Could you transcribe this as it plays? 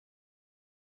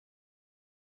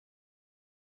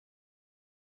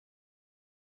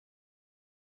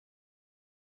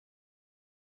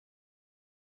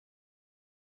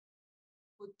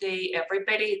day,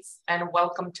 everybody, and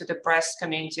welcome to the breast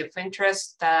community of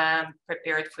interest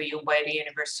prepared for you by the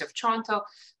University of Toronto.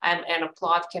 I'm Anna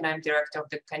Plotkin. I'm Director of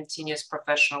the Continuous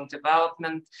Professional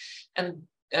Development.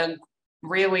 And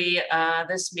really,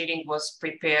 this meeting was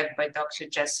prepared by Dr.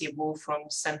 Jessie from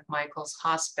St. Michael's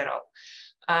Hospital.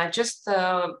 Just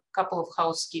a couple of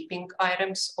housekeeping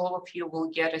items. All of you will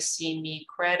get a CME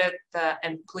credit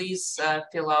and please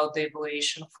fill out the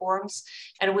evaluation forms.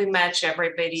 And we match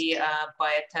everybody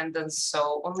by attendance.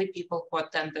 So only people who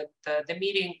attended the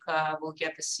meeting will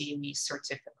get the CME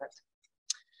certificate.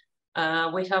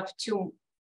 We have two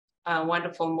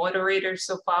wonderful moderators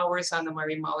of ours,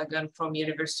 Anna-Marie Mulligan from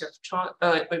University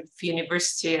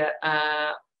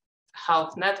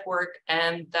Health Network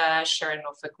and Sharon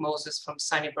Nofech-Mozes from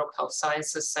Sunnybrook Health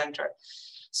Sciences Center.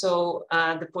 So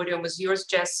the podium is yours,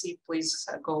 Jessie. Please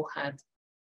go ahead.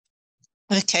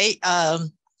 Okay. Hi,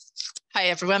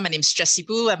 everyone. My name is Jessie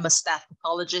Boo. I'm a staff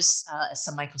pathologist at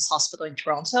St. Michael's Hospital in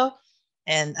Toronto,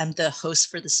 and I'm the host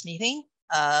for this meeting.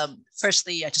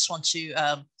 Firstly, I just want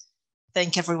to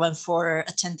thank everyone for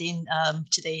attending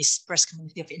today's Breast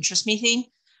Community of Interest meeting.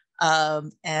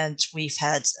 And we've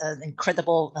had an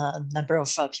incredible number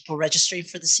of people registering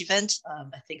for this event.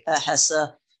 I think that has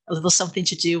a little something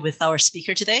to do with our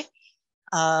speaker today.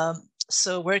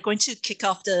 So we're going to kick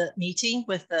off the meeting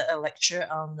with a lecture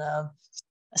on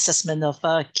assessment of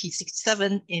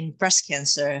Ki-67 in breast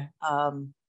cancer.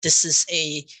 This is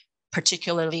a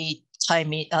particularly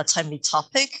timely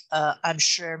topic. I'm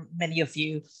sure many of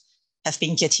you have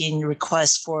been getting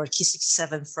requests for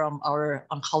Ki-67 from our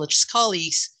oncologist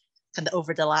colleagues kind of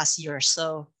over the last year or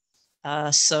so.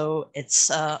 So it's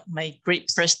my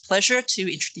great pleasure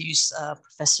to introduce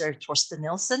Professor Torsten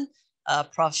Nielsen.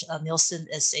 Prof. Nielsen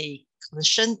is a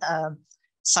clinician,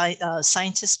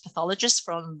 scientist pathologist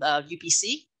from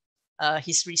UBC.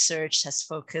 His research has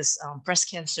focused on breast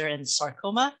cancer and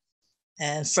sarcoma.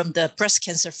 And from the breast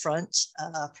cancer front,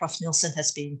 Prof. Nielsen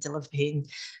has been developing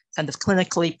kind of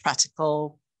clinically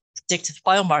practical predictive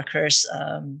biomarkers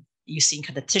using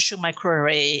kind of tissue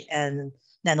microarray and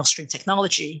nanostring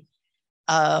technology.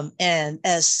 And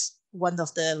as one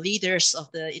of the leaders of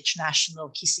the International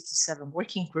Ki-67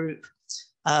 Working Group,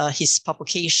 his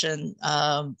publication,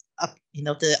 the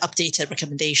updated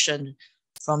recommendation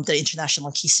from the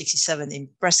International Ki-67 in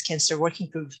Breast Cancer Working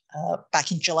Group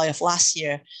back in July of last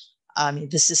year,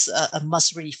 this is a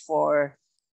must-read for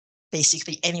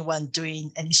basically anyone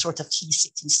doing any sort of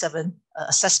Ki-67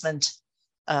 assessment.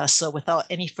 So without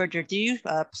any further ado,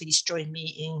 please join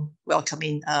me in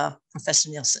welcoming Professor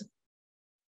Nielsen.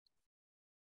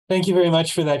 Thank you very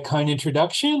much for that kind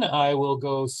introduction. I will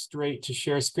go straight to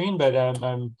share screen, but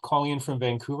I'm calling in from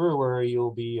Vancouver, where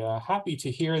you'll be happy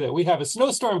to hear that we have a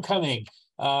snowstorm coming,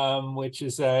 which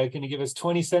is going to give us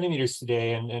 20 centimeters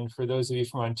today. And for those of you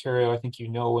from Ontario, I think you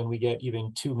know when we get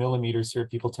even 2 millimeters here,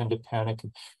 people tend to panic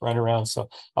and run around. So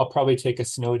I'll probably take a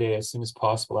snow day as soon as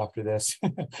possible after this.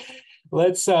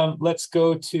 Let's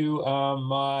go to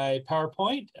my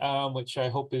PowerPoint, which I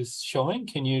hope is showing.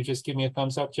 Can you just give me a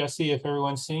thumbs up, Jessie, if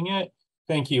everyone's seeing it?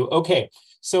 Thank you. Okay,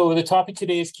 so the topic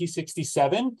today is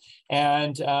Ki-67,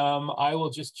 and I will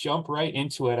just jump right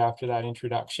into it after that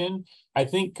introduction. I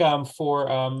think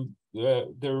for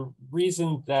the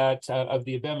reason that of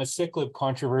the abemaciclib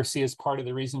controversy is part of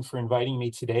the reason for inviting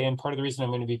me today, and part of the reason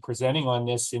I'm going to be presenting on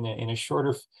this in a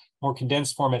shorter, more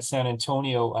condensed form at San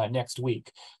Antonio next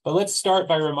week. But let's start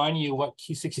by reminding you what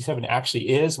Ki-67 actually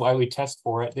is, why we test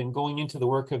for it, then going into the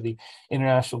work of the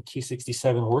International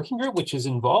Ki-67 Working Group, which has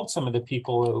involved some of the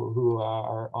people who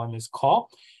are on this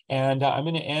call. And I'm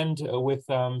going to end with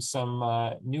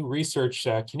some new research,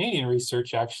 Canadian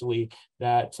research actually,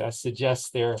 that suggests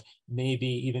there may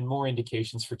be even more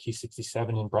indications for Ki-67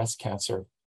 in breast cancer.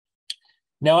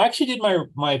 Now, I actually did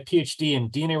my PhD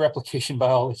in DNA replication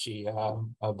biology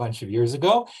a bunch of years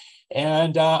ago,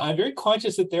 and I'm very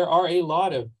conscious that there are a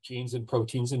lot of genes and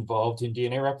proteins involved in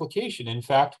DNA replication. In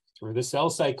fact, through the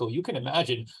cell cycle, you can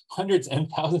imagine hundreds and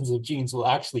thousands of genes will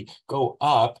actually go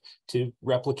up to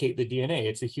replicate the DNA.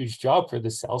 It's a huge job for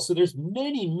the cell. So there's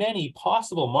many, many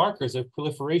possible markers of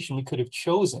proliferation we could have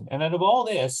chosen. And out of all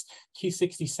this,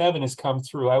 Ki-67 has come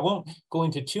through. I won't go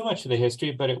into too much of the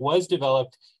history, but it was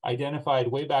developed, identified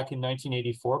way back in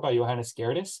 1984 by Johannes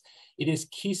Gerdes. It is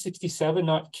Ki-67,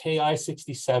 not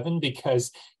Ki-67, because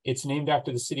it's named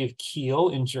after the city of Kiel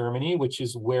in Germany, which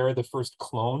is where the first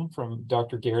clone from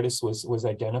Dr. Gerdes was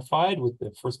identified with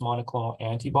the first monoclonal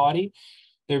antibody.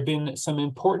 There have been some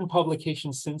important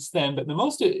publications since then, but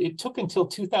it took until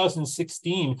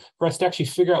 2016 for us to actually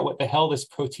figure out what the hell this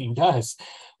protein does,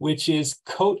 which is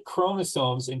coat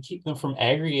chromosomes and keep them from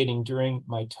aggregating during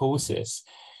mitosis.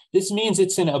 This means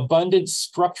it's an abundant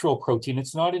structural protein.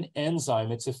 It's not an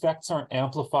enzyme. Its effects aren't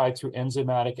amplified through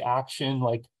enzymatic action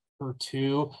like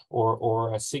HER2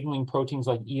 or signaling proteins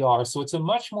like ER. So it's a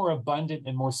much more abundant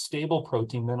and more stable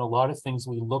protein than a lot of things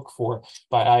we look for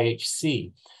by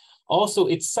IHC. Also,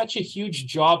 it's such a huge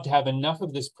job to have enough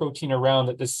of this protein around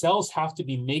that the cells have to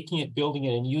be making it, building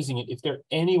it, and using it if they're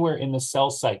anywhere in the cell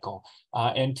cycle,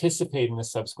 anticipating the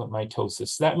subsequent mitosis.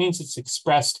 So that means it's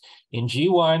expressed in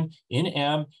G1, in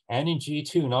M, and in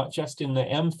G2, not just in the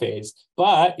M phase,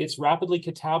 but it's rapidly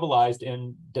catabolized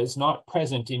and does not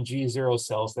present in G0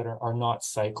 cells that are not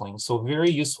cycling. So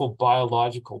very useful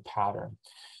biological pattern.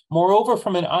 Moreover,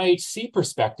 from an IHC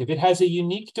perspective, it has a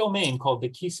unique domain called the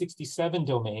Ki67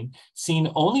 domain,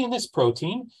 seen only in this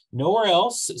protein, nowhere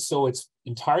else. So it's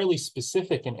entirely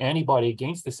specific an antibody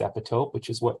against this epitope, which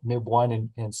is what MIB1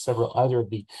 and several other of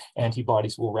the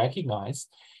antibodies will recognize.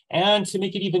 And to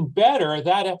make it even better,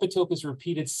 that epitope is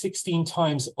repeated 16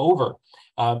 times over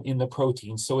in the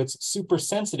protein. So it's super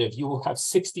sensitive. You will have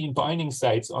 16 binding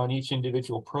sites on each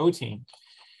individual protein.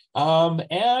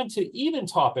 And to even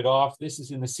top it off, this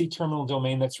is in the C-terminal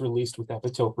domain that's released with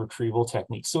epitope retrieval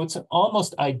techniques. So it's an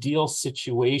almost ideal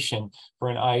situation for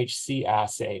an IHC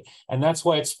assay. And that's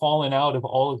why it's fallen out of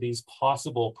all of these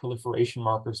possible proliferation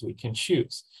markers we can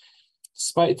choose.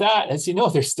 Despite that, as you know,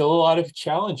 there's still a lot of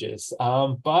challenges.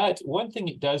 But one thing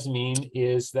it does mean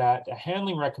is that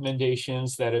handling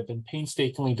recommendations that have been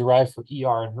painstakingly derived for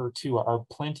ER and HER2 are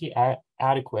plenty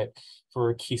adequate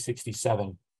for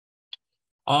Ki67.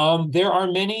 There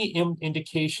are many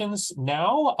indications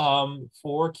now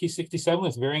for Ki67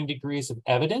 with varying degrees of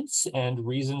evidence and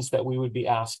reasons that we would be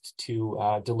asked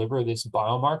to deliver this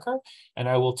biomarker. And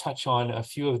I will touch on a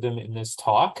few of them in this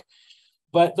talk.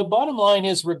 But the bottom line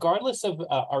is, regardless of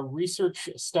a research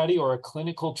study or a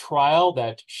clinical trial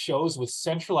that shows with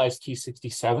centralized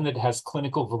Ki67 that has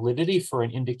clinical validity for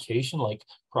an indication like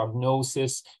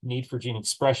prognosis, need for gene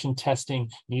expression testing,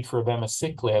 need for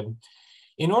abemaciclib,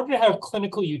 in order to have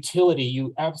clinical utility,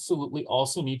 you absolutely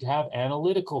also need to have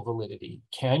analytical validity.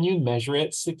 Can you measure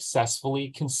it successfully,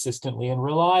 consistently, and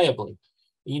reliably?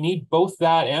 You need both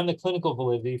that and the clinical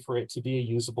validity for it to be a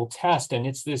usable test. And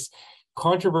it's this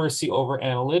controversy over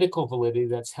analytical validity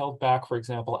that's held back, for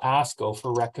example, ASCO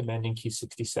for recommending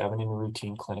Ki67 in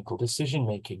routine clinical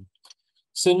decision-making.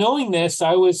 So knowing this,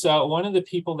 I was one of the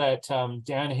people that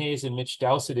Dan Hayes and Mitch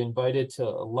Dowsett invited to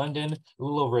London a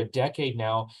little over a decade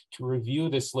now to review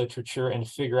this literature and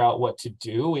figure out what to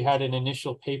do. We had an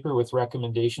initial paper with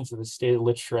recommendations of the state of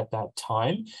literature at that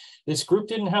time. This group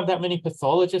didn't have that many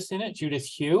pathologists in it. Judith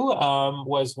Hugh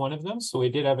was one of them. So we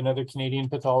did have another Canadian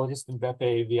pathologist in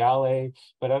Beppe Viale,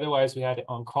 but otherwise we had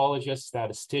oncologists,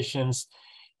 statisticians.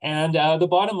 And the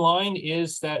bottom line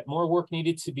is that more work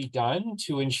needed to be done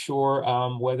to ensure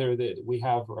whether we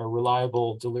have a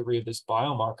reliable delivery of this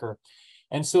biomarker.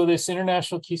 And so this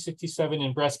International Ki67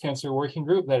 in Breast Cancer Working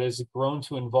Group that has grown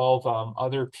to involve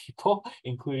other people,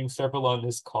 including several on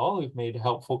this call who've made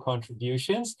helpful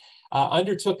contributions,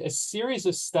 undertook a series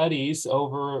of studies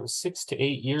over 6 to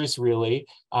 8 years, really,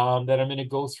 that I'm going to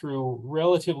go through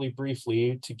relatively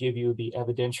briefly to give you the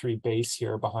evidentiary base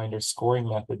here behind our scoring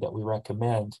method that we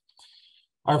recommend.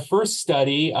 Our first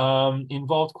study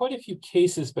involved quite a few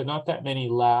cases, but not that many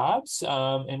labs.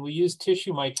 And we used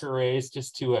tissue microarrays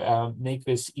just to make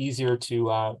this easier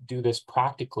to do this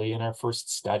practically in our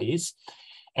first studies.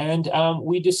 And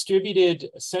we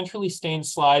distributed centrally stained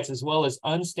slides as well as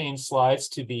unstained slides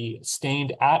to be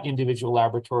stained at individual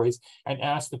laboratories and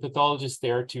asked the pathologists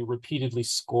there to repeatedly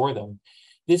score them.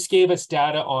 This gave us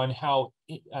data on how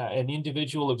an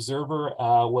individual observer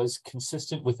was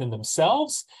consistent within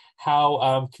themselves,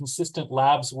 how consistent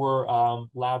labs were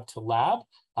lab to lab,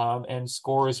 and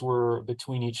scores were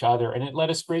between each other. And it let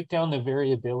us break down the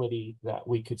variability that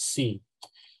we could see.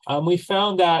 We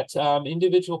found that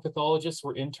individual pathologists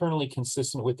were internally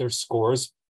consistent with their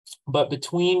scores, but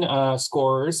between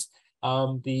scorers,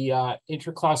 the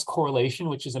interclass correlation,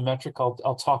 which is a metric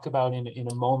I'll talk about in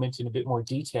a moment in a bit more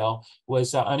detail,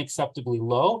 was unacceptably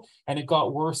low, and it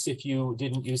got worse if you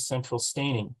didn't use central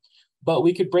staining. But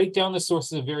we could break down the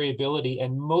sources of variability,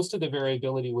 and most of the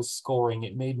variability was scoring.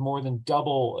 It made more than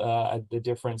double the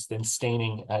difference than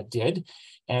staining did.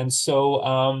 And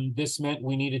so this meant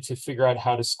we needed to figure out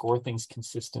how to score things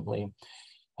consistently.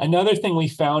 Another thing we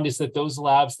found is that those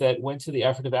labs that went to the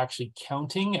effort of actually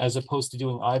counting as opposed to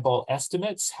doing eyeball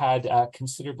estimates had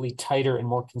considerably tighter and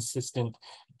more consistent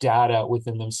data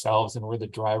within themselves and were the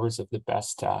drivers of the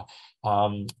best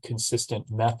consistent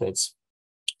methods.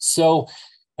 So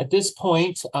At this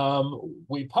point,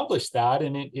 we published that,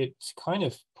 and it kind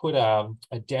of put a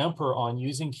damper on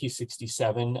using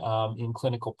Ki67 in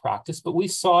clinical practice, but we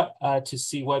sought to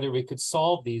see whether we could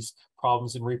solve these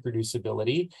problems in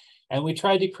reproducibility. And we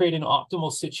tried to create an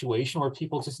optimal situation where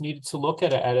people just needed to look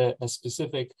at a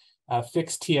specific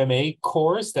fixed TMA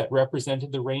cores that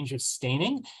represented the range of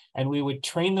staining, and we would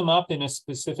train them up in a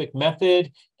specific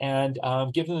method and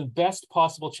give them the best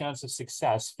possible chance of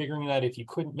success, figuring that if you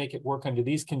couldn't make it work under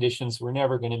these conditions, we're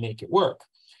never going to make it work.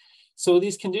 So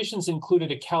these conditions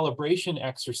included a calibration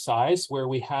exercise where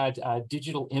we had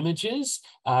digital images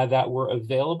that were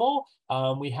available.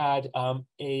 We had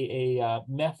a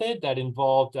method that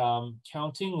involved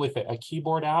counting with a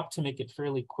keyboard app to make it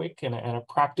fairly quick, and a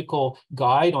practical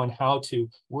guide on how to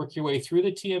work your way through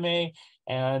the TMA,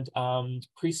 and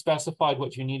pre-specified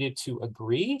what you needed to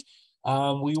agree.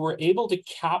 We were able to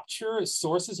capture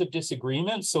sources of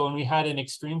disagreement. So when we had an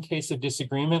extreme case of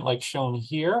disagreement, like shown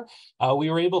here, we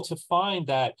were able to find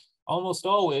that almost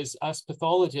always us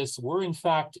pathologists were in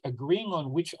fact agreeing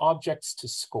on which objects to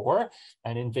score: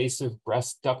 an invasive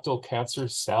breast ductal cancer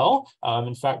cell.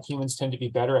 In fact, humans tend to be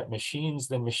better at machines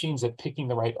than machines at picking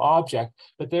the right object,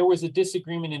 but there was a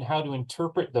disagreement in how to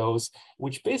interpret those,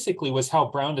 which basically was how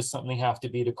brown does something have to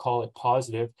be to call it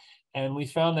positive. And we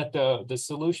found that the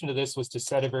solution to this was to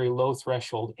set a very low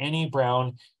threshold. Any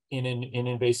brown in an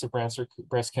invasive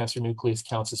breast cancer nucleus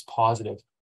counts as positive.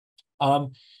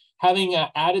 Having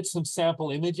added some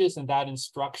sample images in that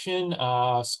instruction,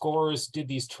 scorers did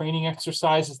these training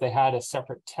exercises. They had a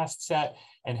separate test set,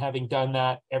 and having done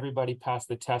that, everybody passed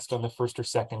the test on the first or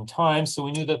second time. So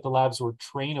we knew that the labs were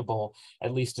trainable,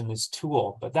 at least in this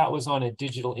tool, but that was on a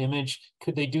digital image.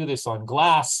 Could they do this on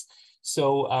glass?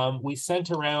 So we sent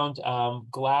around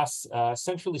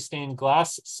centrally stained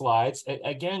glass slides,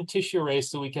 again, tissue arrays,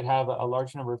 so we could have a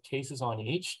large number of cases on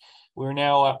each. We're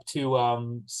now up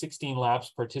to 16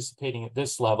 labs participating at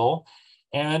this level.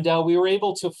 And we were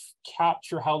able to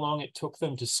capture how long it took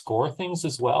them to score things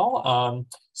as well.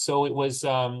 So it was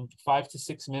 5 to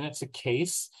 6 minutes a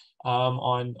case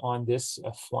on this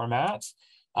format.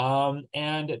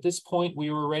 And at this point, we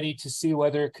were ready to see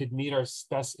whether it could meet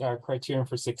our criterion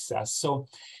for success. So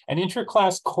an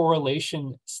interclass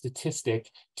correlation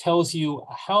statistic tells you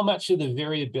how much of the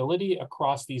variability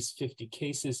across these 50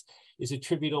 cases is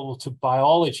attributable to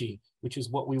biology, which is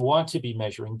what we want to be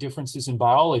measuring, differences in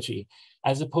biology,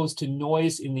 as opposed to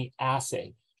noise in the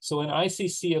assay. So an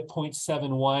ICC of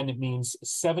 0.71 means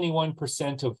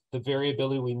 71% of the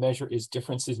variability we measure is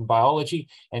differences in biology,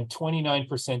 and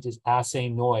 29% is assay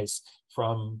noise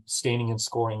from staining and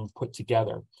scoring put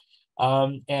together.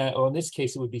 And in this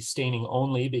case, it would be staining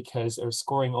only or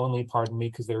scoring only, pardon me,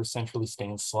 because they were centrally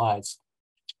stained slides.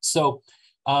 So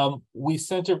we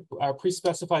sent our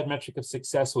pre-specified metric of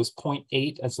success was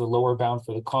 0.8 as the lower bound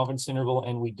for the confidence interval,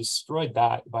 and we destroyed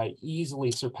that by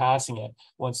easily surpassing it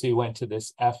once we went to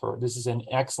this effort. This is an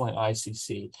excellent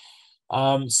ICC.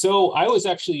 So I was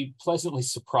actually pleasantly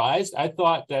surprised. I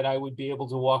thought that I would be able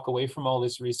to walk away from all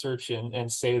this research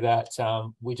and say that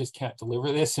we just can't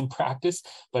deliver this in practice,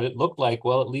 but it looked like,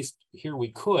 well, at least here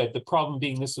we could. The problem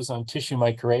being this was on tissue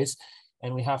microarrays,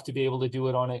 and we have to be able to do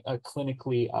it on a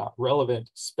clinically relevant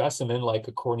specimen like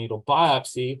a core needle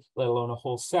biopsy, let alone a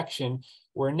whole section,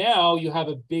 where now you have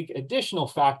a big additional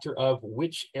factor of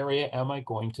which area am I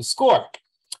going to score?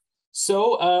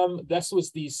 So this was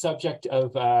the subject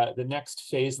of the next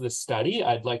phase of the study.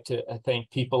 I'd like to thank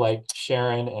people like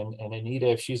Sharon and Anita,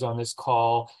 if she's on this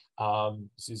call,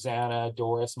 Susanna,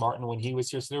 Doris, Martin, when he was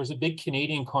here. So there was a big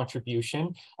Canadian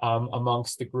contribution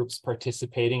amongst the groups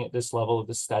participating at this level of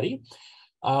the study.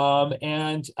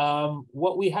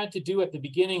 What we had to do at the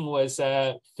beginning was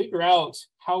figure out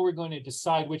how we're going to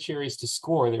decide which areas to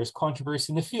score. There's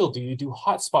controversy in the field. Do you do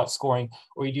hotspot scoring,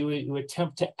 or do you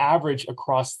attempt to average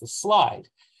across the slide?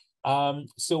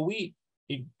 So we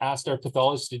asked our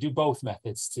pathologists to do both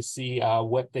methods to see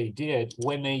what they did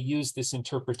when they used this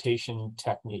interpretation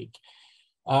technique.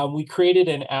 We created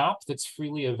an app that's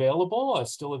freely available,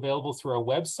 still available through our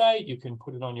website. You can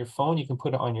put it on your phone, you can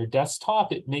put it on your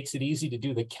desktop. It makes it easy to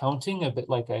do the counting, a bit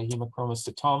like a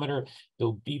hemochromatometer.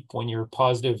 It'll beep when you're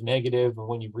positive, negative, or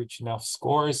when you reach enough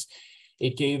scores.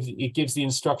 It gives the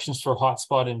instructions for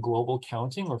hotspot and global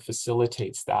counting, or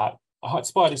facilitates that. A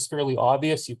hotspot is fairly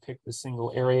obvious. You pick the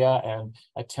single area and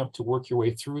attempt to work your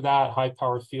way through that high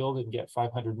power field and get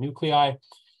 500 nuclei.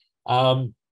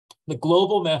 The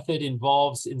global method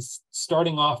involves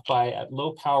starting off by at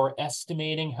low power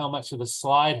estimating how much of the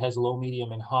slide has low,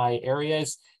 medium, and high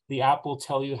areas. The app will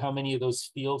tell you how many of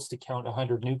those fields to count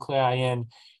 100 nuclei in,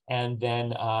 and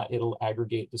then it'll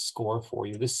aggregate the score for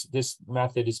you. This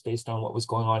method is based on what was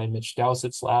going on in Mitch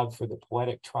Dowsett's lab for the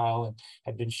Poetic trial and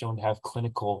had been shown to have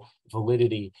clinical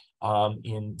validity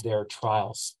in their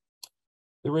trials.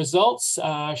 The results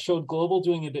showed global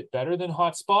doing a bit better than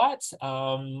hotspot.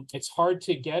 It's hard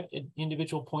to get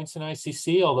individual points in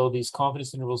ICC, although these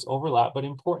confidence intervals overlap, but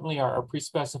importantly, our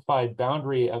pre-specified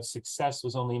boundary of success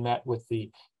was only met with the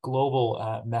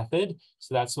global method.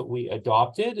 So that's what we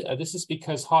adopted. This is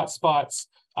because hotspots,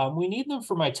 we need them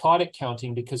for mitotic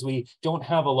counting because we don't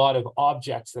have a lot of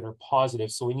objects that are positive.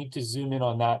 So we need to zoom in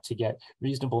on that to get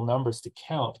reasonable numbers to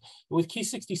count. But with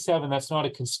Ki67, that's not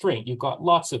a constraint. You've got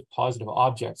lots of positive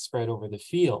objects spread over the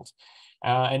field.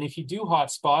 And if you do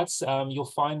hotspots, you'll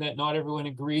find that not everyone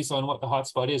agrees on what the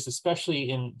hotspot is, especially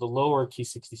in the lower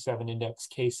Ki67 index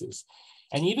cases.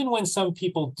 And even when some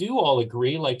people do all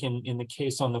agree, like in the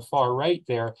case on the far right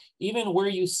there, even where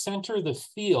you center the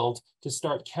field to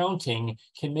start counting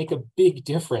can make a big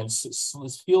difference.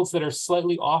 Fields that are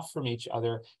slightly off from each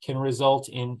other can result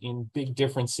in big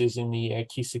differences in the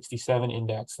Ki67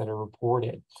 index that are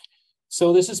reported.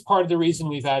 So this is part of the reason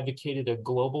we've advocated a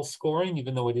global scoring,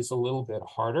 even though it is a little bit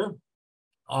harder.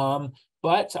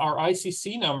 But our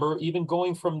ICC number, even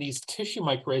going from these tissue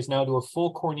microarrays now to a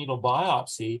full core needle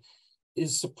biopsy,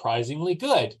 is surprisingly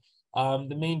good.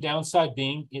 The main downside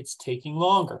being it's taking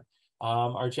longer.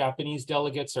 Our Japanese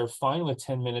delegates are fine with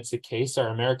 10 minutes a case. Our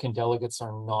American delegates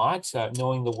are not.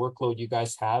 Knowing the workload you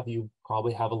guys have, you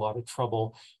probably have a lot of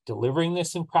trouble delivering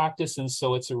this in practice. And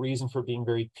so it's a reason for being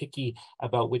very picky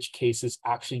about which cases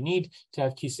actually need to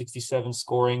have Ki67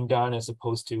 scoring done as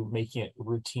opposed to making it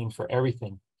routine for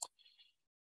everything.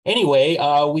 Anyway,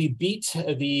 we beat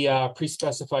the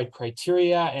pre-specified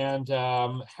criteria and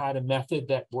had a method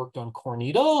that worked on core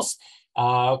needles.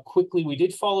 Quickly, we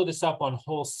did follow this up on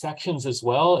whole sections as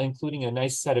well, including a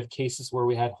nice set of cases where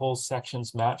we had whole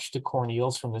sections matched to core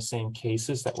needles from the same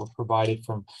cases that were provided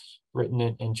from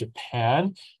Britain and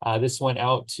Japan. This went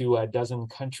out to a dozen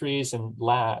countries and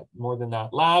more than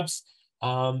that labs.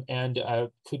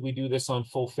 Could we do this on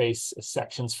full face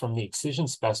sections from the excision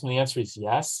specimen? The answer is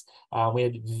yes. We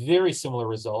had very similar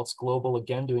results. Global,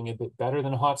 again, doing a bit better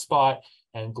than hotspot,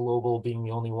 and global being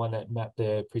the only one that met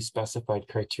the pre-specified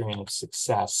criterion of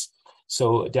success.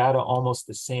 So data almost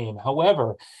the same.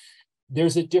 However,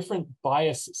 there's a different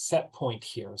bias set point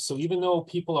here. So even though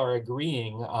people are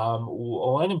agreeing,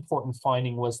 one important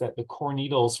finding was that the core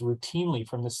needles routinely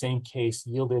from the same case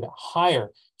yielded higher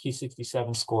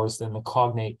Ki67 scores than the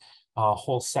cognate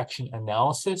whole section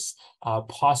analysis,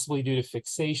 possibly due to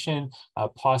fixation,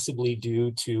 possibly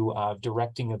due to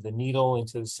directing of the needle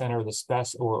into the center of the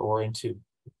specimen or into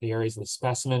the areas of the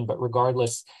specimen, but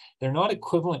regardless, they're not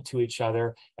equivalent to each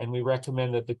other, and we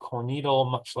recommend that the core needle,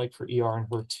 much like for ER and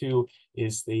HER2,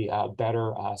 is the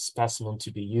better specimen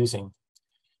to be using.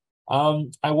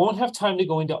 I won't have time to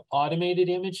go into automated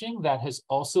imaging. That has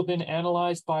also been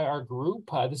analyzed by our group.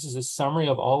 This is a summary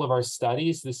of all of our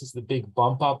studies. This is the big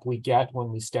bump up we get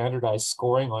when we standardize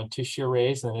scoring on tissue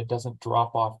arrays, and it doesn't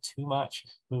drop off too much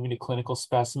moving to clinical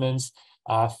specimens.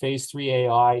 Phase 3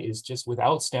 AI is just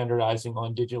without standardizing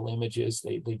on digital images.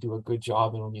 They do a good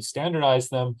job, and when you standardize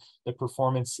them, the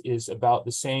performance is about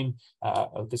the same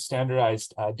of the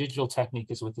standardized digital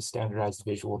technique as with the standardized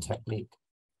visual technique.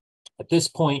 At this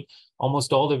point,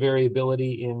 almost all the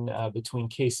variability in between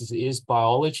cases is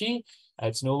biology.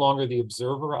 It's no longer the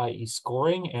observer, i.e.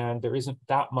 scoring, and there isn't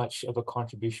that much of a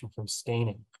contribution from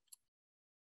staining.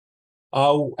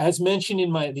 As mentioned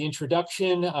in the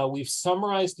introduction, we've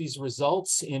summarized these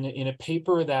results in a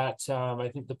paper that I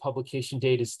think the publication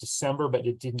date is December, but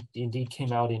it indeed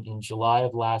came out in July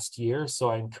of last year. So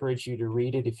I encourage you to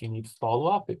read it if you need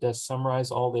follow-up. It does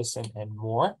summarize all this and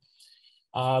more.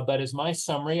 But as my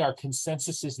summary, our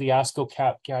consensus is the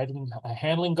ASCO-CAP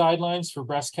handling guidelines for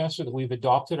breast cancer that we've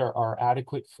adopted are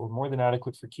adequate for, more than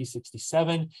adequate for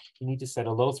Ki67. You need to set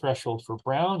a low threshold for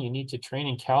Brown. You need to train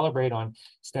and calibrate on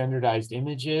standardized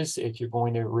images if you're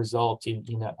going to result in,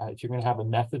 if you're going to have a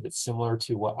method that's similar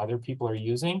to what other people are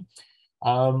using.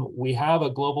 We have a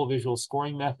global visual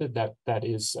scoring method that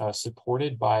is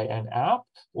supported by an app,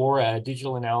 or a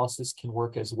digital analysis can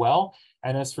work as well.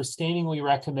 And as for staining, we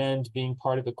recommend being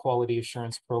part of the quality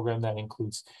assurance program that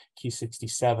includes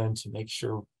Ki67 to make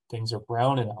sure things are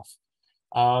brown enough.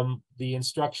 The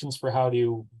instructions for how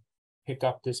to pick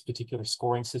up this particular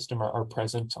scoring system are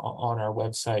present on our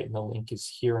website, and the link is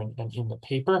here and in the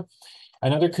paper.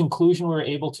 Another conclusion we were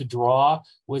able to draw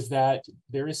was that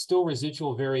there is still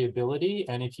residual variability.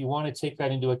 And if you want to take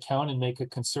that into account and make a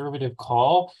conservative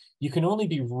call, you can only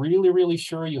be really, really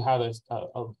sure you have a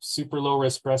super low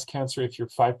risk breast cancer if you're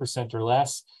 5% or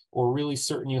less, or really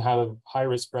certain you have a high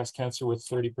risk breast cancer with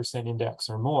 30% index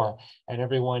or more. And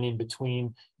everyone in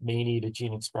between may need a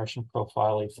gene expression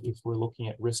profile if we're looking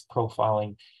at risk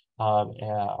profiling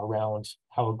around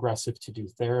how aggressive to do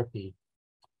therapy.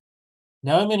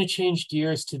 Now I'm going to change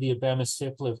gears to the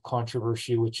abemaciclib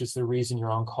controversy, which is the reason your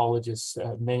oncologists,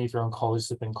 many of your oncologists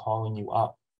have been calling you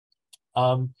up.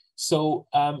 Abemaciclib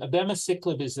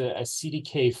is a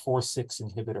CDK4/6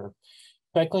 inhibitor.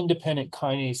 Cyclin-dependent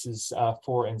kinases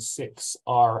 4 and 6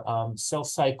 are cell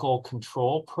cycle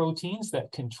control proteins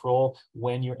that control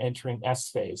when you're entering S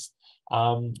phase.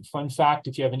 Fun fact,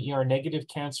 if you have an ER-negative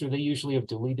cancer, they usually have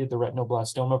deleted the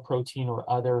retinoblastoma protein or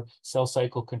other cell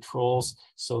cycle controls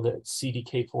so that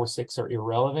CDK4/6 are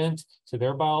irrelevant to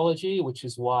their biology, which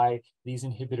is why these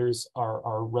inhibitors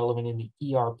are relevant in the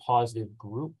ER-positive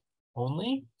group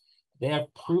only. They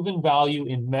have proven value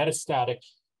in metastatic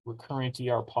recurrent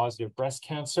ER-positive breast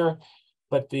cancer.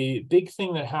 But the big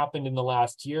thing that happened in the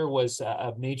last year was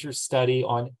a major study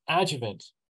on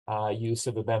adjuvant use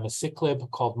of abemaciclib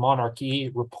called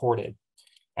Monarch-E reported.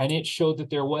 And it showed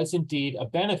that there was indeed a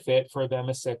benefit for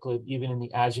abemaciclib even in the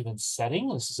adjuvant setting.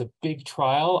 This is a big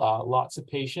trial, lots of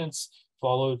patients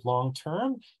followed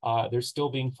long-term. They're still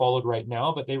being followed right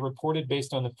now, but they reported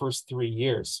based on the first 3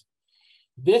 years.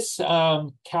 This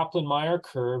Kaplan-Meier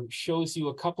curve shows you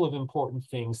a couple of important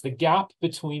things. The gap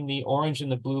between the orange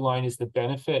and the blue line is the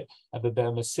benefit of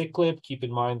abemaciclib. Keep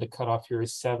in mind the cutoff here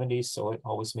is 70, so it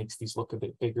always makes these look a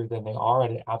bit bigger than they are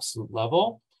at an absolute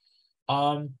level.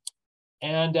 At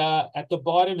the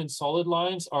bottom in solid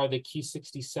lines are the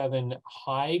Ki-67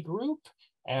 high group.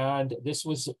 And this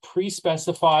was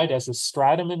pre-specified as a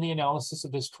stratum in the analysis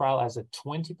of this trial as a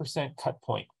 20% cut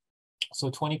point. So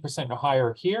 20% or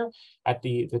higher here. At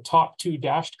the top two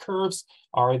dashed curves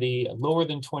are the lower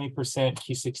than 20%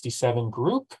 Ki-67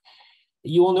 group.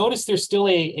 You will notice there's still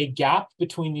a gap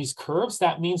between these curves.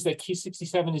 That means that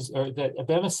Ki-67 is, or that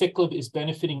abemaciclib is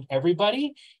benefiting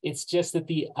everybody. It's just that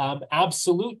the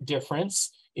absolute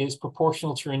difference is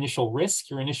proportional to your initial risk.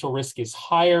 Your initial risk is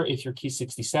higher if you're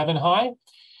Ki-67 high.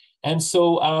 And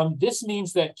so this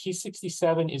means that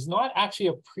Ki-67 is not actually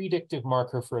a predictive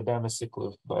marker for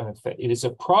abemaciclib benefit. It is a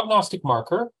prognostic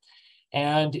marker,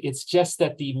 and it's just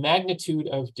that the magnitude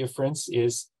of difference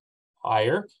is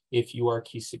higher if you are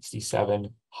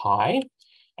Ki-67 high.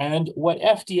 And what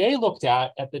FDA looked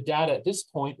at the data at this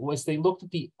point was they looked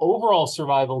at the overall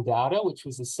survival data, which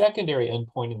was the secondary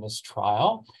endpoint in this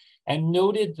trial, and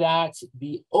noted that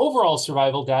the overall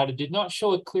survival data did not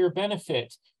show a clear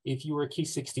benefit if you were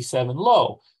Ki-67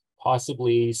 low,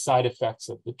 possibly side effects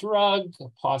of the drug,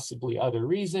 possibly other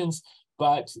reasons,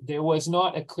 but there was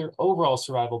not a clear overall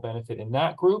survival benefit in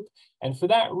that group. And for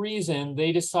that reason,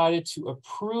 they decided to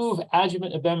approve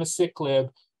adjuvant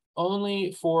abemaciclib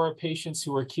only for patients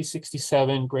who are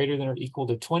Ki-67 greater than or equal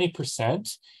to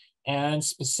 20%, and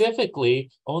specifically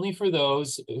only for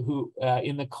those who,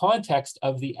 in the context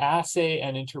of the assay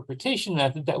and interpretation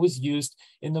method that was used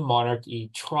in the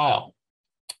Monarch-E trial.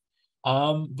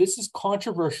 This is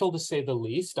controversial to say the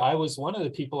least. I was one of the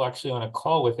people actually on a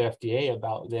call with FDA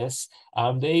about this.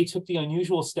 They took the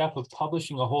unusual step of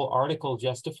publishing a whole article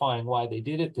justifying why they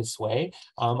did it this way.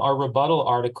 Our rebuttal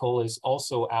article is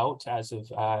also out as of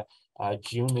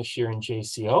June this year in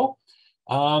JCO.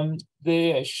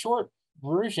 The short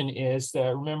version is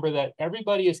that remember that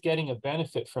everybody is getting a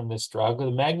benefit from this drug. The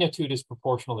magnitude is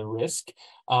proportional to risk.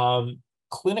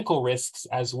 Clinical risks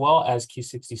as well as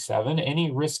Ki-67.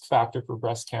 Any risk factor for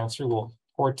breast cancer will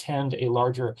portend a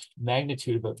larger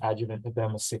magnitude of adjuvant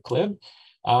abemaciclib.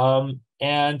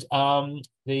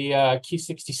 The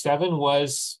Ki-67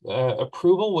 was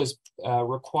approval was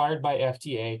required by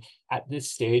FDA at this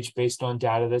stage based on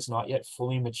data that's not yet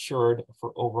fully matured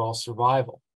for overall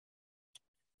survival.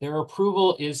 Their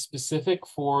approval is specific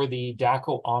for the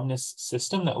DACO Omnis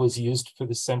system that was used for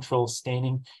the central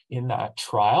staining in that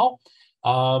trial.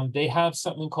 They have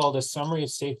something called a summary of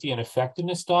safety and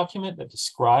effectiveness document that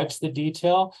describes the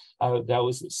detail.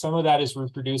 Some of that is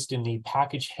reproduced in the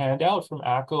package handout from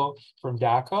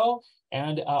DACO,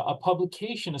 and a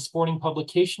publication, a sporting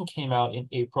publication came out in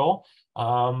April,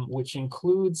 which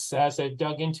includes, as I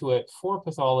dug into it, 4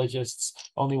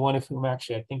 pathologists, only one of whom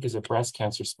actually I think is a breast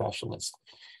cancer specialist.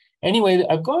 Anyway,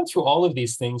 I've gone through all of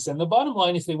these things, and the bottom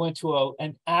line is they went to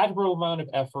an admirable amount of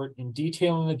effort in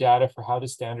detailing the data for how to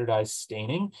standardize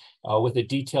staining with a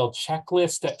detailed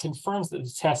checklist that confirms that the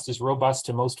test is robust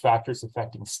to most factors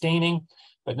affecting staining.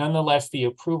 but nonetheless, the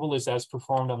approval is as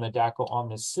performed on the DACO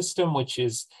Omnis system, which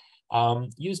is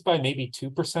used by maybe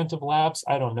 2% of labs.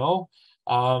 I don't know.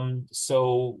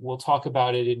 So we'll talk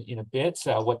about it in a bit,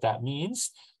 what that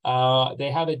means.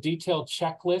 They have a detailed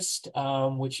checklist,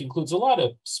 which includes a lot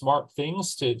of smart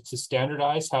things to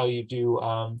standardize how you do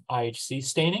IHC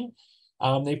staining.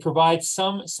 They provide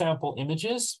some sample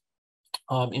images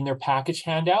in their package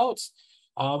handouts.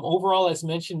 Overall, as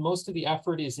mentioned, most of the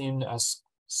effort is in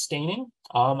staining.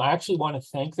 I actually want to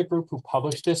thank the group who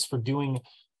published this for doing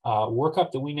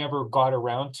workup that we never got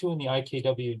around to in the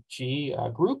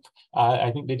IKWG group.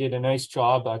 I think they did a nice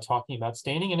job talking about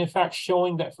staining, and in fact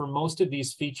showing that for most of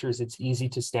these features it's easy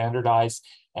to standardize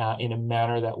in a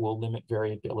manner that will limit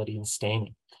variability in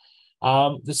staining.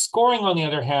 The scoring, on the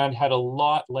other hand, had a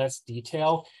lot less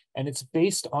detail, and it's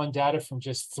based on data from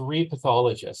just 3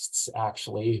 pathologists,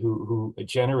 actually, who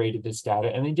generated this data.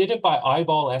 And they did it by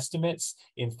eyeball estimates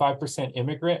in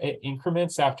 5%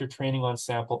 increments after training on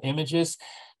sample images.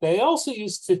 They also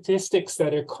used statistics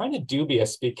that are kind of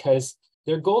dubious because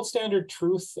their gold standard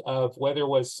truth of whether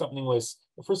something was,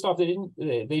 first off,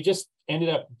 they just ended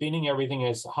up binning everything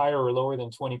as higher or lower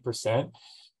than 20%.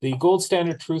 The gold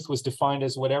standard truth was defined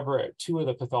as whatever 2 of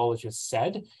the pathologists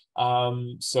said.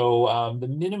 The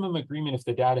minimum agreement if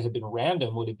the data had been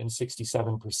random would have been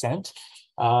 67%.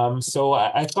 So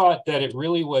I thought that it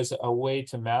really was a way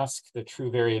to mask the true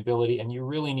variability, and you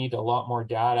really need a lot more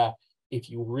data if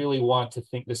you really want to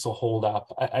think this will hold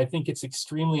up. I think it's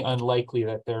extremely unlikely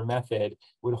that their method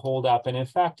would hold up. And in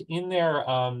fact, in their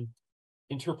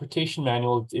interpretation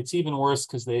manual, it's even worse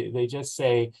because they just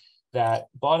say that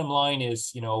bottom line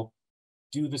is,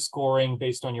 do the scoring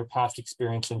based on your past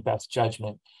experience and best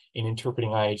judgment in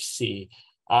interpreting IHC.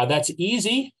 That's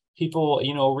easy. People,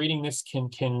 reading this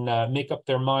can make up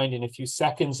their mind in a few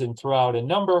seconds and throw out a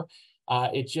number.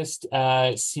 It just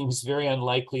seems very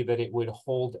unlikely that it would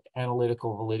hold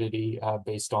analytical validity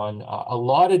based on a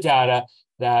lot of data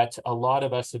that a lot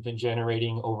of us have been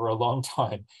generating over a long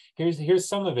time. Here's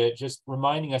some of it, just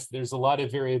reminding us there's a lot of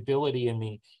variability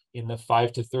in the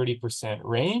 5 to 30%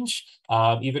 range,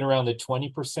 even around the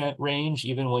 20% range.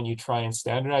 Even when you try and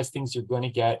standardize things, you're going to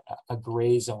get a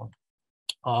gray zone,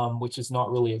 which is not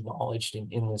really acknowledged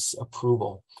in this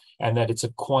approval, and that it's a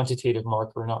quantitative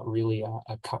marker, not really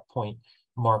a cut point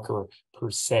marker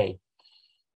per se.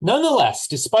 Nonetheless,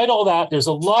 despite all that, there's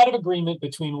a lot of agreement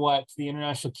between what the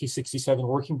International Ki-67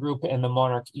 Working Group and the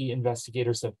Monarch E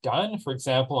investigators have done, for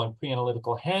example, on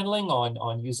pre-analytical handling,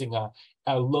 on using a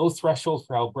low threshold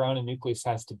for how brown a nucleus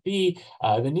has to be,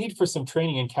 the need for some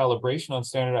training and calibration on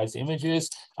standardized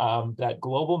images, that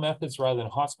global methods rather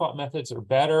than hotspot methods are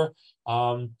better.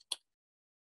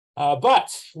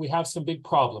 But we have some big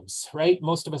problems, right?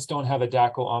 Most of us don't have a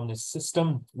DACO Omnis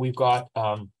system. We've got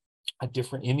a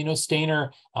different immunostainer.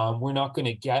 We're not going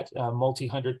to get a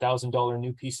multi-$100,000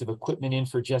 new piece of equipment in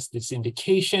for just this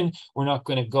indication. We're not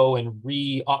going to go and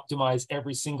re-optimize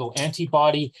every single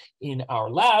antibody in our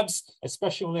labs,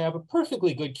 especially when we have a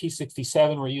perfectly good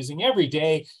Ki-67 we're using every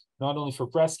day, not only for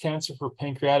breast cancer, for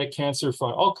pancreatic cancer,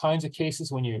 for all kinds of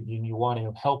cases when you want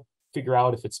to help figure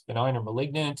out if it's benign or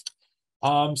malignant.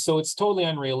 So it's totally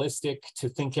unrealistic to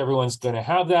think everyone's going to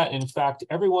have that. In fact,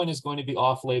 everyone is going to be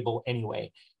off-label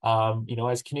anyway.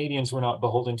 As Canadians, we're not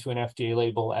beholden to an FDA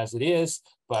label as it is,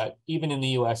 but even in the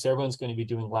US, everyone's going to be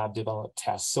doing lab-developed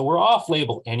tests. So we're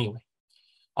off-label anyway.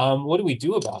 What do we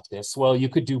do about this? Well, you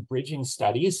could do bridging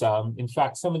studies. In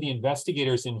fact, some of the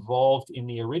investigators involved in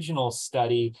the original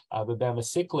study of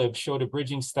abemaciclib showed a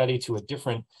bridging study to a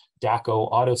different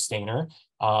DACO autostainer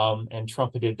and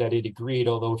trumpeted that it agreed.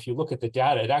 Although if you look at the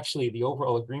data, the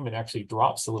overall agreement actually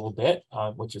drops a little bit,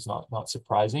 which is not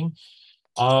surprising.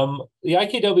 The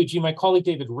IKWG, our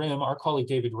colleague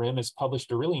David Rim has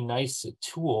published a really nice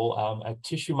tool, a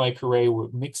tissue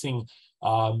microarray mixing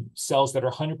cells that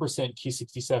are 100%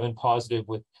 Ki-67 positive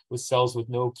with cells with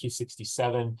no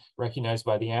Ki-67 recognized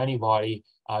by the antibody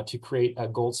to create a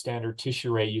gold standard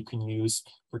tissue array you can use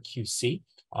for QC.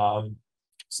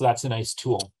 So that's a nice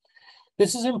tool.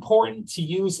 This is important to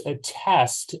use a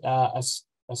test, a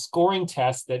scoring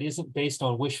test that isn't based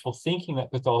on wishful thinking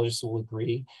that pathologists will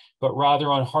agree, but rather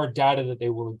on hard data that they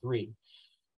will agree.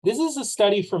 This is a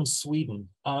study from Sweden.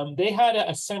 They had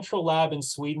a central lab in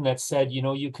Sweden that said,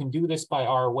 you can do this by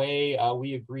our way.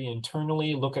 We agree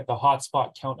internally. Look at the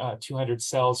hotspot count, 200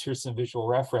 cells. Here's some visual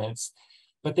reference.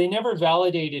 But they never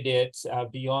validated it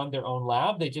beyond their own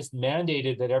lab. They just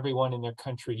mandated that everyone in their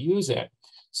country use it.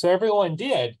 So everyone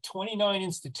did, 29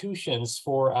 institutions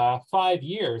for 5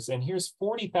 years. And here's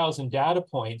 40,000 data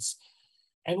points.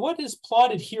 And what is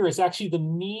plotted here is actually the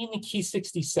mean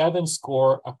Ki-67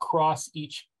 score across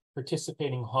each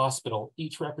participating hospital,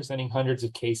 each representing hundreds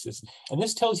of cases. And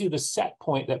this tells you the set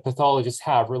point that pathologists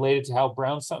have related to how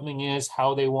brown something is,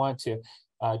 how they want to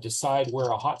decide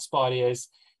where a hotspot is.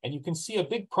 And you can see a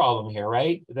big problem here,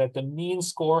 right? That the mean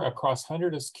score across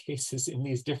hundreds of cases in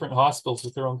these different hospitals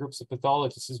with their own groups of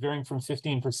pathologists is varying from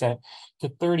 15% to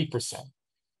 30%.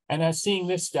 And as seeing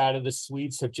this data, the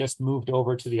Swedes have just moved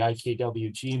over to the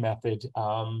IKWG method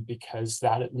because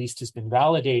that at least has been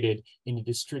validated in a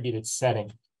distributed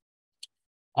setting.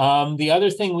 The other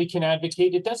thing we can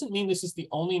advocate, it doesn't mean this is the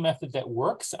only method that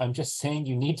works. I'm just saying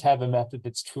you need to have a method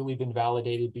that's truly been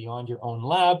validated beyond your own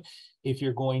lab if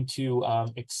you're going to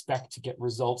expect to get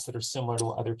results that are similar to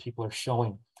what other people are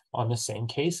showing on the same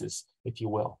cases, if you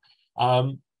will.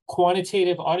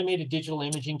 Quantitative automated digital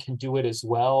imaging can do it as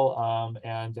well.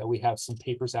 And we have some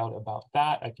papers out about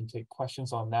that. I can take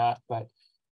questions on that, but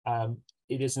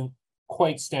it isn't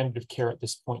quite standard of care at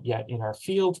this point yet in our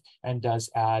field and does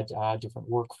add different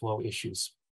workflow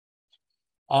issues.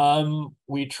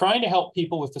 We're trying to help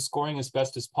people with the scoring as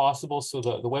best as possible. So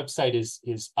the website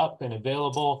is up and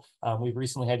available. We've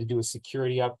recently had to do a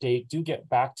security update. Do get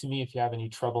back to me if you have any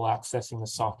trouble accessing the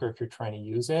software if you're trying to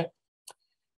use it.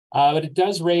 But it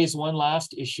does raise one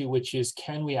last issue, which is,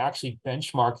 can we actually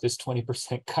benchmark this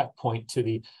 20% cut point to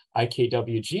the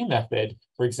IKWG method?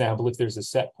 For example, if there's a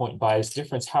set point bias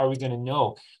difference, how are we going to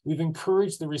know? We've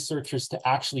encouraged the researchers to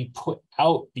actually put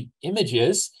out the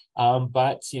images,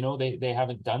 but they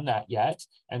haven't done that yet.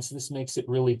 And so this makes it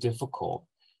really difficult.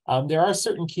 There are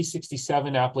certain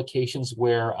Ki-67 applications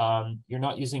where you're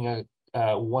not using a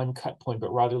one cut point,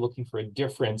 but rather looking for a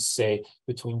difference, say,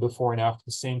 between before and after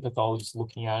the same pathologist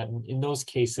looking at it. And in those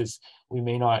cases, we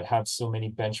may not have so many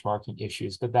benchmarking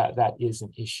issues, but that is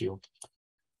an issue.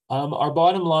 Our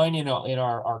bottom line in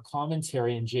our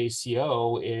commentary in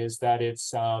JCO is that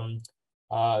it's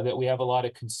that we have a lot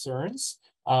of concerns.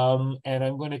 And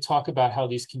I'm going to talk about how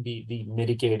these can be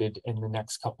mitigated in the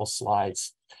next couple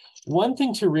slides. One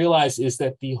thing to realize is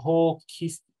that the whole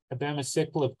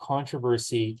abemaciclib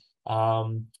controversy,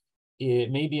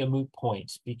 it may be a moot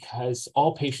point because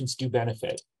all patients do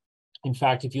benefit. In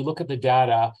fact, if you look at the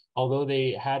data, although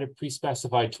they had a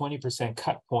pre-specified 20%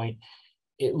 cut point,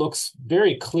 it looks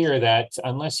very clear that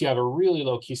unless you have a really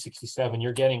low Ki-67,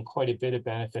 you're getting quite a bit of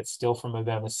benefit still from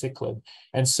abemaciclib.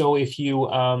 And so if you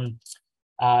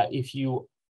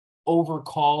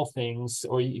overcall things,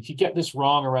 or if you get this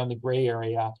wrong around the gray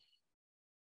area,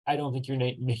 I don't think you're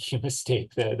making a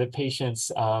mistake. The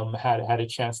patients had a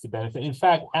chance to benefit. In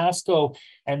fact, ASCO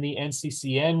and the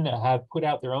NCCN have put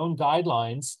out their own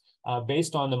guidelines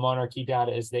based on the monarchy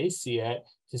data as they see it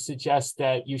to suggest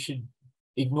that you should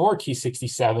ignore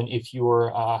Ki-67 if you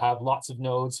have lots of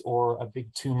nodes or a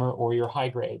big tumor or you're high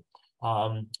grade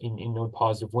in node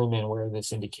positive women where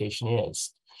this indication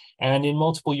is. And in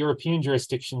multiple European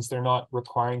jurisdictions, they're not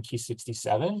requiring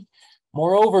Ki-67.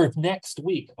 Moreover, next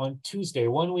week on Tuesday,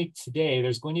 1 week today,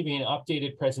 there's going to be an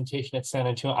updated presentation at San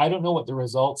Antonio. I don't know what the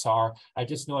results are. I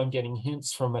just know I'm getting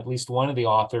hints from at least one of the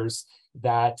authors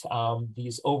that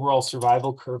these overall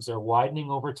survival curves are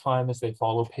widening over time as they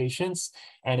follow patients.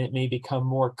 And it may become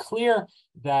more clear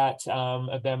that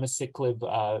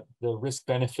abemaciclib, the risk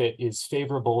benefit is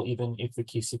favorable even if the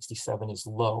Ki-67 is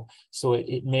low. So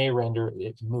it may render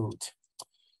it moot.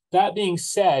 That being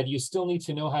said, you still need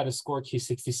to know how to score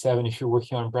Ki-67 if you're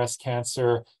working on breast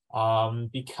cancer,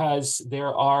 because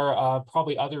there are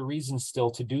probably other reasons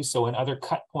still to do so and other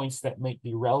cut points that might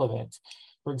be relevant.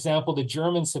 For example, the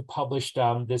Germans have published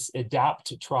this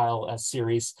ADAPT trial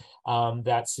series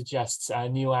that suggests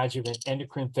neoadjuvant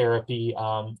endocrine therapy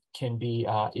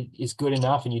is good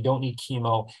enough, and you don't need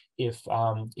chemo if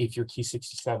your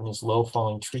Ki-67 is low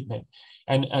following treatment.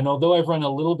 And although I've run a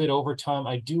little bit over time,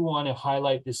 I do want to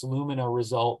highlight this Lumina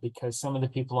result because some of the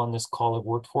people on this call have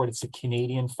worked for it. It's a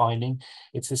Canadian finding.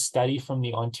 It's a study from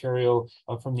the Ontario,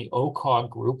 from the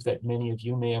OCOG group that many of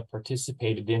you may have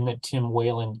participated in that Tim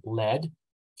Whalen led.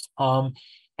 And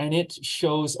it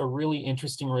shows a really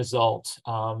interesting result.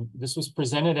 This was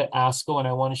presented at ASCO, and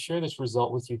I want to share this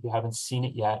result with you if you haven't seen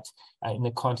it yet in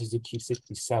the context of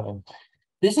Ki-67.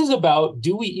 This is about,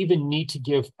 do we even need to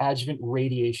give adjuvant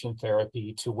radiation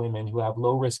therapy to women who have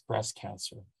low-risk breast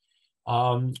cancer?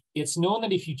 It's known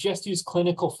that if you just use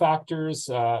clinical factors,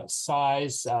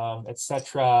 size, et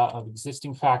cetera, of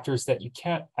existing factors, that you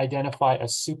can't identify a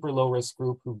super low-risk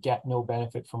group who get no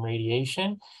benefit from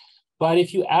radiation. But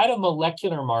if you add a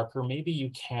molecular marker, maybe you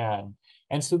can.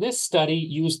 And so this study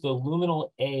used the luminal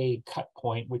A cut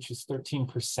point, which is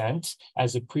 13%,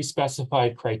 as a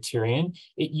pre-specified criterion.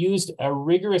 It used a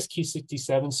rigorous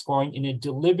Ki-67 scoring in a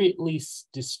deliberately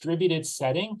distributed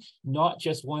setting, not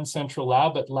just one central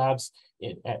lab, but labs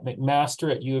at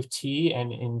McMaster at U of T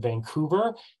and in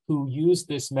Vancouver, who used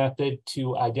this method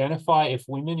to identify if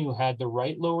women who had the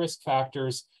right low risk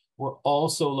factors were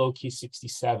also low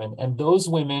Ki-67. And those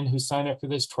women who signed up for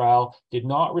this trial did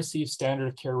not receive standard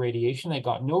of care radiation. They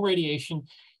got no radiation,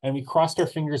 and we crossed our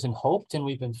fingers and hoped, and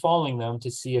we've been following them to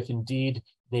see if indeed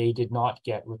they did not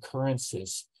get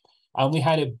recurrences. We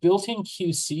had a built-in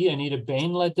QC. Anita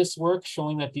Bain led this work,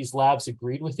 showing that these labs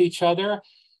agreed with each other.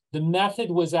 The method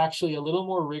was actually a little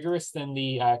more rigorous than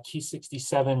the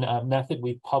Ki-67 method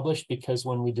we published, because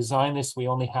when we designed this, we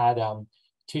only had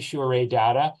tissue array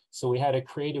data. So we had a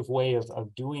creative way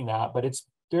of doing that, but it's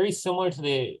very similar to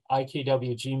the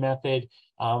IKWG method,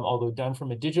 although done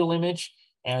from a digital image.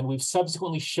 And we've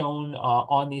subsequently shown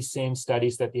on these same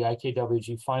studies that the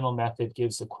IKWG final method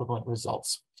gives equivalent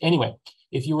results. Anyway,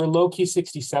 if you were low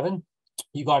Ki-67,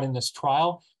 you got in this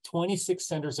trial. 26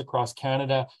 centers across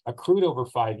Canada, accrued over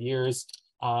 5 years.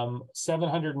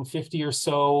 750 or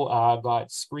so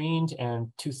got screened,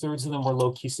 and 2/3 of them were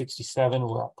low Ki-67,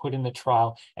 were put in the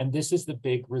trial. And this is the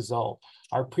big result.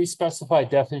 Our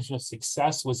pre-specified definition of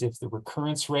success was if the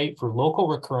recurrence rate for local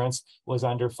recurrence was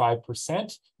under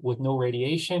 5% with no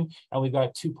radiation, and we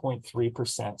got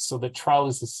 2.3%. So the trial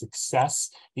is a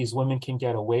success. These women can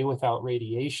get away without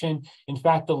radiation. In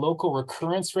fact, the local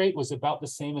recurrence rate was about the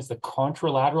same as the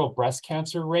contralateral breast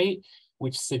cancer rate,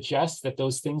 which suggests that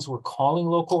those things we're calling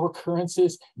local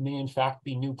recurrences may in fact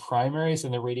be new primaries,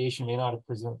 and the radiation may not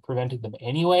have prevented them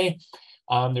anyway.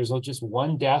 There's just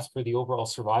one death for the overall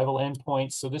survival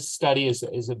endpoint. So this study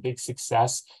is a big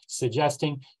success,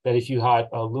 suggesting that if you had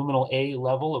a luminal A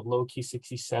level of low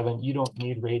Ki-67, you don't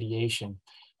need radiation.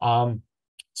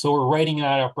 So we're writing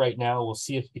that up right now. We'll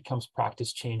see if it becomes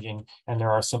practice changing, and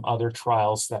there are some other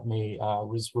trials that may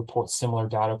report similar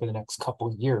data over the next couple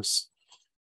of years.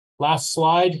 Last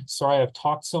slide. Sorry, I've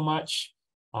talked so much.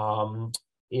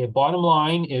 Bottom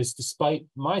line is, despite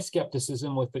my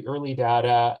skepticism with the early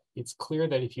data, it's clear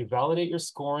that if you validate your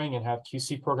scoring and have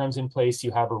QC programs in place,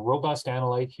 you have a robust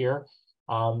analyte here.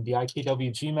 The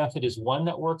IKWG method is one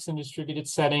that works in a distributed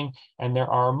setting, and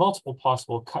there are multiple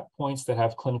possible cut points that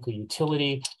have clinical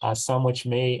utility, some which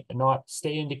may not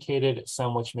stay indicated,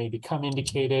 some which may become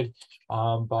indicated,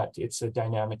 but it's a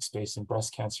dynamic space in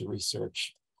breast cancer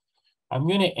research. I'm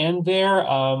going to end there.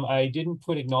 I didn't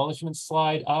put acknowledgement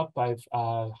slide up. I've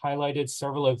highlighted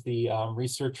several of the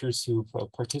researchers who've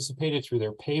participated through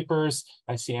their papers.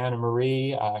 I see Anna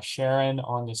Marie, Sharon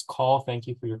on this call. Thank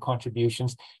you for your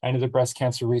contributions. And to the Breast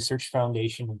Cancer Research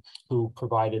Foundation, who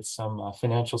provided some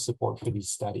financial support for these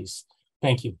studies.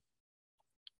 Thank you.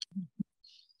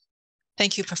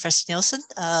 Thank you, Professor Nielsen.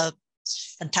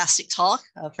 Fantastic talk,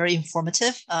 very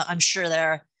informative. I'm sure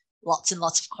there are lots and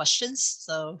lots of questions.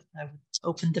 So I would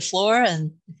open the floor,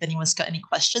 and if anyone's got any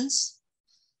questions,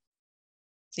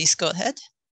 please go ahead.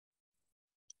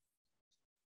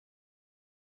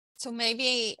 So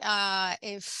maybe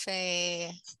if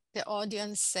the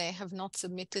audience have not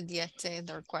submitted yet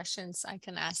their questions, I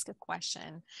can ask a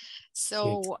question.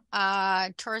 So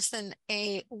Torsten,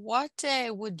 what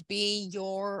would be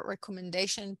your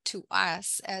recommendation to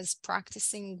us as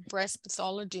practicing breast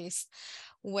pathologists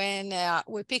when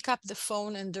we pick up the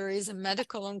phone and there is a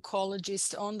medical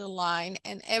oncologist on the line,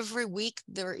 and every week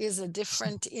there is a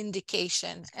different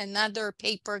indication? Another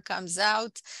paper comes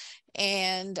out,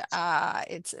 and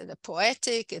it's the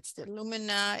poetic, it's the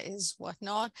lumina, is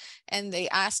whatnot, and they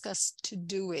ask us to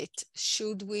do it.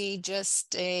 Should we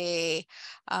just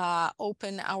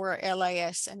open our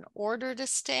LIS and order the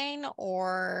stain,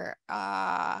 or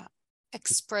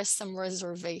express some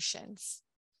reservations?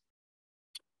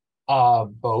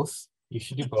 Both. You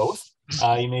should do both.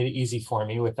 You made it easy for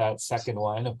me with that second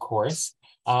one, of course.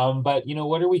 But you know,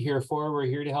 what are we here for? We're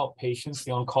here to help patients.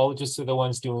 The oncologists are the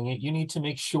ones doing it. You need to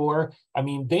make sure, I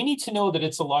mean, they need to know that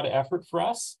it's a lot of effort for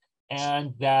us,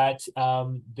 and that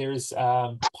there's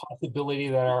possibility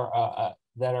that our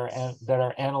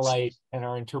analyte and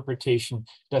our interpretation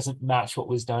doesn't match what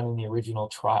was done in the original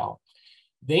trial.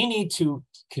 They need to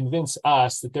convince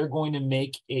us that they're going to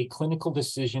make a clinical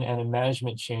decision and a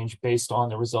management change based on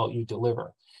the result you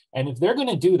deliver. And if they're going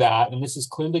to do that, and this is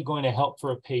clearly going to help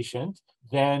for a patient,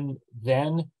 then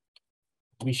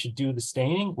we should do the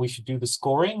staining, we should do the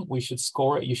scoring, we should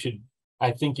score it.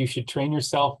 I think you should train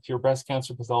yourself, if you're a breast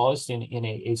cancer pathologist, in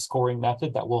a scoring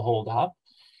method that will hold up.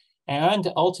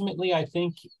 And ultimately, I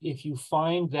think if you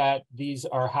find that these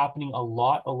are happening a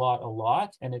lot,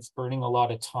 and it's burning a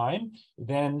lot of time,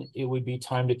 then it would be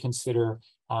time to consider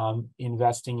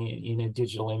investing in a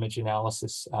digital image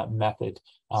analysis method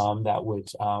that would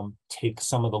take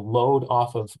some of the load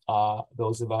off of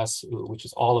those of us, which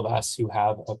is all of us, who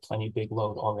have a plenty big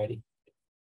load already.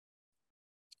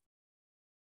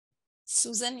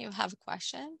 Susan, you have a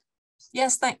question?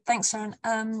 Yes, thanks, Sharon.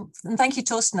 And thank you,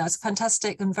 Torsten. That was a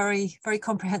fantastic and very, very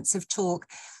comprehensive talk.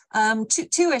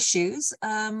 Two issues.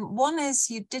 One is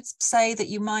you did say that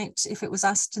you might, if it was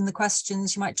asked in the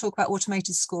questions, you might talk about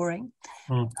automated scoring,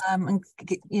 and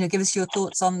give us your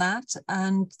thoughts on that.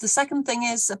 And the second thing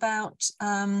is about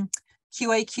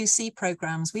QA/QC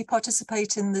programs. We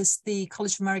participate in the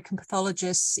College of American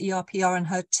Pathologists, ERPR and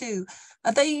HER2.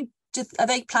 Are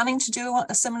they planning to do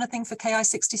a similar thing for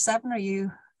Ki-67? Are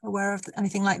you aware of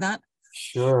anything like that?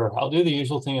 Sure. I'll do the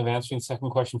usual thing of answering the second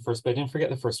question first, but I didn't forget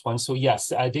the first one. So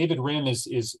yes, David Rim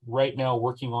is right now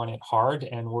working on it hard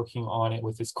and working on it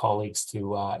with his colleagues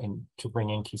to bring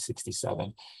in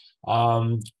Ki-67.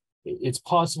 It's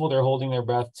possible they're holding their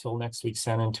breath till next week,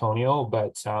 San Antonio,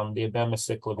 but the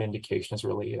abemaciclib indication has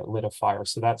really lit a fire,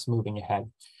 so that's moving ahead.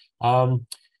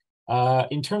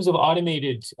 In terms of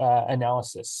automated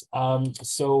analysis,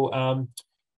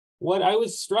 what I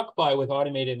was struck by with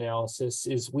automated analysis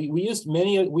is we used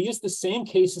the same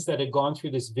cases that had gone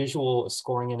through this visual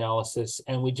scoring analysis,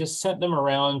 and we just sent them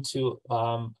around to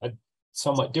a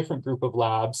somewhat different group of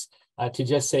labs to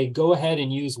just say, go ahead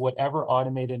and use whatever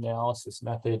automated analysis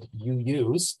method you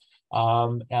use,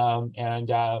 and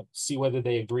see whether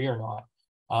they agree or not.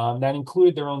 That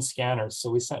included their own scanners. So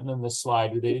we sent them this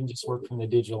slide where they didn't just work from the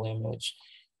digital image.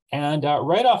 And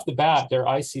right off the bat, their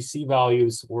ICC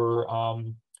values were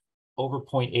over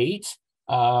 0.8.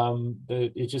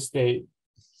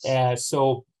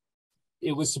 So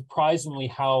it was surprisingly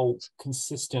how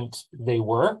consistent they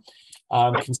were,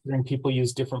 considering people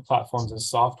use different platforms and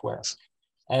software.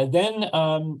 And then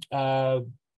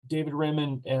David Rim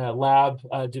and lab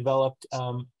developed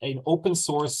an open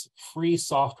source free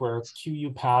software,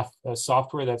 QUPath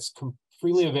software that's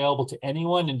freely available to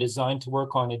anyone and designed to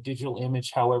work on a digital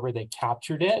image however they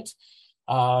captured it.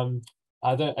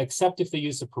 Except if they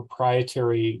use a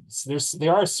proprietary,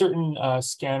 there are certain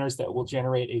scanners that will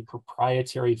generate a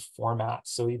proprietary format,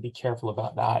 so you'd be careful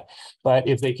about that. But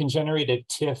if they can generate a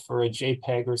TIFF or a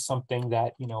JPEG or something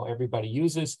that everybody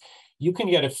uses, you can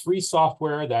get a free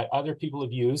software that other people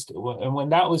have used. And when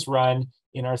that was run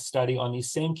in our study on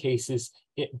these same cases,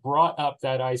 it brought up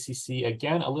that ICC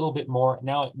again a little bit more.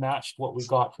 Now it matched what we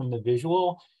got from the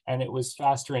visual, and it was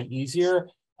faster and easier.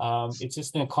 It's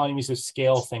just an economies of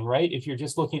scale thing, right? If you're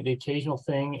just looking at the occasional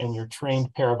thing and you're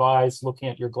trained pair of eyes looking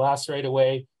at your glass right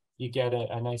away, you get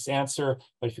a nice answer.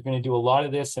 But if you're going to do a lot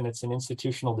of this and it's an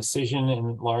institutional decision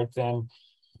and large, then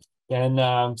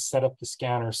set up the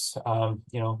scanners. By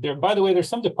the way, there's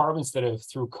some departments that have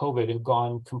through COVID have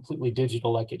gone completely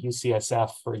digital, like at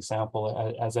UCSF, for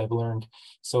example, as I've learned.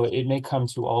 So it may come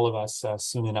to all of us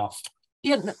soon enough.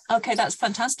 Yeah, okay, that's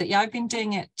fantastic. Yeah, I've been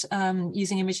doing it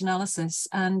using image analysis.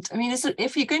 And I mean,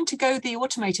 if you're going to go the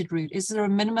automated route, is there a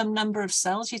minimum number of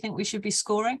cells you think we should be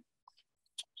scoring?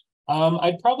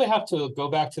 I'd probably have to go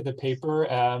back to the paper.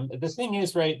 The thing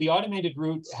is, right, the automated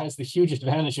route has the huge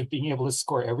advantage of being able to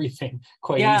score everything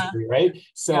quite easily, right?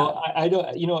 So I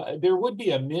don't, there would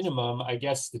be a minimum, I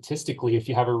guess, statistically, if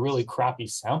you have a really crappy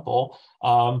sample.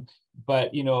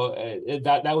 But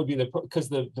that would be because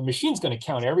the machine's going to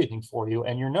count everything for you,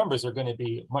 and your numbers are going to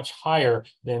be much higher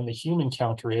than the human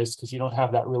counter is because you don't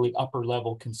have that really upper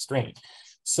level constraint.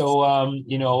 So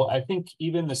I think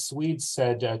even the Swedes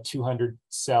said 200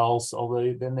 cells,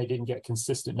 although then they didn't get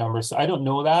consistent numbers. So I don't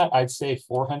know that. I'd say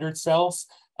 400 cells.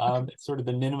 That's sort of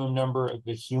the minimum number of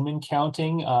the human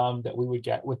counting that we would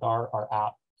get with our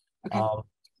app.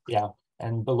 Okay.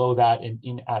 And below that, an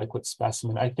inadequate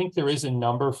specimen. I think there is a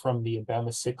number from the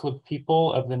abemaciclib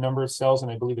people of the number of cells,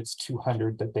 and I believe it's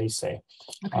 200 that they say.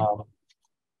 Okay.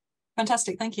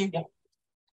 Fantastic, thank you. Yeah.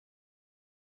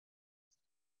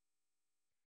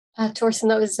 Torsten,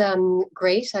 that was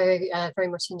great. I very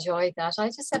much enjoyed that. I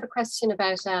just have a question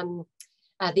about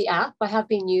the app. I have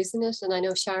been using it, and I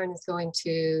know Sharon is going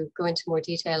to go into more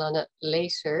detail on it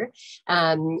later.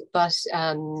 But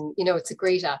it's a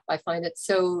great app. I find it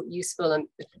so useful, and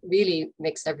it really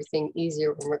makes everything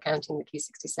easier when we're counting the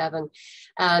Ki-67.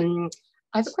 I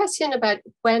have a question about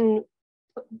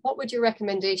what would your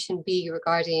recommendation be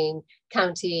regarding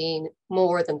counting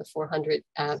more than the 400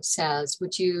 cells?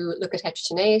 Would you look at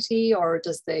heterogeneity, or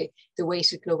does the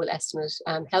weighted global estimate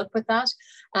help with that?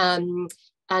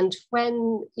 And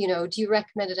when, do you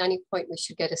recommend at any point we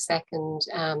should get a second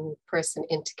person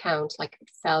in to count, like it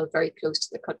fell very close to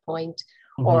the cut point?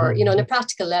 Or, on a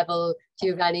practical level, do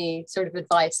you have any sort of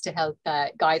advice to help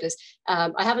guide us?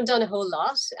 I haven't done a whole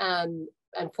lot.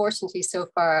 Unfortunately, so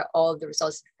far, all the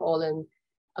results have fallen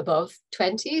above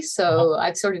 20. So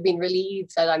I've sort of been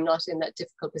relieved that I'm not in that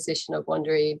difficult position of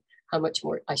wondering how much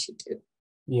more I should do.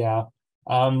 Yeah.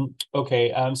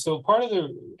 Okay, so part of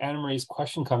the Anna Marie's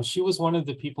question comes, she was one of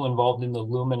the people involved in the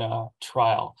Lumina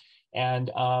trial.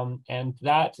 And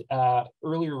that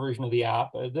earlier version of the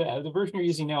app, the version you're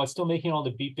using now, it's still making all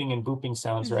the beeping and booping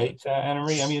sounds, right, Anna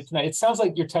Marie? I mean, it sounds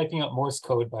like you're typing out Morse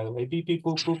code, by the way. Beep, beep,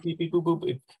 boop, boop, beep, beep, boop, boop.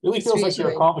 It really feels like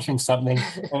you're accomplishing something,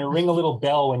 and it ring a little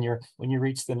bell when you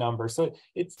reach the number. So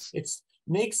it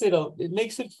makes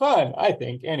it fun, I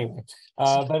think, anyway.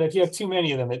 But if you have too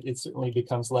many of them, it certainly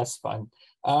becomes less fun.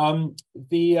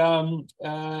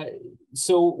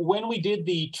 So when we did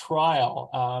the trial,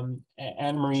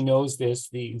 Anna Marie knows this,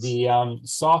 the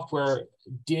software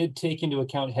did take into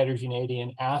account heterogeneity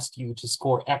and asked you to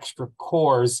score extra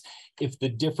cores if the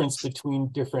difference between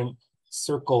different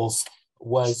circles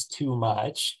was too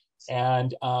much.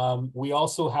 And we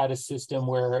also had a system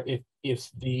where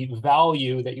if the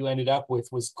value that you ended up with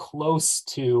was close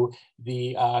to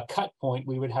the cut point,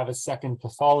 we would have a second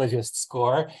pathologist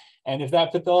score. And if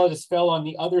that pathologist fell on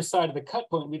the other side of the cut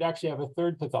point, we'd actually have a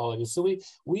third pathologist. So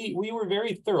we were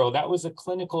very thorough. That was a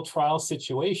clinical trial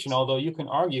situation, although you can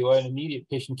argue an immediate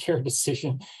patient care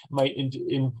decision might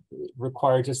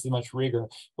require just as much rigor.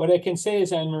 What I can say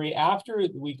is, Anne Marie, after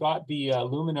we got the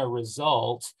Lumina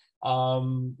result, I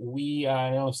don't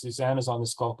know if Susanna's on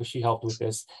this call because she helped with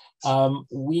this.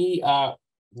 We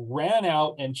ran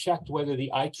out and checked whether the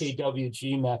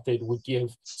IKWG method would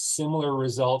give similar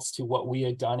results to what we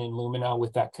had done in Lumina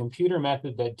with that computer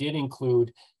method that did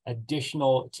include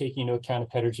additional taking into account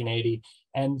of heterogeneity.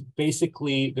 And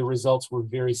basically the results were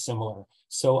very similar.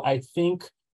 So I think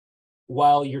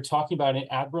while you're talking about an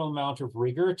admirable amount of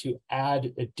rigor to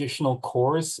add additional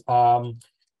cores,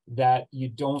 that you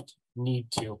don't need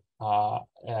to,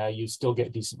 you still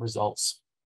get decent results.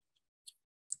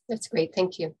 That's great,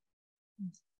 thank you.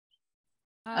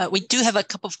 We do have a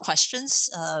couple of questions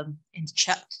in the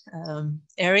chat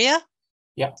area.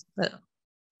 Yeah.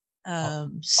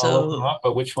 So, I'll open them up,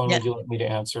 but which one would you like me to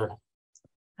answer?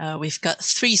 We've got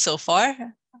 3 so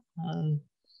far.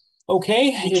 Okay,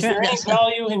 is there any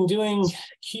value in doing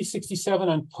Key 67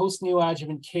 on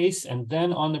post-neoadjuvant case and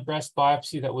then on the breast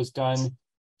biopsy that was done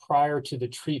prior to the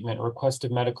treatment, request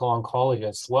of medical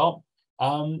oncologist? Well,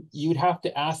 you'd have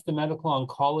to ask the medical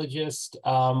oncologist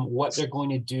what they're going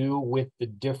to do with the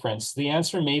difference. The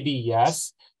answer may be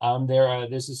yes.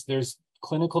 There's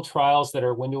clinical trials that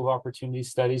are window of opportunity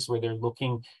studies where they're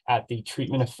looking at the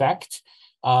treatment effect.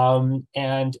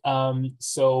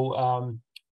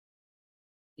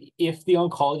 If the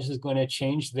oncologist is going to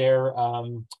change their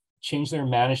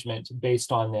management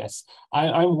based on this.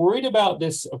 I'm worried about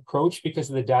this approach because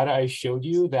of the data I showed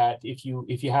you, that if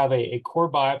you have a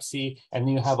core biopsy and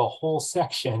you have a whole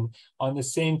section on the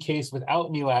same case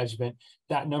without neoadjuvant,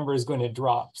 that number is going to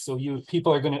drop. So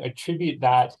people are going to attribute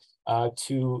that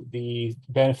to the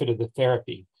benefit of the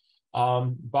therapy.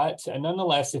 But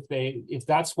nonetheless, if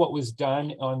that's what was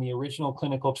done on the original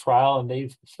clinical trial and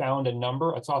they've found a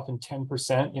number, it's often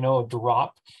 10%, a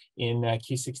drop in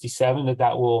Key 67,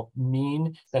 that will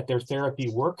mean that their therapy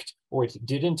worked or it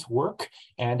didn't work.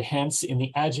 And hence in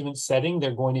the adjuvant setting,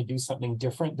 they're going to do something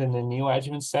different than the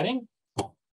neoadjuvant setting.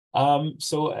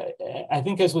 So I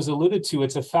think, as was alluded to,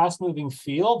 it's a fast moving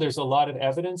field. There's a lot of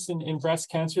evidence in breast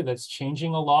cancer that's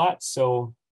changing a lot.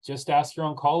 So just ask your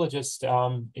oncologist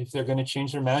if they're going to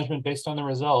change their management based on the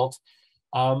result.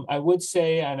 I would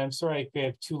say, and I'm sorry I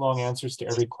gave too long answers to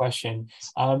every question,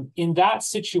 in that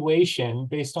situation,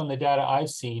 based on the data I've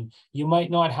seen, you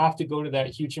might not have to go to that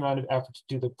huge amount of effort to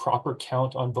do the proper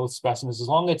count on both specimens. As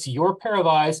long as it's your pair of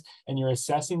eyes and you're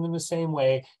assessing them the same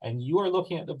way, and you are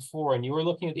looking at the before and you are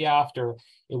looking at the after,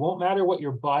 it won't matter what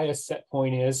your bias set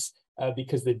point is,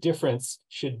 because the difference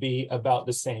should be about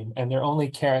the same, and they're only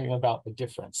caring about the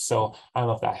difference. So I don't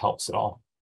know if that helps at all.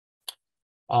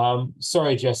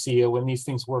 Sorry, Jessie, when these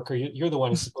things work, you're the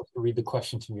one who's supposed to read the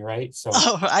question to me, right? So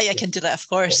I can do that, of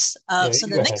course. So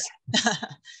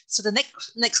the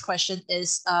next question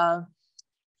is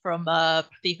from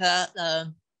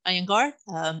Pratibha Iyengar.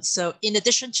 So in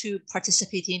addition to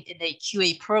participating in a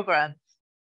QA program,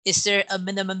 is there a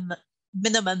minimum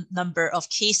number of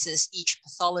cases each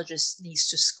pathologist needs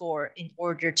to score in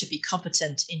order to be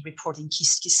competent in reporting Key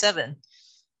 67?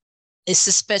 Is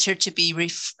this better to be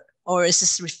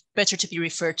better to be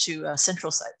referred to a central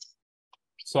site?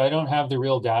 So I don't have the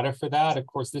real data for that. Of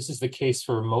course, this is the case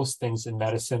for most things in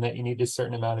medicine, that you need a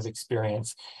certain amount of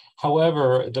experience.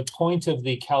 However, the point of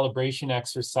the calibration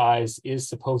exercise is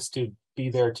supposed to be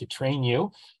there to train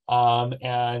you.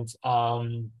 The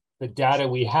data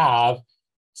we have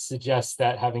suggests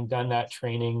that having done that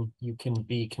training, you can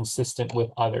be consistent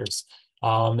with others.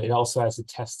 It also has a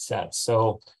test set.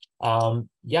 So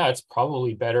yeah, it's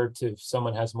probably better to, if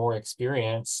someone has more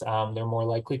experience, they're more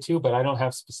likely to, but I don't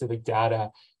have specific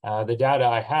data. The data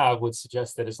I have would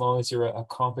suggest that as long as you're a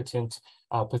competent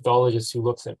pathologist who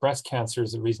looks at breast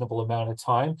cancers a reasonable amount of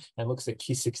time and looks at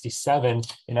Ki-67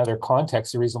 in other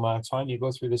contexts a reasonable amount of time, you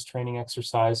go through this training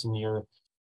exercise and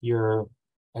you're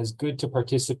as good to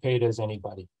participate as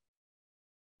anybody.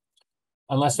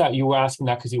 Unless that you were asking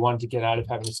that because you wanted to get out of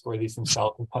having to score these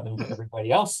themselves and put them to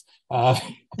everybody else, in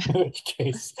which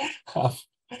case,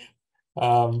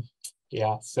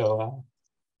 yeah. So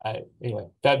anyway,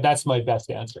 that's my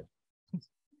best answer.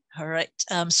 All right.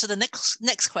 So the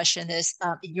next question is,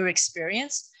 in your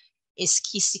experience, is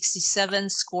Ki-67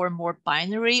 score more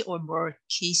binary or more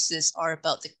cases are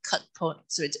about the cut point?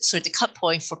 So the cut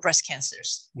point for breast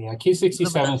cancers. Yeah,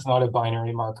 Ki-67 is not a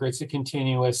binary marker. It's a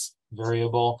continuous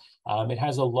variable. It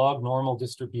has a log normal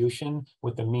distribution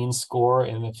with the mean score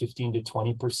in the 15 to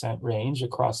 20% range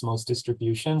across most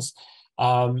distributions.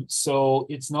 So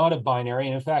it's not a binary.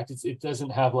 And in fact, it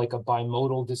doesn't have like a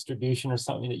bimodal distribution or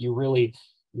something that you really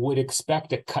would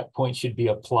expect a cut point should be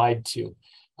applied to.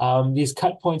 These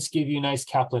cut points give you nice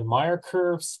Kaplan-Meier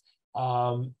curves.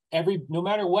 No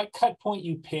matter what cut point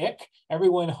you pick,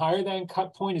 everyone higher than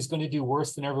cut point is going to do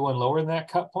worse than everyone lower than that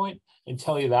cut point, and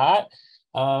tell you that.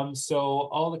 So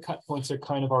all the cut points are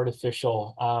kind of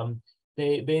artificial.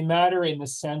 They matter in the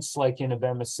sense like in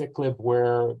abemaciclib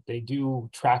where they do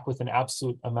track with an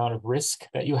absolute amount of risk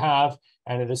that you have.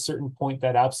 And at a certain point,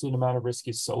 that absolute amount of risk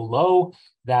is so low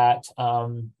that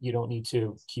you don't need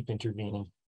to keep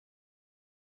intervening.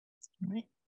 All right.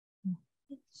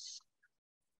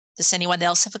 Does anyone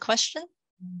else have a question?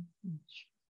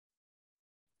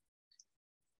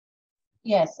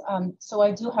 Yes, so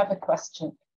I do have a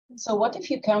question. So what if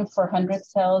you count for 100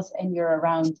 cells and you're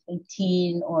around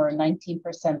 18 or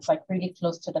 19%, like really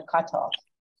close to the cutoff?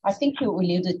 I think you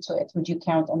alluded to it. Would you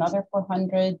count another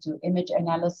 400, do image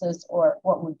analysis, or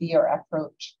what would be your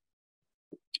approach?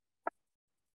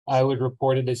 I would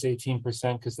report it as 18%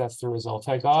 because that's the result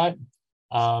I got.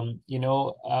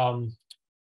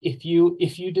 If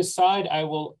you decide I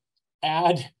will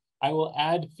add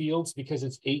fields because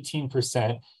it's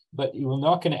 18%, but you're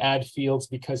not going to add fields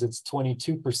because it's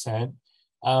 22%,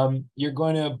 you're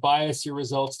going to bias your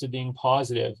results to being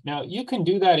positive. Now, you can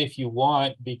do that if you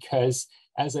want, because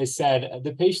as I said,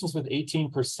 the patients with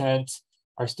 18%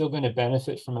 are still going to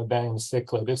benefit from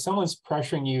abemaciclib. If someone's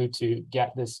pressuring you to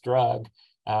get this drug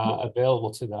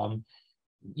available to them,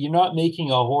 you're not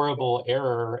making a horrible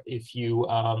error if you,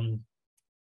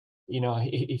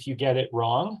 if you get it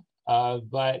wrong.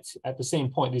 But at the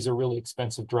same point, these are really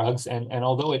expensive drugs. And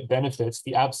although it benefits,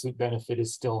 the absolute benefit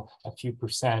is still a few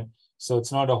percent. So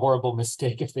it's not a horrible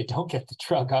mistake if they don't get the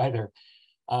drug either.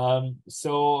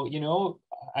 So,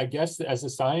 I guess as a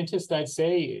scientist, I'd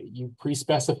say you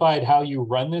pre-specified how you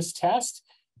run this test.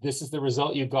 This is the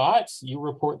result you got. You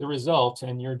report the result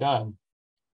and you're done.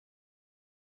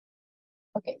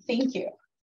 Okay, thank you.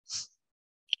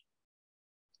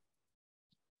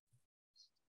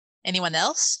 Anyone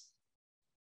else?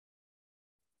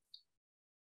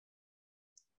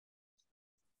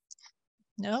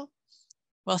 No?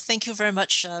 Well, thank you very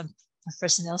much,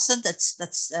 Professor Nielsen. That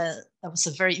was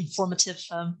a very informative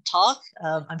talk.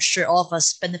 I'm sure all of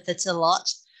us benefited a lot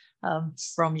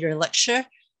from your lecture.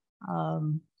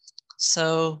 Oh,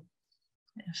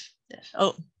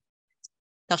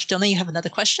 Dr. Dillon, you have another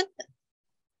question?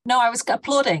 No, I was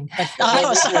applauding.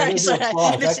 Oh, sorry.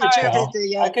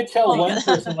 I could tell one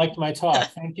person liked my talk.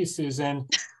 Thank you, Susan.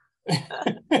 See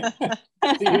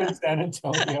you in San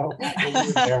Antonio.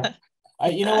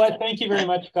 You know what? Thank you very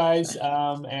much, guys.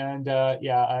 And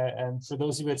for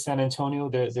those of you at San Antonio,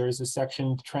 there is a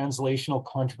section, Translational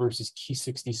Controversies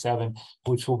Ki-67,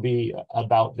 which will be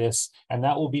about this. And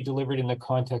that will be delivered in the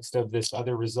context of this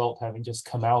other result having just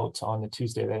come out on the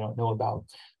Tuesday they don't know about.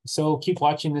 So keep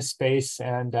watching this space,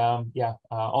 and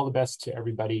all the best to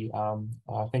everybody.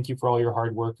 Thank you for all your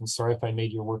hard work, and sorry if I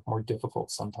made your work more difficult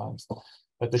sometimes,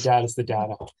 but the data is the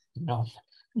data,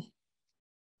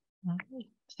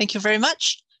 Thank you very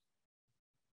much.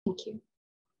 Thank you.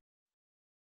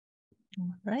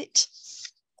 All right.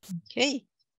 Okay.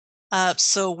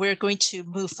 So we're going to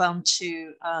move on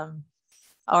to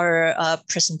our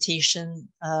presentation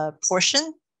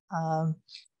portion.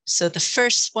 So the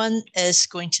first one is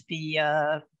going to be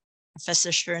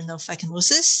Professor Sharon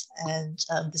Nofech-Mozes, and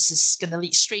this is going to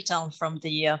lead straight on from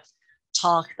the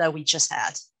talk that we just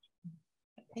had.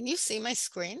 Can you see my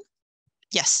screen?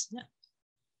 Yes.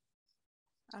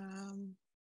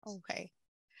 Okay.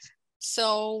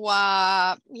 So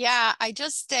yeah, I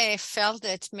just felt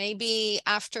that maybe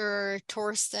after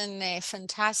Torsten, a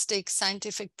fantastic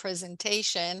scientific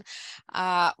presentation,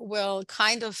 will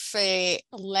kind of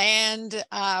land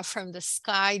from the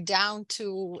sky down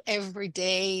to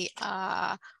everyday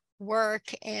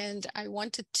work. And I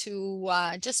wanted to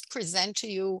just present to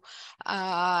you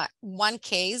one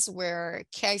case where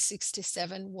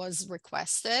Ki-67 was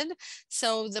requested.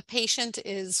 So the patient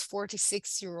is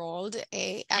 46-year-old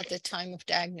at the time of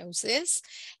diagnosis,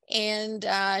 and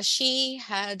she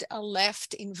had a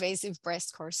left invasive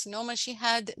breast carcinoma. She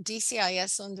had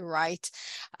DCIS on the right,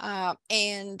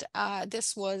 and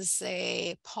this was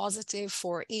a positive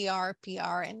for ER,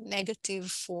 PR, and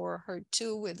negative for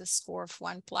HER2 with a score of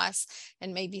 1+,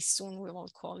 and maybe soon we will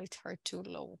call it HER2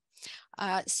 low.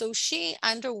 So she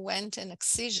underwent an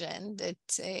excision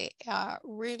that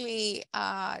really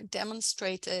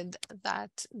demonstrated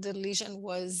that the lesion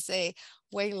was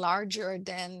way larger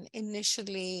than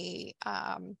initially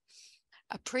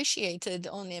appreciated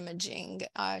on imaging.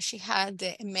 She had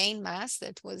a main mass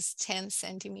that was 10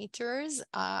 centimeters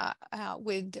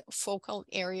with focal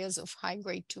areas of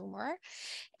high-grade tumor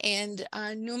and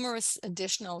numerous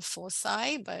additional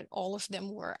foci, but all of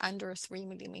them were under 3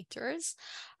 millimeters.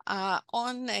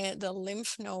 On the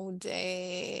lymph node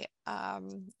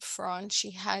front,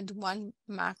 she had one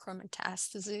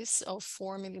macrometastasis of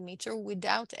 4 millimeter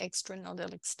without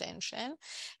extranodal extension,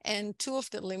 and 2 of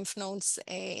the lymph nodes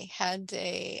had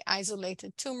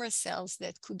isolated tumor cells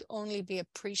that could only be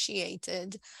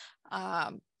appreciated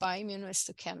by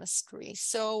immunohistochemistry.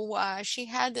 So she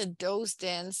had a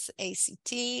dose-dense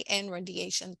ACT and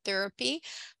radiation therapy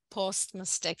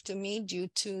post-mastectomy due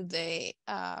to the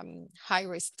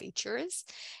high-risk features.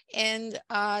 And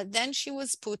then she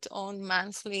was put on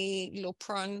monthly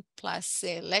Lupron plus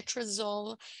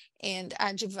letrozole and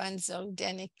adjuvant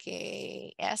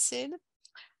zoledenic acid.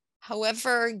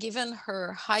 However, given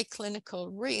her high clinical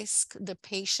risk, the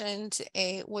patient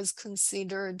was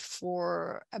considered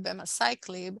for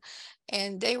abemaciclib,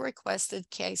 and they requested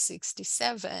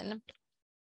Ki-67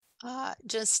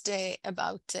 just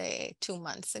about 2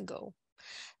 months ago.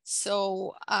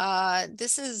 So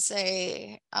this is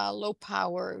a low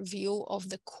power view of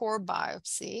the core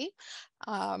biopsy.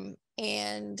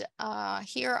 And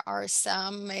here are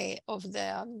some of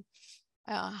the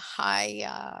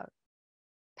high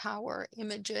power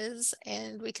images,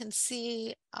 and we can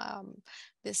see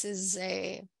this is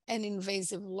an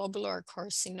invasive lobular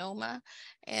carcinoma,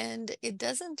 and it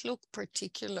doesn't look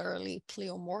particularly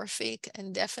pleomorphic,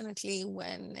 and definitely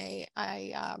when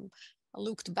I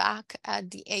looked back at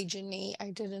the H&E,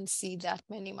 I didn't see that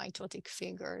many mitotic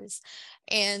figures.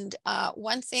 And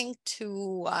one thing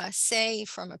to say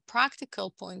from a practical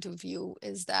point of view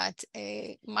is that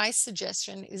my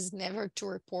suggestion is never to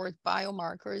report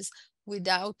biomarkers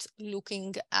without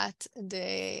looking at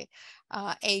the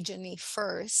H&E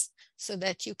first, so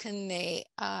that you can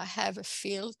have a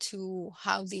feel to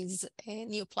how these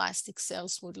neoplastic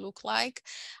cells would look like.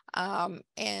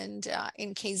 And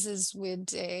in cases with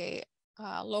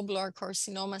lobular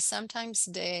carcinoma, sometimes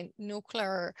the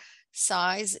nuclear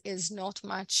size is not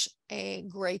much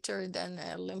greater than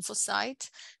a lymphocyte.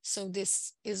 So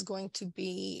this is going to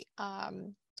be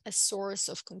a source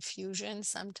of confusion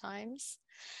sometimes.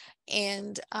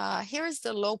 And here's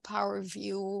the low power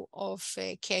view of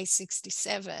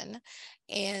Ki-67.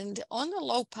 And on the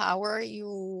low power,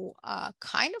 you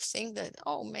kind of think that,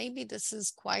 oh, maybe this is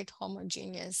quite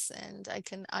homogeneous and I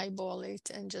can eyeball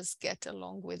it and just get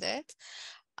along with it.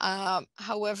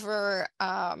 However,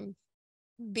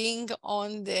 being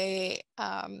on the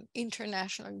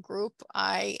international group,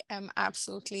 I am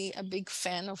absolutely a big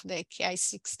fan of the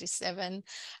Ki-67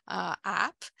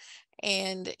 app,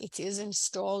 and it is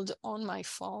installed on my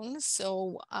phone.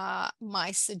 So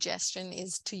my suggestion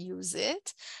is to use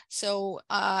it. So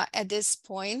at this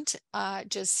point,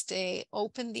 just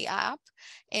open the app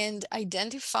and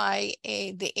identify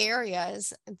the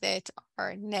areas that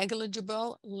are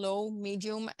negligible, low,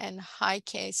 medium, and high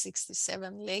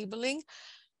Ki-67 labeling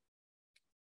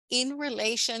in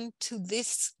relation to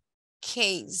this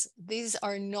case. These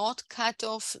are not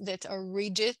cutoff that are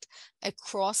rigid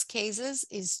across cases,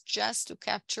 is just to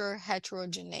capture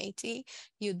heterogeneity.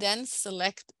 You then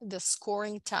select the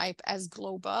scoring type as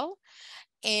global,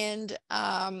 and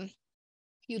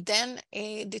you then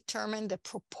determine the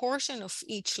proportion of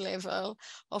each level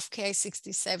of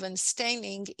Ki-67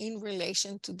 staining in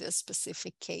relation to the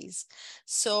specific case.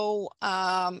 So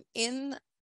in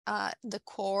the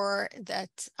core that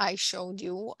I showed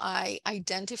you, I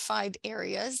identified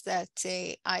areas that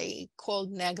I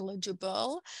called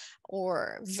negligible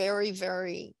or very,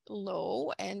 very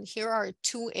low. And here are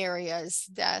two areas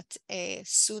that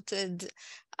suited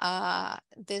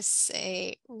this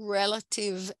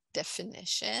relative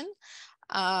definition.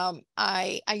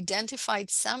 I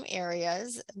identified some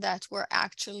areas that were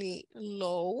actually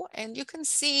low, and you can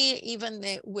see even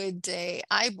with the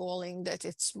eyeballing that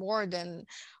it's more than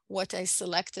what I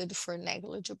selected for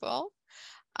negligible.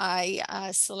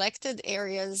 I selected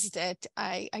areas that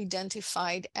I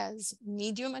identified as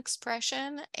medium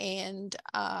expression, and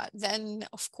then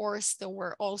of course there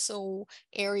were also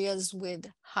areas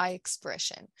with high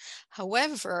expression.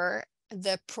 However,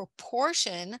 the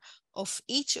proportion of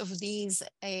each of these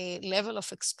level of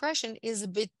expression is a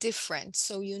bit different.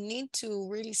 So you need to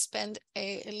really spend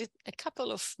a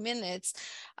couple of minutes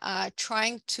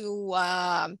trying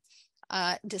to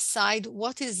decide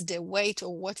what is the weight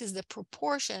or what is the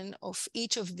proportion of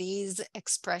each of these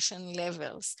expression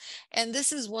levels. And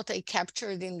this is what I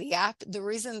captured in the app. The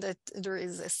reason that there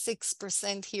is a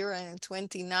 6% here and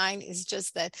 29 is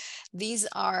just that these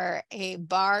are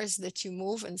bars that you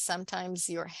move, and sometimes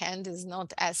your hand is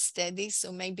not as steady.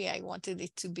 So maybe I wanted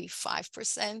it to be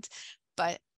 5%,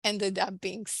 but ended up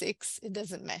being 6. It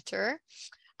doesn't matter.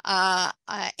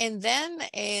 And then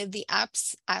the app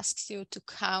asks you to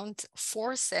count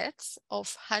 4 sets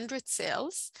of 100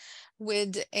 cells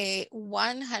with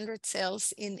 100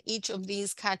 cells in each of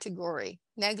these categories: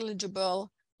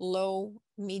 negligible, low,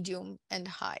 medium, and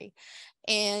high.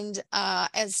 And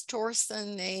as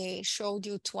Torsten showed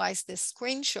you twice the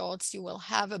screenshots, you will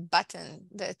have a button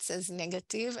that says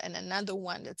negative and another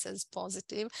one that says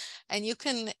positive. And you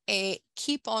can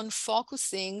keep on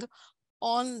focusing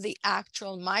on the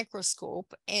actual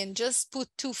microscope and just put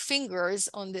 2 fingers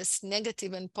on this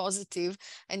negative and positive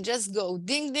and just go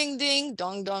ding, ding, ding,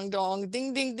 dong, dong, dong,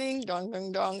 ding, ding, ding, dong,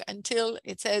 dong, dong, until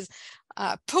it says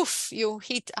poof, you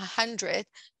hit 100,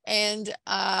 and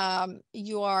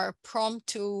you are prompt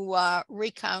to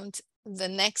recount the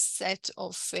next set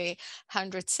of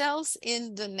 100 cells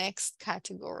in the next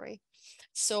category.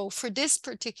 So for this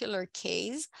particular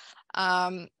case,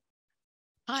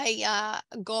 I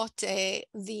got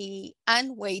the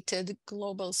unweighted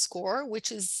global score,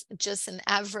 which is just an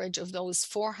average of those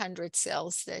 400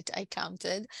 cells that I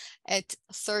counted at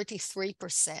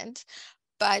 33%.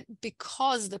 But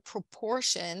because the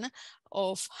proportion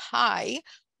of high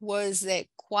was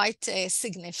quite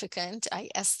significant, I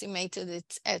estimated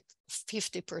it at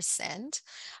 50%.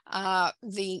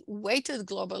 The weighted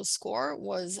global score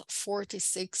was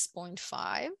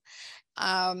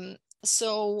 46.5.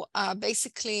 So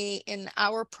basically in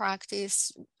our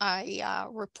practice, I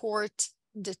report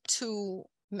the 2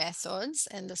 methods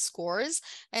and the scores,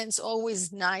 and it's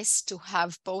always nice to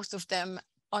have both of them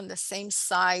on the same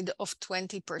side of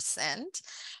 20%.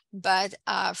 But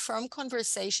from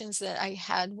conversations that I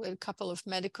had with a couple of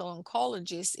medical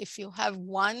oncologists, if you have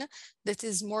one that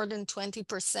is more than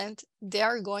 20%,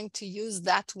 they're going to use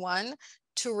that one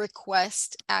to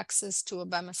request access to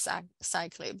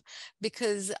abemaciclib,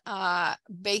 because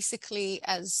basically,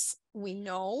 as we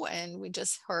know and we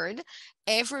just heard,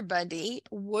 everybody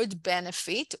would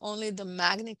benefit. Only the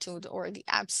magnitude or the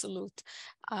absolute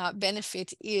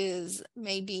benefit is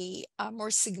maybe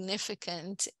more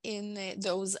significant in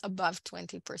those above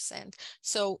 20%.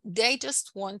 So they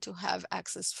just want to have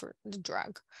access for the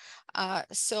drug.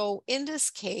 So in this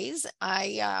case,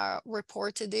 I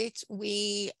reported it.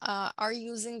 We are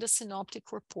using the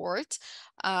synoptic report.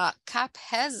 CAP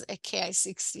has a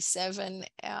Ki-67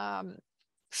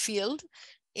 field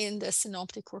in the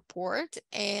synoptic report,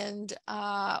 and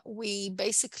we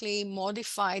basically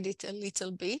modified it a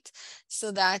little bit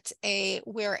so that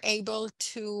we're able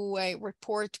to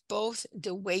report both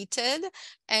the weighted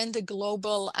and the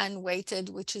global unweighted,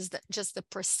 which is just the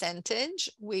percentage.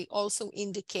 We also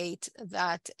indicate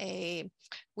that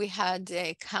we had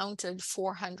counted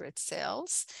 400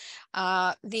 cells.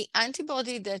 The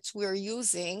antibody that we're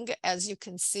using, as you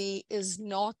can see, is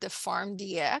not the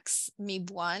PharmDx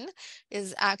MIB1,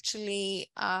 is actually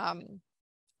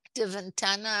the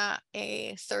Ventana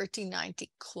 3090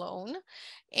 clone.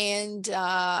 And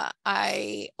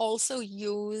I also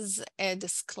use a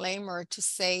disclaimer to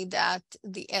say that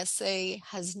the assay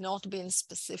has not been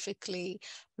specifically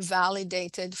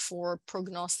validated for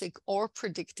prognostic or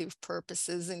predictive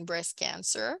purposes in breast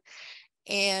cancer.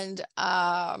 And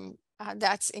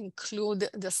that's include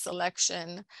the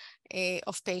selection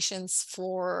of patients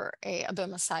for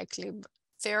abemaciclib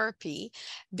therapy,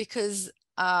 because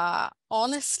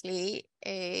honestly,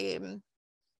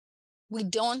 we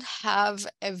don't have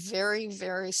a very,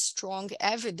 very strong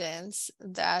evidence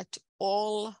that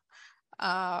all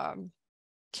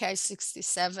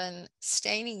Ki-67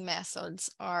 staining methods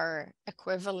are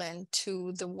equivalent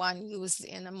to the one used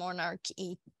in a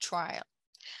monarch-E trial.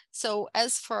 So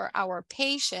as for our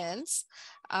patients,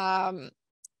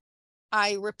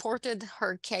 I reported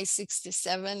her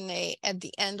Ki-67 at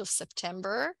the end of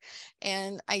September,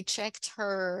 and I checked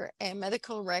her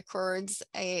medical records.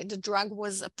 The drug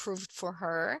was approved for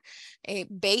her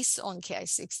based on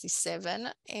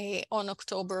Ki-67 on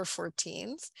October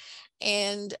 14th.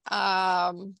 And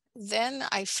then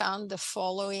I found the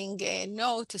following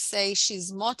note to say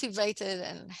she's motivated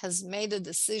and has made a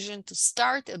decision to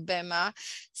start a BEMA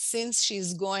since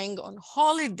she's going on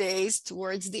holidays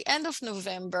towards the end of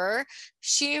November.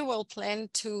 She will plan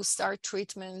to start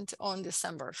treatment on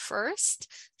December 1st,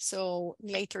 so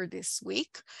later this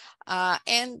week.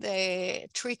 And the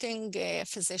treating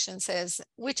physician says,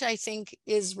 which I think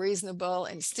is reasonable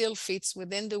and still fits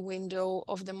within the window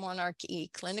of the monarch-E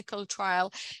clinical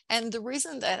trial. And the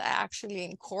reason that I actually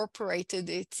incorporated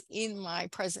it in my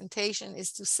presentation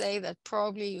is to say that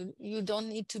probably you don't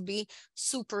need to be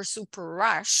super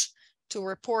rush to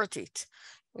report it,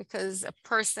 because a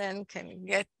person can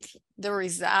get the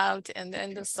result and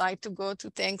then decide to go to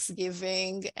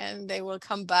Thanksgiving, and they will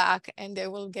come back and they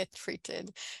will get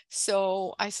treated.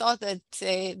 So I thought that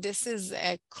this is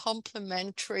a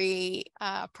complementary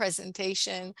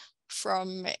presentation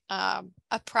from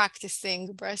a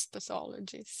practicing breast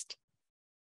pathologist.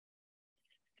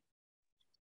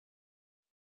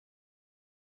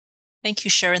 Thank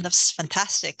you, Sharon. That's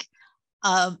fantastic.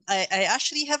 I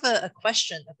actually have a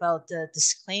question about the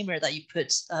disclaimer that you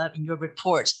put in your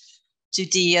report. Do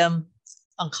the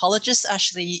oncologists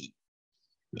actually,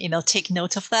 take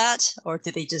note of that, or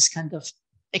do they just kind of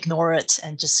ignore it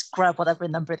and just grab whatever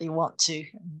number they want to?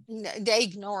 They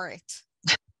ignore it.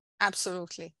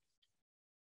 Absolutely.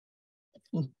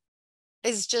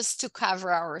 It's just to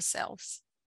cover ourselves.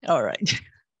 All right.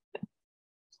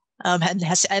 And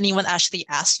has anyone actually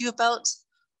asked you about,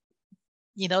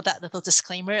 that little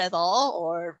disclaimer at all,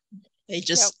 or they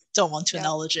just don't want to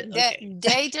acknowledge it? Okay.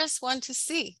 They just want to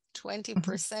see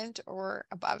 20% or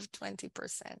above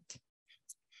 20%.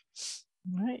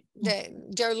 Right.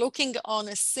 They're looking on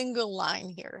a single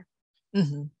line here.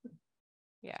 Mm-hmm.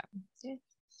 Yeah.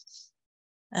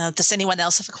 Does anyone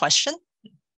else have a question?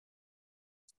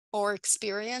 Or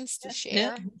experience to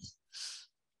share?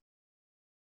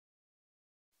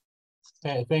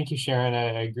 Thank you, Sharon.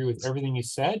 I agree with everything you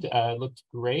said. It looked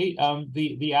great.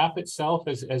 The app itself,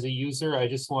 as a user, I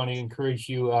just want to encourage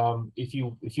you, if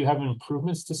you have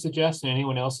improvements to suggest, and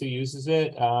anyone else who uses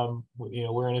it,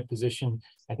 we're in a position.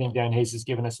 I think Dan Hayes has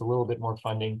given us a little bit more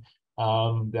funding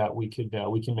that we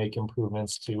can make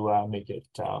improvements to make it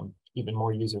even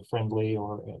more user friendly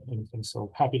or anything.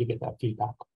 So happy to get that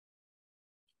feedback.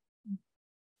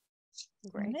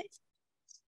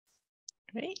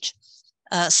 Great.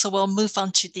 So we'll move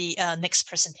on to the next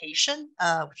presentation,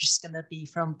 which is going to be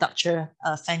from Dr.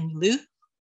 Feng Liu.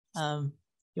 You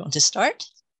want to start?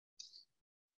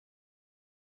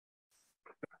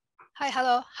 Hi,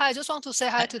 hello. Hi, I just want to say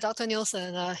hi to Dr.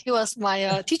 Nielsen. He was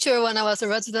my teacher when I was a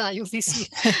resident at UVC.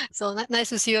 So nice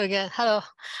to see you again. Hello.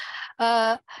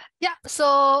 Yeah,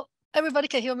 so everybody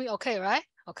can hear me okay, right?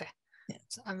 Okay. Yeah.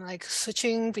 So I'm like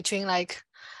switching between like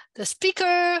the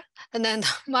speaker and then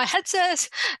my headset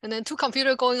and then two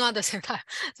computers going on at the same time.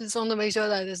 Just want to make sure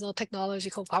that there's no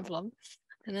technological problem.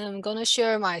 And then I'm going to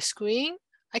share my screen.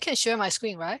 I can share my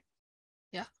screen, right?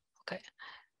 Yeah, okay.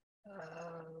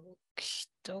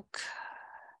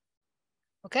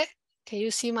 Okay, can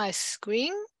you see my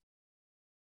screen?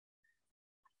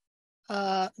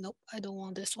 Nope, I don't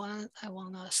want this one. I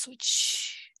want to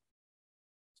switch.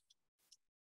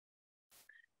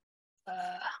 Okay,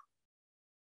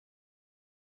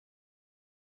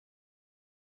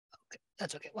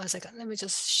 that's okay. 1 second. Let me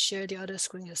just share the other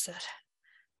screen instead.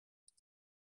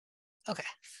 Okay.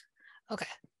 Okay.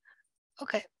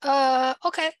 Okay.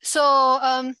 Okay. So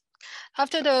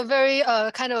after the very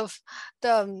kind of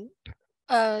the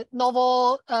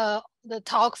novel the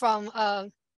talk from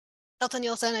Dr.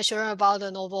 Nielsen and Sharon about the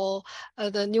novel,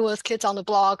 the newest kids on the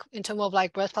block in terms of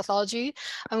like breast pathology,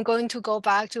 I'm going to go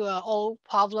back to an old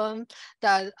problem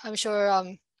that I'm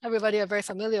sure everybody are very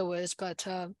familiar with, but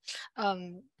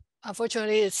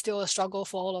unfortunately, it's still a struggle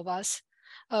for all of us,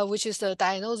 which is the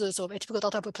diagnosis of atypical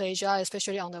ductal hyperplasia,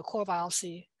 especially on the core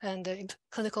biopsy and the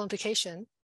clinical implication.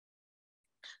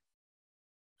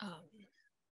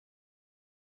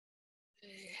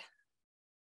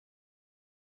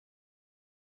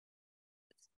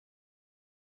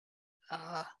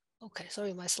 Okay,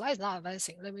 sorry, my slide's not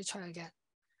advancing. Let me try again.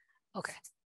 Okay.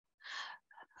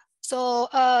 So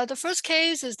the first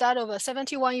case is that of a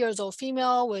 71-year-old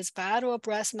female with bilateral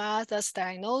breast mass that's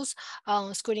diagnosed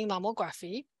on screening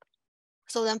mammography.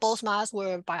 So then both masses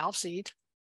were biopsied.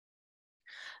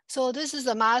 So this is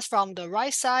the mass from the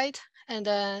right side, and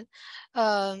then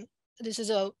this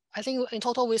is I think in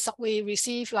total we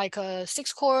received like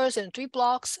 6 cores and 3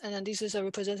 blocks, and then this is a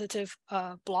representative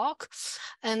block.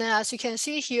 And then as you can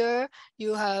see here,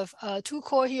 you have 2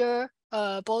 core here,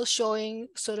 both showing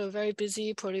sort of very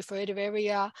busy proliferative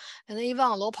area. And then even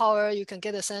on low power, you can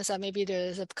get a sense that maybe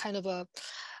there's a kind of a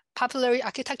papillary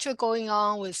architecture going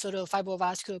on with sort of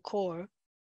fibrovascular core.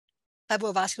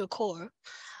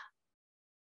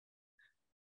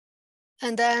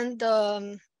 And then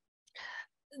the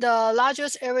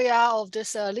largest area of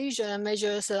this lesion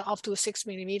measures up to 6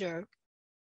 millimeter.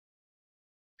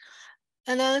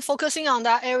 And then focusing on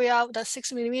that area, that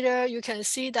 6 millimeter, you can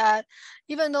see that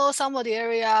even though some of the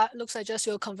area looks like just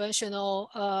your conventional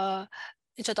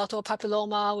intraductal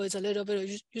papilloma with a little bit of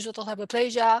usual ductal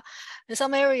hyperplasia, in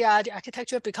some area, the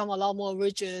architecture become a lot more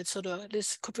rigid, so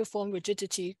this cupriform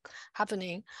rigidity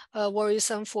happening,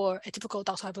 worrisome for atypical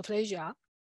ductal hyperplasia,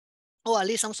 or at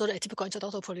least some sort of atypical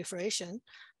intraductal proliferation.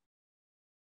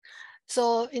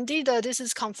 So indeed, this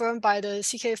is confirmed by the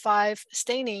CK5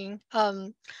 staining.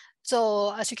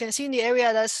 So as you can see in the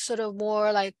area that's sort of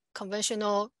more like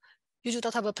conventional usual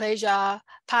ductal hyperplasia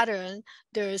pattern,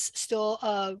 there's still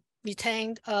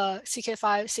retained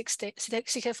CK5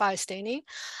 staining.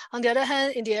 On the other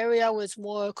hand, in the area with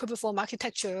more cupriform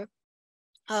architecture,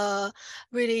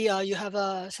 really you have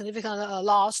a significant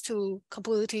loss to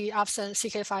completely absent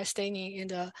CK5 staining in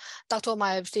the ductal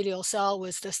myopithelial cell,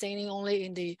 with the staining only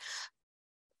in the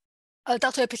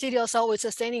ductal epithelial cell, with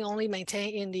the staining only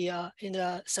maintained in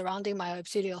the surrounding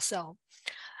myoepithelial cell.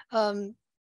 And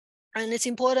it's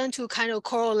important to kind of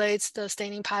correlate the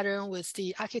staining pattern with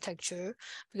the architecture,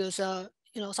 because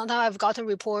sometimes I've gotten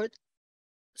report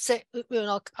say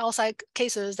outside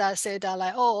cases that say that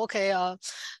like, oh, okay,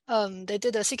 they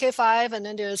did a CK5 and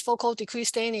then there's focal decreased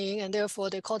staining and therefore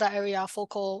they call that area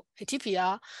focal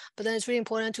atypia. But then it's really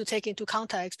important to take into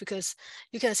context, because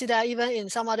you can see that even in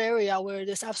some other area where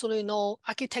there's absolutely no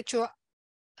architectural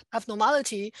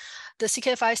abnormality, the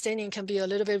CK5 staining can be a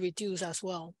little bit reduced as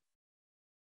well.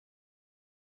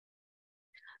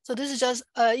 So this is just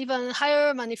even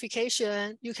higher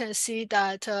magnification. You can see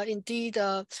that indeed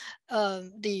the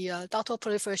ductal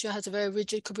proliferation has a very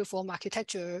rigid cupriform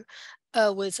architecture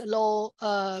with low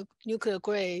nuclear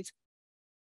grade,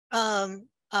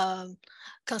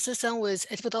 consistent with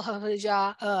atypical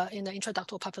hyperplasia in the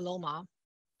intraductal papilloma.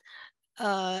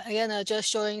 Again, just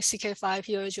showing CK5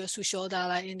 here just to show that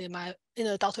like in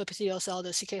the ductal epithelial cell,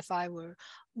 the CK5 were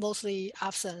mostly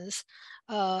absent,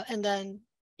 and then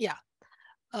yeah.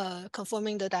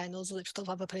 Confirming the diagnosis of ductal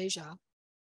hyperplasia.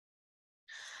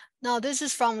 Now, this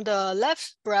is from the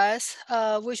left breast,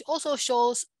 which also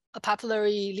shows a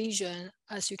papillary lesion,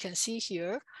 as you can see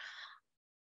here.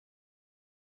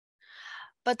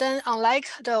 But then, unlike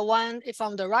the one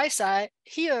from the right side,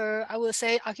 here, I would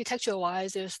say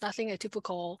architecture-wise, there's nothing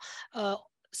atypical.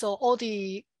 So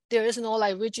there is no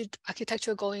like rigid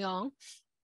architecture going on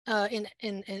in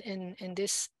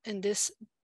this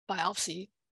biopsy.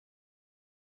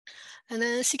 And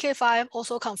then CK5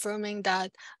 also confirming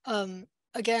that,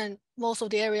 again, most of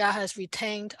the area has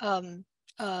retained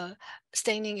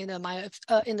staining in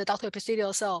the ductal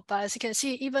epithelial cell. But as you can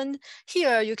see, even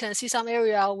here, you can see some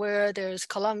area where there's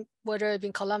whether it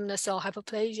been columnar cell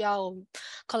hyperplasia or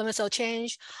columnar cell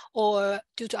change, or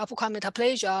due to apocrine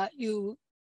metaplasia, you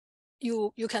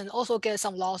can also get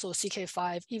some loss of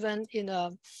CK5, even in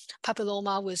a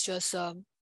papilloma with just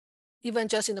even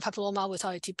just in the papilloma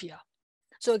without atypia.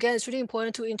 So again, it's really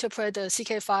important to interpret the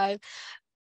CK5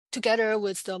 together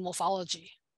with the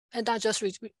morphology, and not just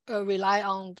rely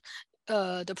on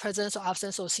the presence or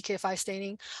absence of CK5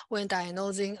 staining when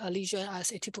diagnosing a lesion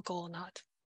as atypical or not.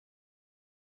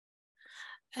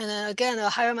 And then again, a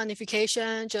higher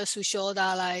magnification just to show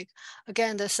that, like,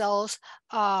 again, the cell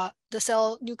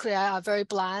nuclei are very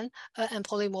bland and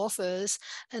polymorphous.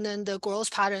 And then the growth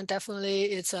pattern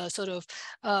definitely is a sort of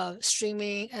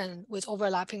streaming and with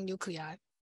overlapping nuclei,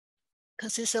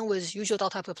 consistent with usual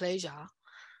ductal hyperplasia.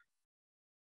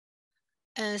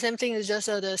 And same thing is just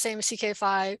the same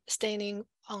CK5 staining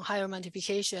on higher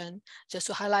magnification, just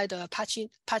to highlight the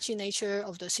patchy nature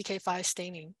of the CK5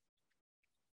 staining.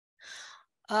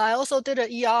 I also did an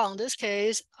ER on this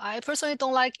case. I personally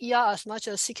don't like ER as much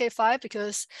as CK5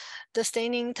 because the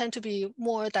staining tend to be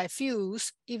more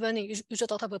diffuse, even in usual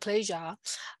ductal hyperplasia.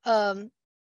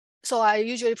 so I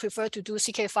usually prefer to do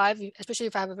CK5, especially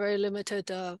if I have a very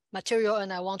limited material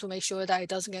and I want to make sure that it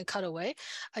doesn't get cut away.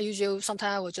 Sometimes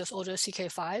I will just order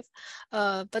CK5.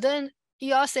 But then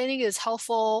ER staining is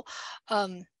helpful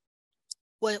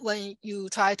when you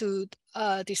try to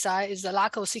decide is the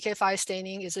lack of CK5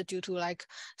 staining, is it due to like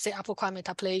say apocrine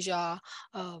metaplasia?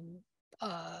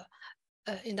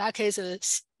 In that case,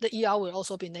 the ER will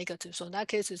also be negative. So in that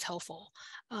case, it's helpful.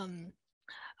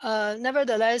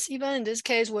 Nevertheless, even in this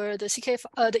case where the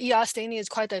the ER staining is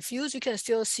quite diffuse, you can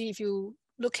still see, if you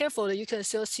look carefully, you can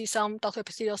still see some ductal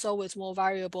epithelial cell with more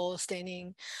variable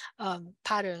staining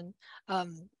pattern,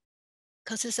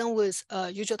 consistent with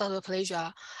usual ductal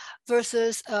aplasia,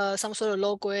 versus some sort of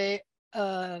low-grade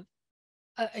atypical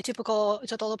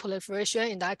ductal proliferation.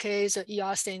 In that case, the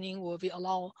ER staining will be a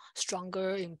lot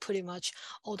stronger in pretty much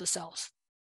all the cells.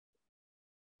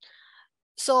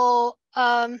 So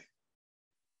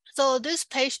this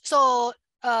patient,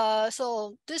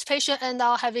 this patient ended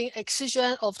up having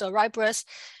excision of the right breast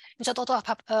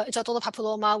intraductal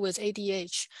papilloma with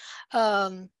ADH.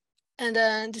 And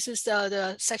then this is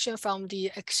the section from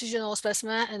the excisional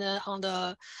specimen. And then on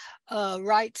the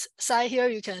right side here,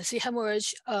 you can see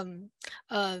hemorrhage from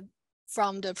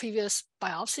the previous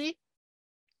biopsy.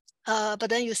 But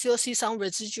then you still see some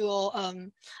residual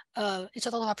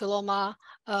intraductal papilloma,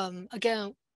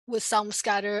 again, with some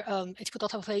scattered atypical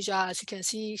aplasia, as you can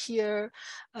see here,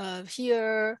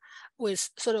 here with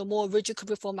sort of more rigid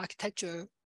cubiform architecture.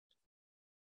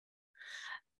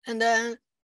 And then,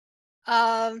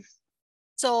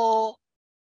 so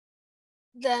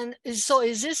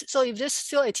if this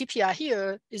still atypia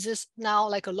here, is this now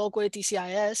like a low-grade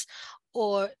DCIS,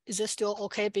 or is this still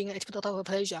okay being atypical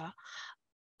aplasia?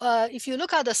 If you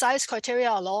look at the size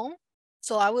criteria alone,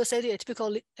 so I would say the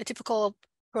atypical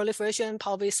proliferation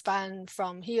probably span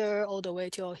from here all the way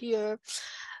till here.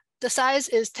 The size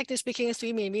is, technically speaking,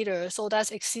 3 millimeters, so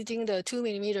that's exceeding the 2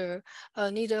 millimeter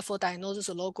needed for diagnosis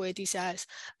of low-grade DCIS.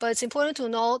 But it's important to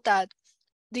note that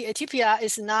the atypia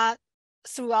is not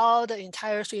throughout the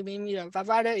entire 3 millimeter, but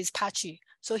rather is patchy.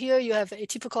 So here you have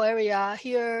atypical area,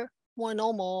 here more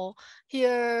normal,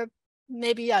 here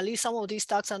maybe at least some of these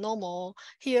ducts are normal,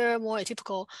 here more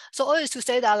atypical. So all is to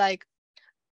say that like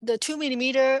the 2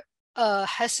 millimeter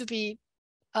has to be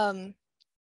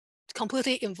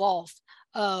completely involved.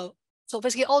 So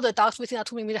basically all the ducts within that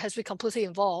 2 millimeter has to be completely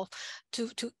involved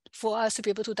for us to be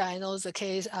able to diagnose the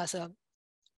case as a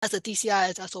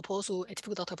DCIS as opposed to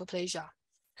atypical ductal aplasia.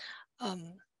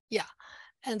 Yeah,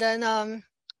 and then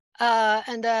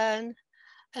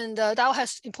that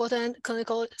has important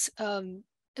clinical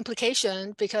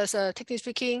implication, because technically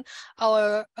speaking,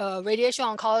 our radiation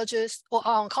oncologists or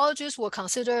our oncologists will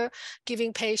consider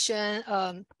giving patient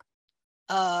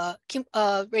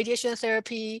radiation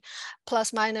therapy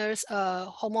plus minus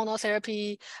hormonal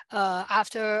therapy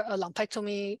after a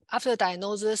lumpectomy, after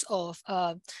diagnosis of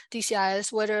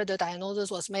DCIS, whether the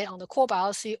diagnosis was made on the core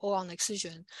biopsy or on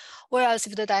excision. Whereas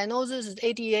if the diagnosis is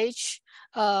ADH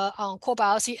on core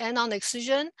biopsy and on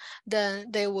excision, then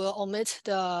they will omit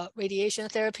the radiation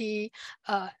therapy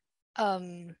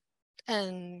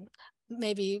and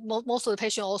maybe most of the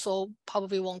patient also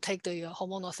probably won't take the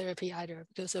hormonal therapy either,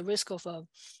 because the risk of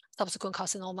subsequent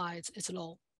carcinoma is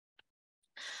low.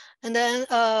 And then,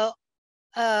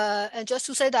 and just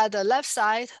to say that the left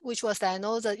side, which was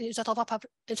diagnosed as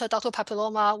intraductal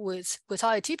papilloma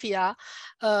without atypia,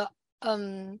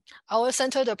 our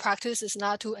center, the practice is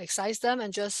not to excise them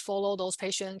and just follow those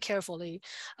patients carefully,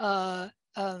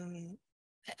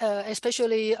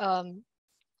 especially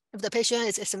if the patient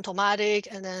is asymptomatic,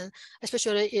 and then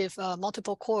especially if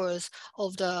multiple cores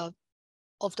of the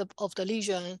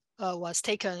lesion was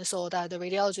taken, so that the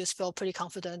radiologist felt pretty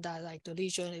confident that like the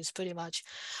lesion is pretty much,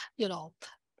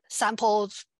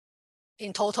 sampled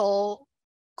in total,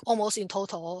 almost in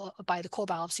total by the core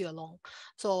biopsy alone.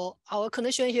 So our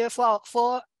condition here for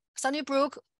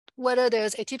Sunnybrook, whether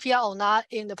there's atypia or not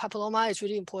in the papilloma, is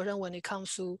really important when it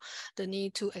comes to the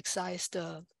need to excise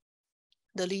the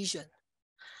lesion.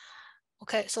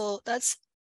 Okay, so that's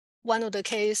one of the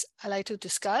cases I like to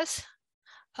discuss.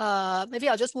 Maybe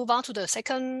I'll just move on to the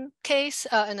second case,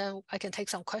 and then I can take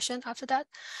some questions after that.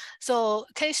 So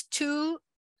case 2,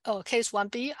 or case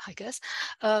 1B, I guess,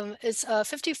 it's a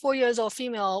 54-year-old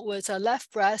female with a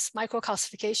left breast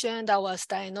microcalcification that was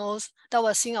diagnosed, that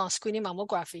was seen on screening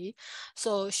mammography.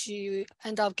 So she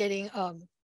ended up getting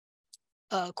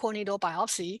core needle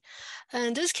biopsy. And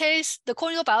in this case, the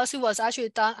core needle biopsy was actually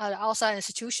done at an outside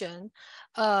institution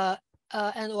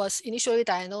and was initially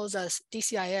diagnosed as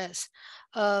DCIS.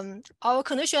 Our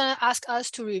clinician asked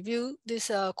us to review this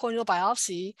core needle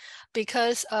biopsy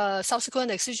because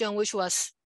subsequent excision, which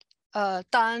was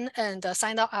done and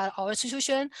signed out at our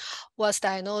institution was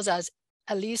diagnosed as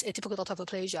at least atypical ductal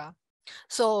hyperplasia.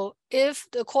 So if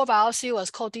the core biopsy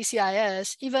was called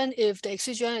DCIS, even if the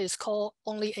excision is called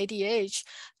only ADH,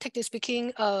 technically speaking,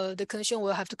 the clinician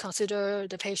will have to consider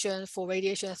the patient for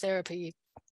radiation therapy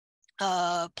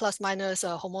plus minus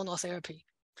hormonal therapy.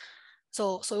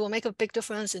 So it will make a big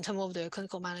difference in terms of the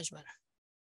clinical management.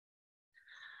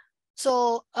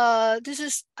 So this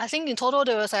is, I think in total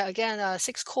there was again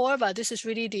 6 core, but this is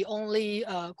really the only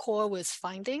core with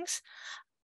findings.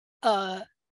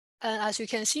 And as you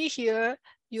can see here,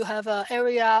 you have an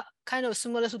area kind of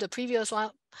similar to the previous one,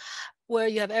 where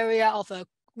you have area of a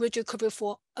rigid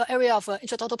cubiform, area of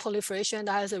intraductal proliferation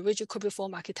that has a rigid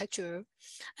cubiform architecture.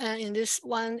 And in this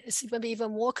one, it's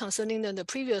even more concerning than the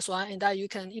previous one, in that you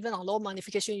can, even on low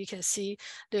magnification, you can see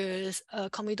there's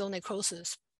comedonal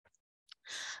necrosis.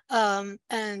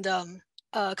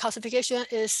 Calcification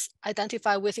is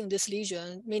identified within this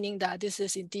lesion, meaning that this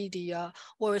is indeed the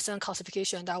worrisome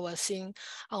calcification that was seen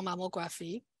on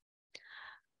mammography.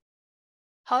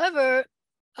 However,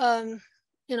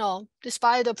 you know,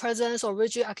 despite the presence of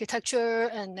rigid architecture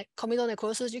and comedonal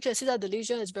necrosis, you can see that the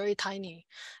lesion is very tiny.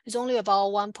 It's only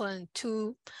about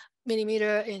 1.2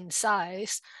 millimeter in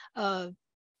size. And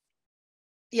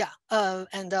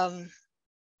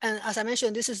as I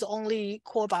mentioned, this is the only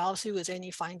core biopsy with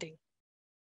any finding.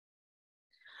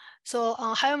 So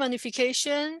on higher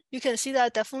magnification, you can see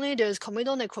that definitely there's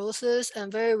comedonal necrosis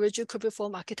and very rigid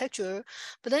cubiform architecture.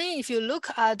 But then if you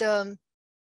look at, or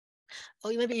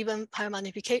maybe even higher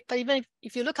magnification, but even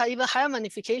if you look at even higher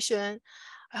magnification,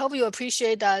 I hope you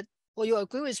appreciate that, or you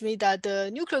agree with me that the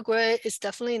nuclear grade is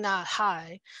definitely not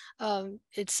high.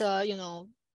 It's, you know,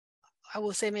 I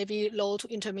would say maybe low to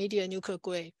intermediate nuclear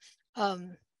grade.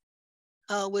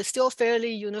 With still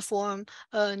fairly uniform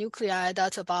nuclei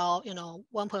that's about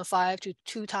 1.5 to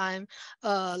 2 times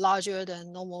larger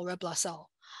than normal red blood cell.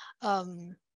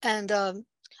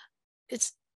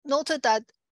 It's noted that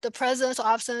the presence or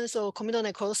absence of comedonal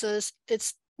necrosis,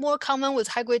 it's more common with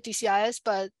high-grade DCIS,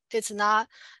 but it's not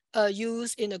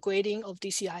used in the grading of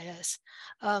DCIS.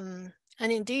 And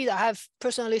indeed, I have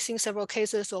personally seen several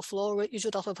cases of low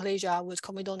intraductal hyperplasia with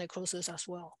comedonal necrosis as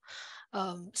well.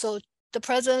 So the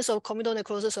presence of comedonal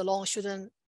necrosis alone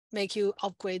shouldn't make you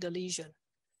upgrade the lesion.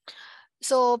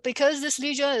 So because this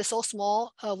lesion is so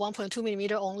small, 1.2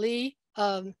 millimeter only,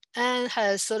 and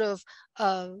has sort of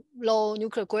low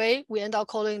nuclear grade, we end up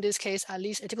calling this case at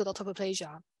least atypical ductal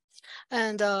hyperplasia.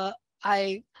 And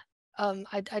I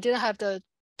didn't have the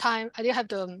time, I didn't have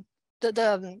the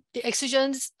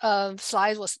excisions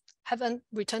slides haven't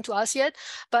returned to us yet,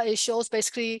 but it shows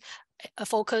basically a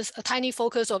tiny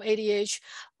focus of ADH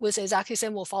with exactly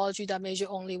same morphology that measure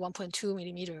only 1.2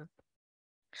 millimeter.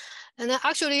 And then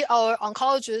actually our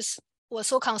oncologist was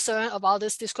so concerned about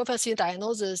this discrepancy in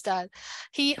diagnosis that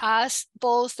he asked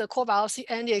both the core biopsy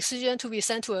and the excision to be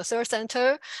sent to a third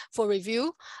center for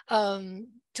review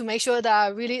to make sure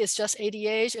that really it's just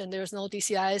ADH and there's no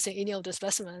DCIS in any of the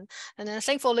specimen. And then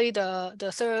thankfully the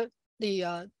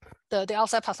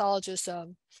outside pathologist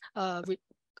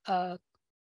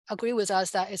agree with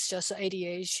us that it's just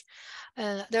ADH,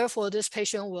 and therefore this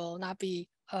patient will not be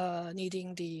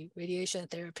needing the radiation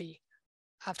therapy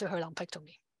after her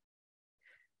lumpectomy.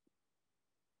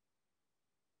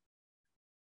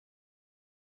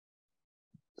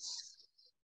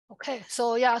 Okay,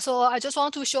 so yeah, so I just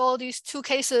want to show these 2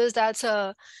 cases that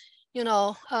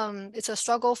it's a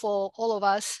struggle for all of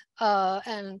us, but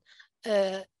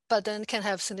then can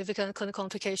have significant clinical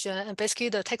implication. And basically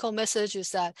the take-home message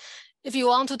is that if you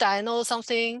want to diagnose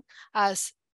something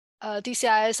as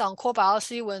DCIS on core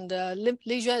biopsy when the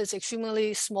lesion is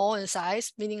extremely small in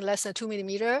size, meaning less than 2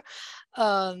 millimeter,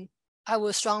 I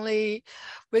would strongly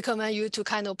recommend you to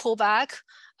kind of pull back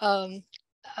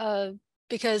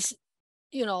because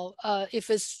if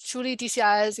it's truly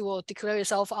DCIS, you will declare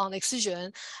yourself on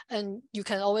excision, and you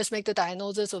can always make the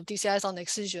diagnosis of DCIS on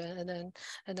excision and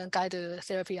then guide the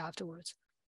therapy afterwards.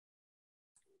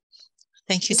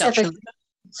 Thank you, Dr.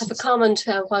 I have a comment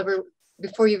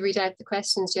before you read out the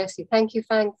questions, Jessie. Thank you,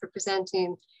 Fang, for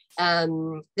presenting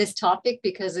this topic,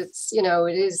 because it's,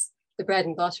 it is the bread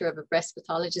and butter of a breast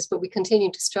pathologist, but we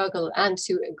continue to struggle and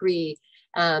to agree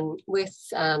with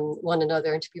one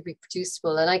another and to be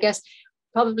reproducible. And I guess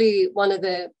probably one of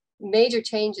the major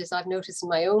changes I've noticed in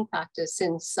my own practice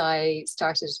since I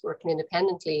started working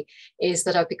independently is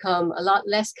that I've become a lot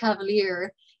less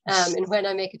cavalier and when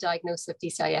I make a diagnosis of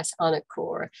DCIS on a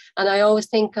core. And I always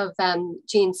think of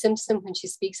Jean Simpson when she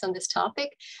speaks on this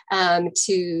topic.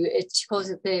 She calls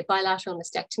it the bilateral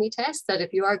mastectomy test, that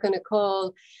if you are going to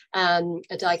call a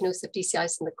diagnosis of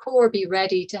DCIS in the core, be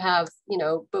ready to have, you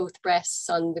know, both breasts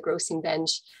on the grossing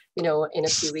bench, you know, in a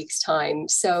few weeks' time.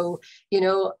 So, you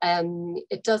know,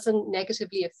 it doesn't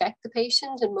negatively affect the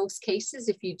patient in most cases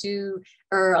if you do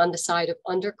err on the side of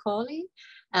undercalling,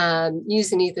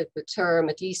 using either the term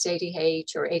at least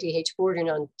ADH or ADH bordering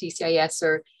on DCIS,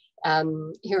 or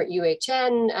here at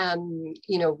UHN,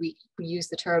 you know, we use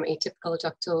the term atypical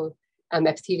ductal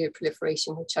epithelial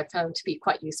proliferation, which I found to be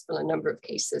quite useful in a number of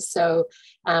cases. So,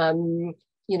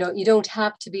 you know, you don't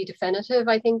have to be definitive,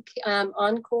 I think,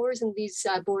 on cores in these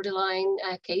borderline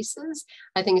cases.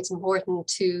 I think it's important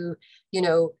to, you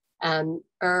know,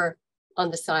 err on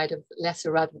the side of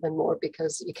lesser rather than more,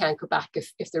 because you can't go back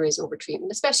if there is overtreatment,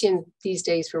 especially in these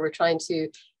days where we're trying to, you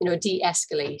know,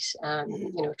 de-escalate,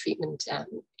 you know, treatment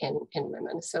in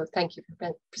women. So thank you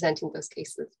for presenting those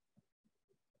cases.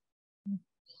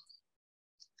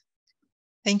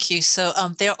 Thank you. So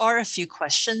there are a few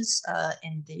questions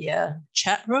in the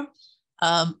chat room.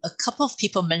 A couple of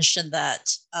people mentioned that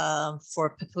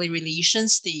for papillary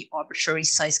lesions, the arbitrary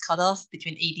size cutoff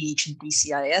between ADH and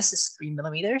DCIS is 3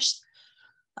 millimeters.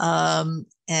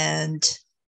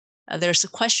 There's a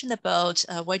question about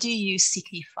why do you use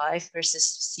CK5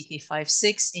 versus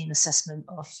CK5-6 in assessment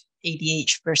of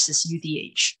ADH versus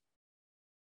UDH?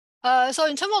 So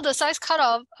in terms of the size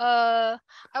cutoff, I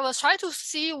was trying to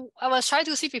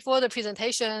see before the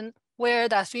presentation where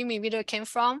that 3 millimeter came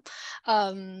from.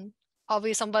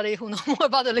 Probably somebody who knows more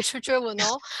about the literature will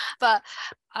know, but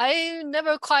I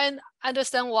never quite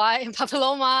understand why in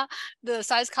papilloma the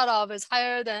size cutoff is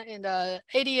higher than in the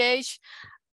ADH,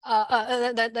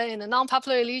 than in the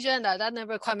non-papillary lesion. That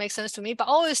never quite makes sense to me. But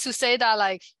always to say that,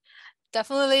 like,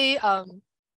 definitely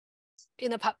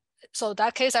in a so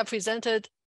that case I presented,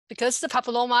 because the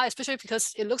papilloma, especially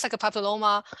because it looks like a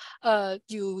papilloma,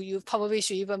 you probably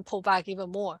should even pull back even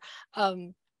more.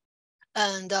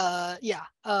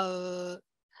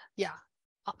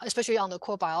 Especially on the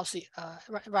core biopsy,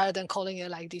 rather than calling it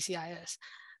like DCIS.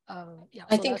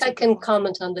 I think I can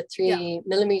comment on the 3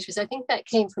 millimeters. I think that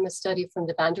came from a study from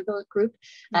the Vanderbilt group,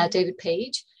 David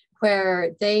Page,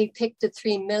 where they picked the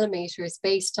 3 millimeters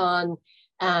based on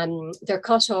their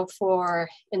cutoff for,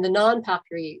 in the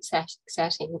non-papillary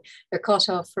setting, their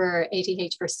cutoff for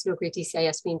ADH versus low-grade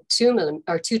DCIS being 2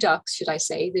 ducts, should I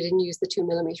say. They didn't use the 2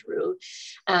 millimeter rule.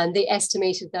 And they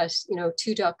estimated that, you know,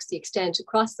 2 ducts, the extent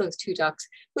across those 2 ducts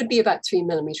would be about 3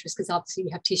 millimeters, because obviously you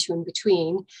have tissue in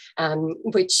between,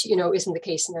 which, you know, isn't the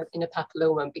case in a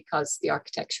papilloma because the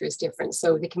architecture is different.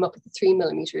 So they came up with the 3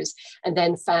 millimeters and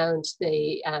then found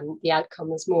the outcome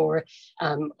was more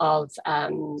of,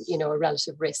 you know, a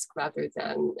relative risk rather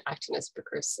than acting as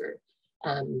precursor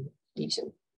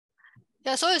lesion.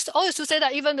 Yeah, so it's always to say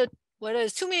that even whether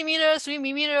it's 2 millimeters, 3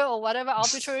 millimeter, or whatever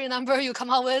arbitrary number you come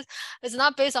up with, it's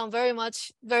not based on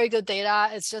very good data.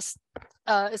 It's just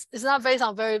it's not based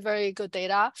on very good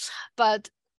data. But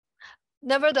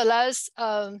nevertheless,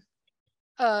 when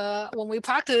we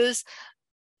practice,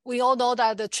 we all know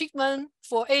that the treatment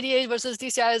for ADH versus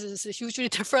DCIS is hugely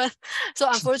different. So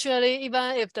unfortunately,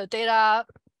 even if the data,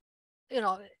 you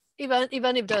know, even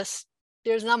if there's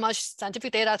not much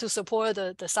scientific data to support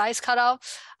the size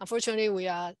cutoff, unfortunately, we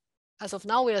are, as of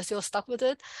now, we are still stuck with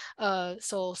it.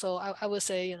 So I would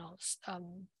say, you know,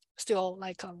 still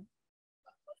like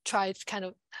try to kind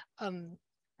of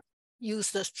use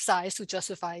the size to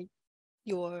justify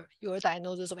your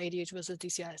diagnosis of ADH versus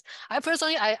DCIS. I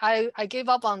personally, I gave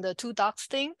up on the 2 ducts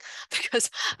thing because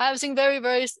I have seen very,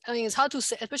 I mean, it's hard to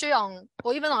say, especially on,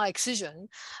 or even on excision,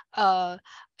 and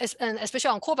especially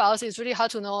on core biopsy, it's really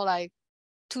hard to know, like,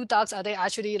 2 ducts, are they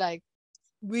actually like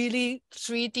really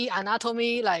 3D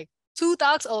anatomy, like 2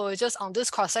 ducts, or just on this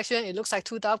cross section it looks like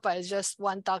 2 ducts, but it's just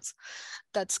 1 duct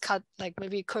that's cut like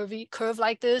maybe curve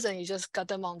like this, and you just got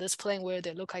them on this plane where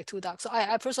they look like 2 ducts. So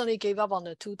I personally gave up on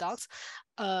the 2 ducts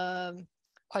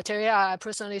criteria. I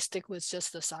personally stick with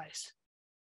just the size.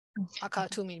 I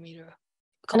cut 2 millimeter.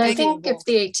 And I think if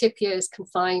the atypia is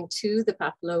confined to the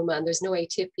papilloma and there's no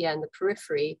atypia in the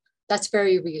periphery, that's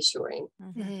very reassuring,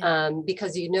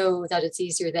 because you know that it's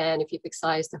easier then if you've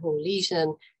excised the whole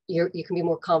lesion, you can be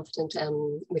more confident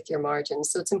with your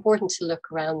margins. So it's important to look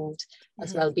around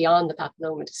as well beyond the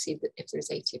papilloma to see that if there's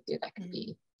atypia, that could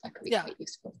be quite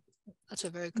useful. That's a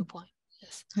very good point. Yes.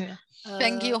 this. Yeah.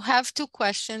 Peng, you have two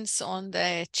questions on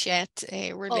the chat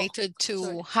related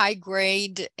to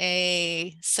high-grade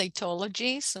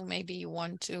cytology. So maybe you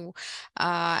want to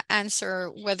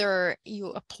answer whether you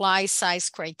apply size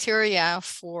criteria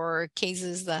for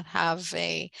cases that have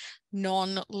a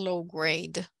non-low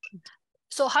grade.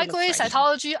 So high-grade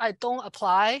cytology, I don't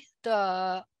apply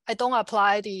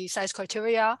the size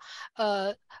criteria,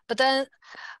 but then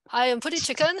I am pretty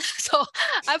chicken. So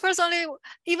I personally,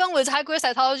 even with high-grade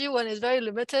cytology, when it's very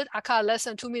limited, ACA less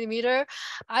than 2 millimeter,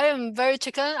 I am very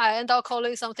chicken. I end up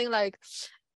calling something like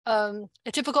a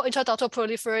typical intraductal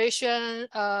proliferation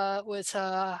with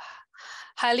a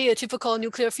highly atypical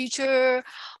nuclear feature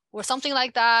or something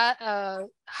like that,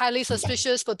 highly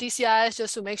suspicious for DCIS,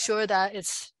 just to make sure that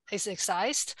it's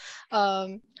excised.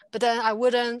 But then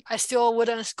I still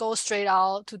wouldn't go straight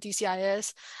out to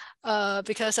DCIS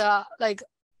because like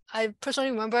I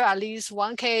personally remember at least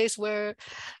one case where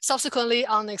subsequently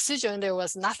on excision there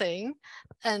was nothing,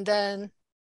 and then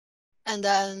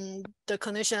the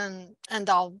clinician ended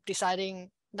up deciding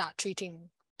not treating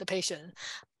the patient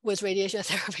with radiation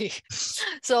therapy.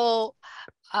 So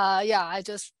yeah, I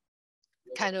just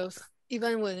kind of,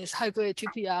 even when it's high-grade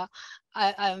TPR,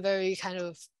 I'm very kind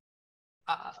of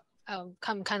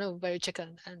I'm kind of very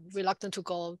chicken and reluctant to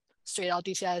go straight out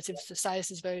DCIS if the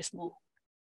size is very small.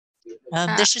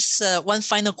 There's just one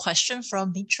final question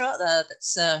from Mitra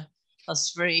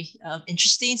that's very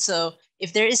interesting. So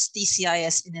if there is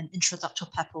DCIS in an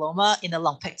intraductal papilloma in a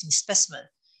lumpectomy specimen,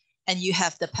 and you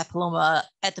have the papilloma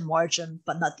at the margin,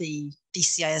 but not the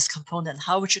DCIS component,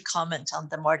 how would you comment on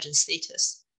the margin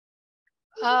status?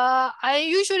 I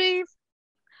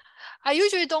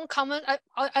usually don't comment.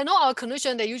 I know our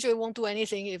clinician, they usually won't do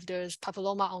anything if there's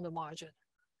papilloma on the margin,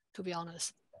 to be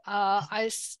honest.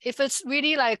 If it's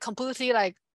really like completely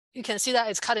like, you can see that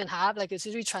it's cut in half, like it's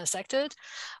really transected,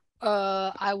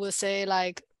 I would say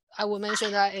like, I would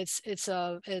mention that it's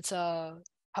a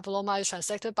papilloma is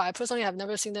transected, but I personally have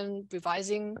never seen them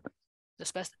revising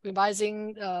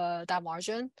that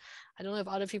margin. I don't know if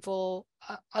other people,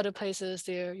 other places,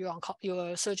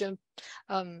 your surgeon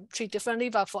treat differently,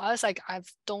 but for us, like I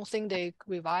don't think they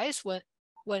revise when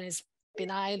it's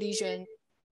benign lesion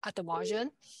at the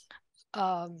margin.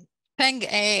 Peng,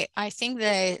 I think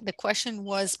the question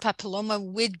was papilloma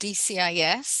with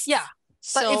DCIS. Yeah.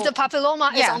 But if the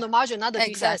papilloma is on the margin, not the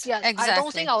DCIS, yeah, exactly. I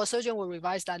don't think our surgeon will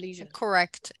revise that lesion.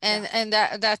 Correct, and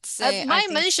that's. I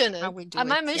might mention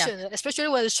it, especially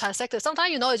when it's transected.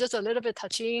 Sometimes it's just a little bit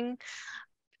touching,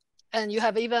 and you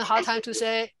have even hard time to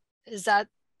say, is that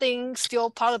thing still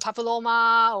part of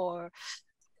papilloma, or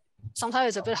sometimes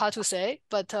it's a bit hard to say.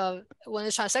 But when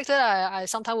it's transected, I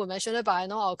sometimes will mention it, but I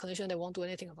know our clinician, they won't do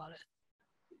anything about it.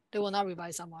 They will not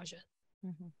revise that margin.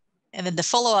 Mm-hmm. And then the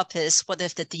follow-up is, what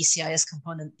if the DCIS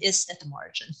component is at the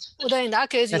margin? Well, then in that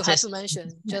case, you have to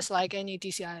mention, just like any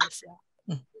DCIS.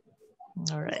 Yeah.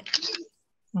 All right.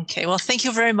 Okay, well, thank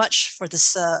you very much for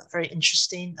this very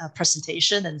interesting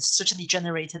presentation, and certainly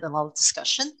generated a lot of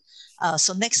discussion.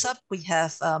 So next up, we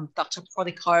have Dr.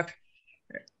 Polycarp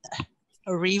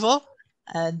Arrivo,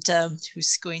 and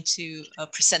who's going to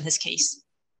present his case.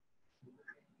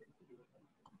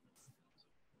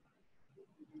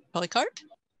 Polycarp?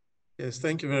 Yes,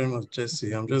 thank you very much,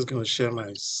 Jessie. I'm just going to share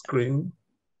my screen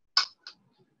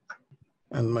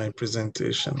and my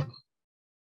presentation.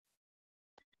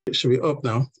 Should we up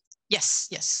now? Yes,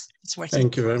 it's working.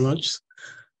 Thank you very much.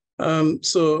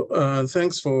 Thanks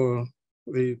for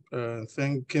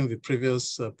thanking the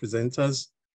previous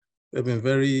presenters. They've been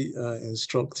very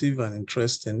instructive and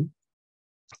interesting.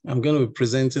 I'm going to be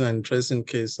presenting an interesting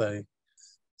case I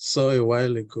saw a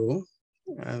while ago,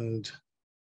 and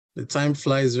the time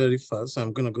flies very fast, so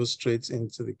I'm going to go straight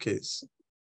into the case.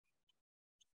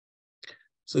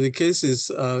 So the case is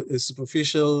a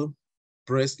superficial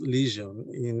breast lesion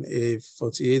in a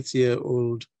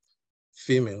 48-year-old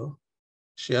female.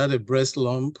 She had a breast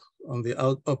lump on the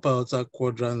upper outer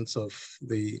quadrant of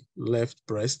the left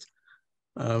breast,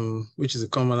 which is a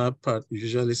common part. You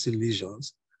usually see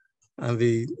lesions. And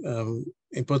the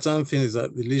important thing is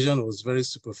that the lesion was very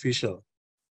superficial,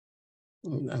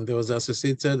 and there was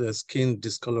associated skin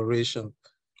discoloration.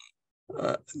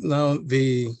 Now,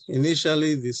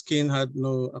 initially the skin had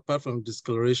apart from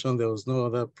discoloration, there was no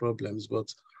other problems,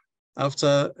 but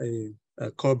after a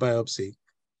core biopsy,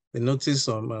 they noticed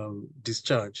some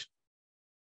discharge.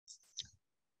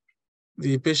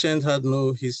 The patient had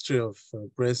no history of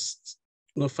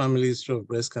no family history of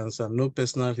breast cancer, no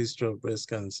personal history of breast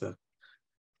cancer.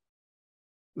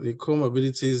 The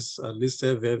comorbidities are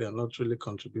listed there. They're not really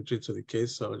contributory to the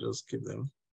case, so I'll just keep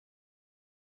them.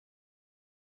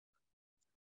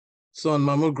 So on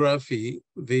mammography,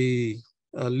 the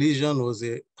lesion was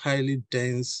a highly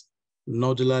dense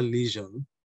nodular lesion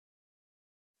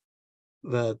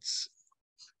that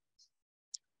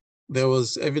there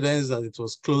was evidence that it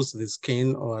was close to the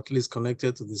skin or at least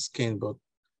connected to the skin, but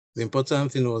the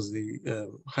important thing was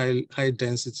the high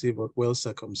density but well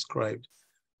circumscribed.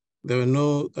 There were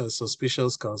no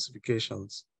suspicious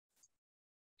calcifications.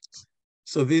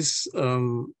 So this,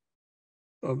 well,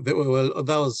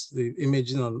 that was the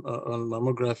imaging on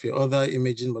mammography. Other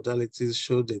imaging modalities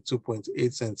showed a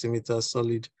 2.8 centimeter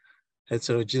solid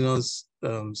heterogeneous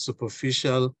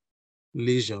superficial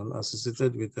lesion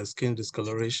associated with a skin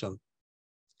discoloration.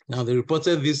 Now they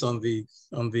reported this on the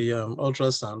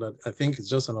ultrasound. I think it's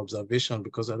just an observation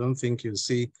because I don't think you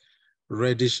see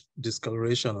reddish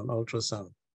discoloration on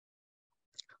ultrasound.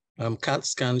 CAT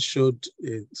scan showed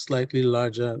a slightly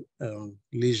larger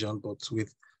lesion, but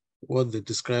with what they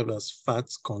described as fat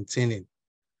containing.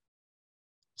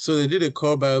 So they did a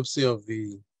core biopsy of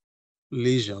the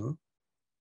lesion,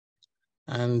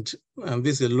 and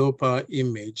this is a low power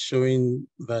image showing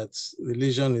that the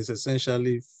lesion is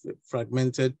essentially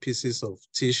fragmented pieces of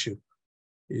tissue.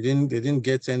 They didn't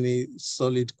get any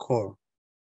solid core.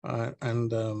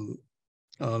 On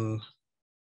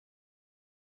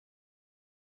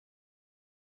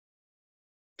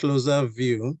closer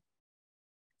view,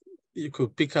 you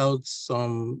could pick out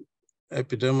some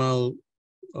epidermal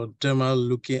or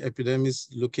epidermis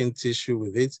looking tissue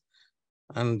with it.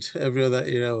 And every other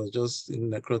area was just in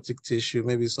necrotic tissue,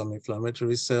 maybe some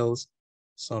inflammatory cells,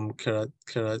 some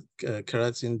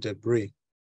keratin debris.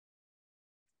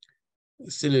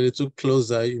 Still a little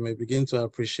closer, you may begin to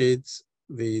appreciate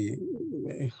the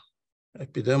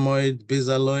epidermoid,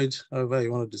 basaloid, however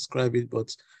you want to describe it,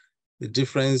 but the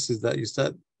difference is that you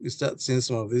start seeing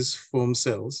some of these foam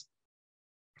cells,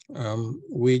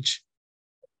 which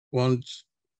one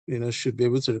should be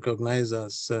able to recognize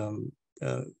as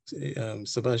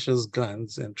sebaceous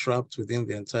glands entrapped within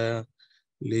the entire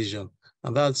lesion.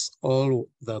 And that's all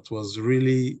that was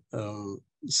really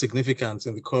significant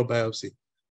in the core biopsy.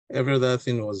 Every other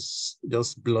thing was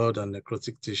just blood and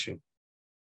necrotic tissue.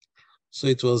 So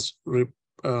it was,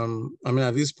 I mean,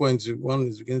 at this point, one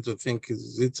is beginning to think,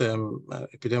 is it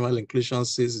epidermal inclusion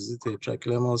cyst? Is it a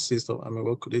tricholemal cyst? Or, I mean,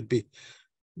 what could it be?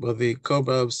 But the core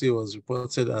biopsy was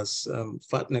reported as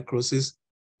fat necrosis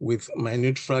with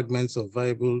minute fragments of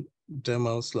viable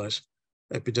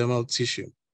dermal/epidermal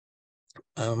tissue.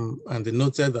 And they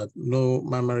noted that no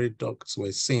mammary ducts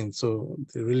were seen, so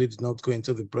they really did not go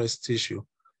into the breast tissue.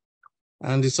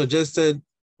 And it suggested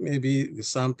maybe the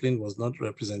sampling was not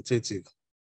representative.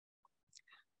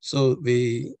 So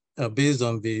based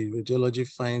on the radiology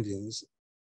findings,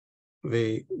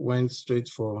 they went straight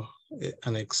for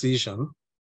an excision.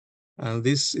 And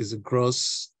this is a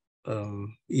gross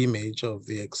image of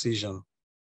the excision,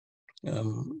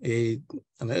 an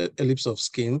ellipse of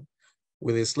skin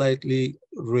with a slightly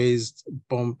raised,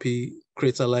 bumpy,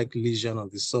 crater-like lesion on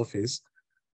the surface.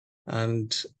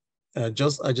 And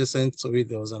just adjacent to it,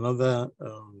 there was another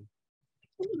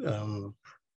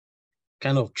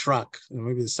kind of track,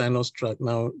 maybe the sinus tract.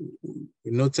 Now,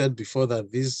 we noted before that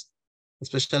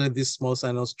especially this small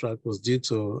sinus tract was due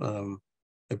to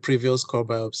a previous core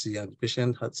biopsy, and the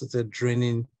patient had started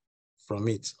draining from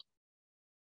it.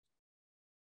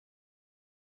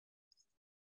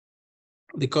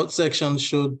 The cut section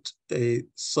showed a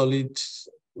solid,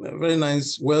 very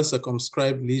nice,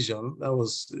 well-circumscribed lesion. That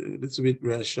was a little bit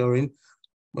reassuring,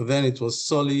 but then it was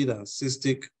solid and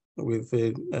cystic with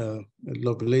a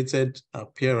lobulated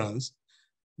appearance.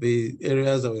 The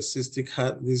areas that were cystic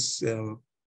had this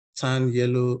tan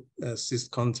yellow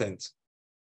cyst content.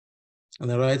 And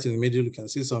then right in the middle, you can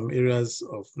see some areas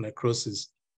of necrosis.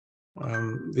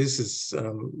 This is,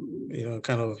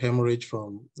 kind of hemorrhage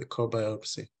from the core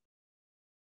biopsy.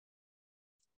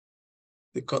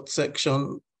 The cut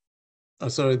section,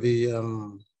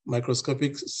 the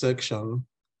microscopic section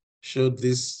showed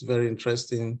this very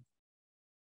interesting,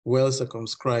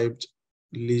 well-circumscribed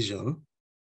lesion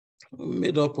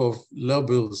made up of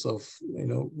lobules of,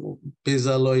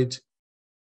 basaloid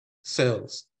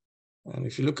cells. And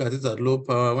if you look at it at low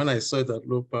power, when I saw it at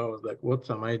low power, I was like, what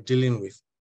am I dealing with?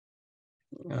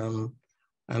 And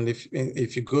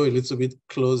if you go a little bit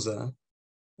closer,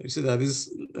 you see that these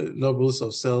lobules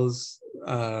of cells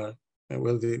are,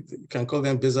 well, you can call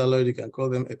them basaloid, you can call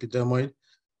them epidermoid,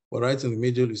 but right in the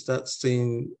middle, you start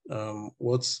seeing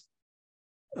what's,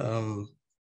 on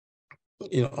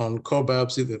core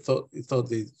biopsy, the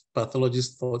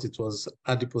pathologist thought it was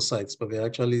adipocytes, but they're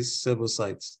actually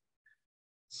sebocytes.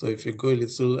 So if you go a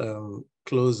little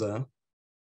closer,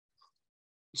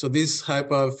 So this high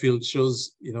power field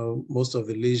shows, most of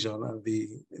the lesion and the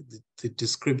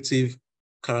descriptive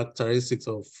characteristics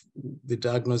of the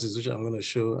diagnosis, which I'm going to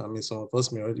show. I mean, some of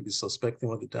us may already be suspecting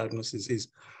what the diagnosis is.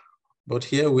 But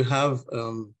here we have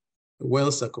a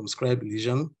well-circumscribed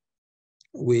lesion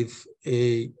with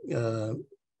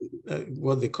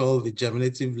what they call the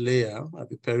germinative layer at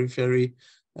the periphery.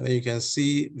 And then you can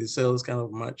see the cells kind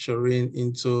of maturing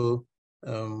into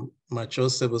mature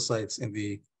sebocytes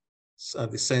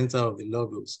at the center of the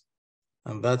lobules.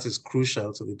 And that is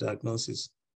crucial to the diagnosis.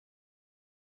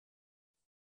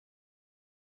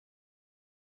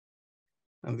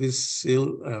 And this is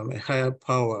still a higher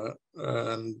power.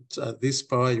 And at this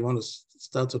power, you want to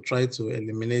start to try to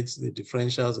eliminate the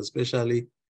differentials, especially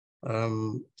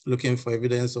looking for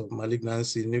evidence of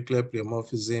malignancy, nuclear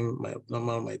pleomorphism,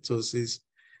 abnormal mitosis,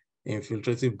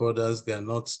 infiltrative borders. They are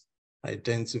not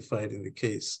identified in the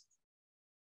case.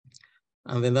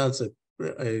 And then that's a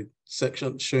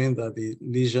section showing that the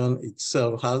lesion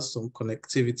itself has some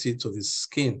connectivity to the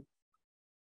skin.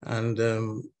 And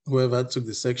whoever took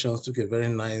the sections took a very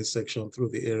nice section through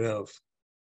the area of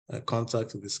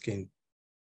contact with the skin.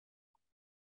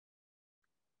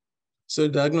 So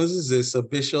diagnosis is a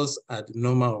sebaceous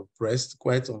adenoma of breast,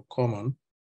 quite uncommon.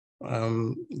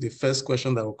 The first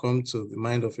question that will come to the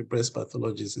mind of a breast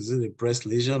pathologist, is it a breast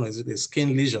lesion or is it a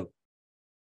skin lesion?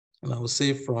 And I will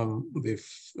say from the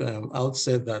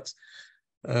outset that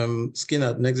skin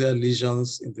adnexal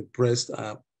lesions in the breast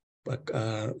are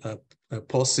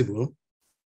possible.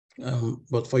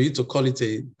 But for you to call it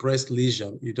a breast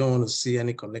lesion, you don't want to see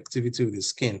any connectivity with the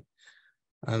skin.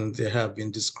 And they have been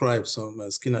described, some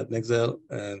skin adnexal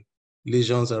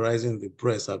lesions arising in the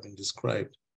breast have been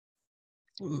described.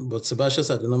 But sebaceous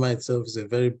adenoma itself is a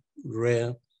very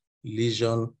rare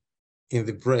lesion in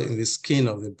the skin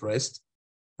of the breast.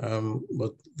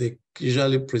 But they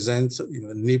usually present in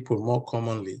the nipple more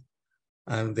commonly.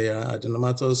 And they are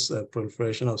adenomatous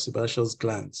proliferation of sebaceous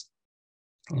glands.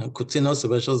 Cutaneous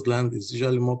sebaceous gland is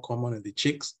usually more common in the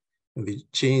cheeks, in the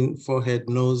chin, forehead,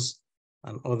 nose,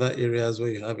 and other areas where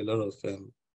you have a lot of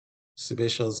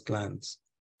sebaceous glands.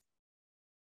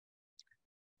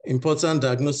 Important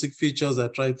diagnostic features I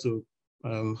try to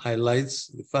highlight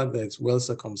the fact that it's well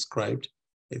circumscribed.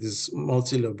 It is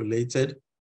multilobulated.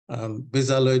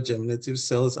 Basaloid germinative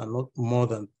cells are not more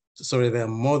than, they are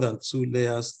more than 2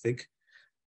 layers thick.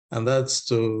 And that's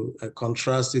to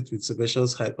contrast it with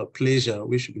sebaceous hyperplasia,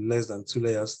 which should be less than 2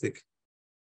 layers thick.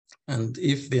 And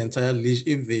if the entire lesion,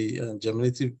 if the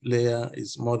germinative layer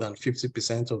is more than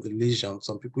 50% of the lesion,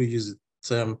 some people use the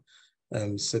term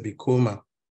sebicoma,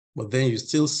 but then you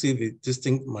still see the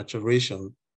distinct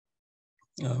maturation.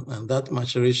 And that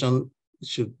maturation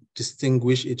should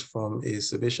distinguish it from a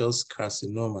sebaceous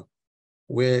carcinoma,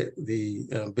 where the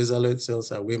basaloid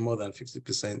cells are way more than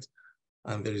 50%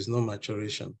 and there is no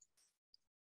maturation.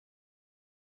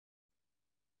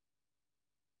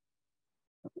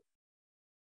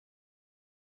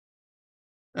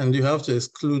 And you have to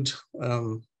exclude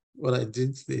what I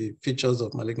did, the features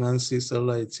of malignancy,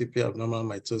 cellular atypia, abnormal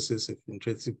mitosis,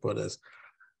 infiltrative borders.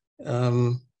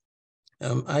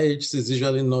 IHC is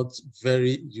usually not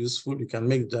very useful. You can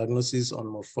make diagnosis on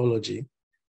morphology.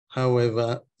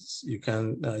 However, you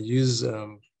can use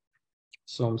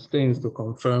some stains to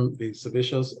confirm the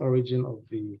sebaceous origin of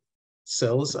the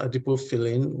cells.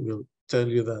 Adipofilin will tell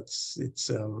you that it's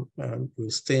will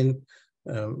stain.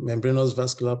 Membranous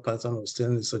vascular pattern of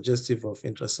staining is suggestive of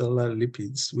intracellular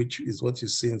lipids, which is what you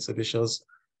see in sebaceous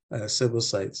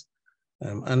sebocytes.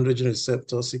 Androgen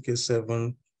receptor,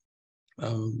 CK7,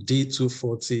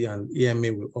 D240, and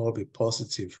EMA will all be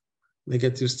positive.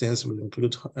 Negative stains will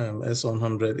include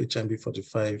S100,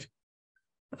 HMB45,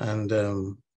 and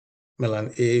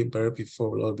melan A, BRP4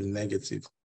 will all be negative.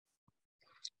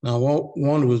 Now,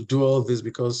 one will do all this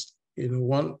because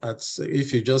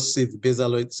if you just see the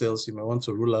basaloid cells, you may want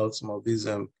to rule out some of these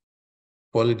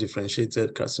poorly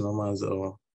differentiated carcinomas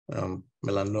or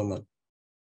melanoma.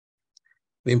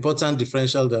 The important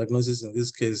differential diagnosis in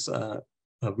this case,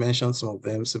 I've mentioned some of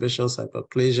them: sebaceous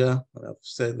hyperplasia. I've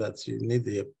said that you need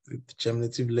the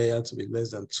germinative layer to be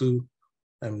less than 2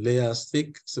 layers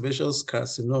thick. Sebaceous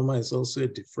carcinoma is also a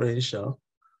differential.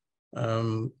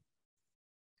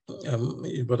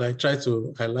 But I try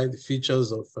to highlight the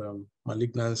features of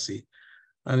malignancy.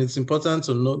 And it's important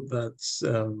to note that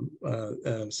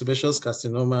sebaceous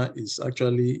carcinoma is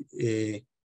actually you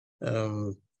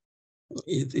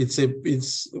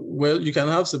can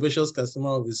have sebaceous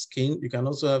carcinoma of the skin. You can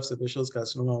also have sebaceous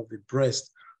carcinoma of the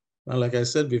breast. And like I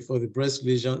said before, the breast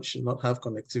lesion should not have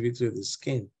connectivity with the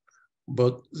skin.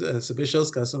 but sebaceous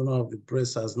carcinoma of the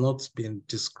breast has not been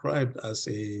described as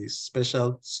a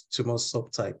special tumor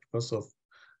subtype because of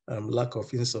lack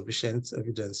of insufficient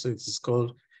evidence. So it is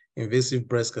called invasive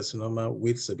breast carcinoma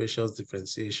with sebaceous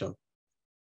differentiation.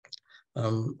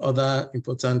 Other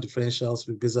important differentials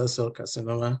with basal cell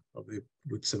carcinoma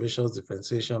with sebaceous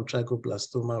differentiation,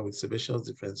 trichoblastoma with sebaceous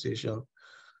differentiation,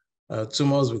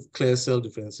 tumors with clear cell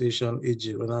differentiation,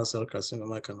 e.g. renal cell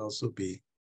carcinoma, can also be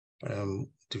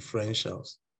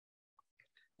differentials.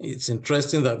 It's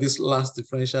interesting that this last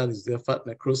differential is the fat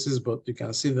necrosis, but you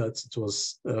can see that it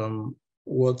was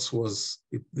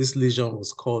this lesion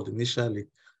was called initially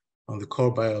on the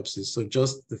core biopsy. So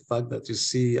just the fact that you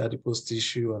see adipose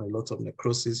tissue and a lot of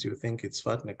necrosis, you think it's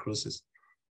fat necrosis.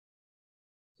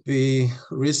 The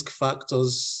risk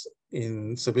factors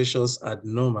in sebaceous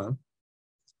adenoma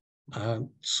are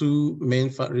two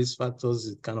main risk factors.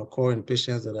 It can occur in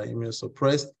patients that are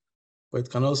immunosuppressed, but it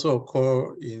can also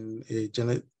occur in a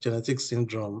genetic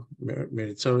syndrome,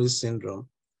 meritorious syndrome,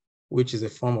 which is a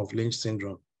form of Lynch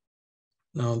syndrome.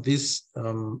 Now, this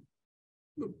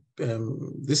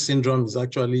syndrome is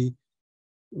actually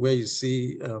where you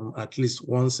see at least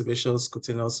one sebaceous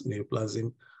cutaneous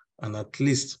neoplasm and at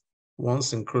least one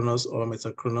synchronous or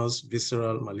metachronous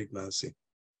visceral malignancy.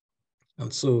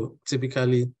 And so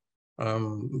typically,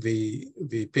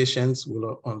 the patients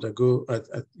will undergo,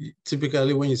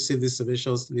 typically when you see these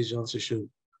sebaceous lesions, you should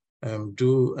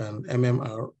do an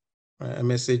MMR,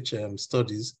 MSH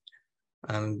studies,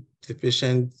 and the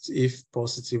patient, if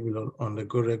positive, will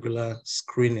undergo regular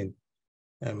screening,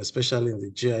 especially in the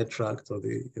GI tract or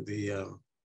the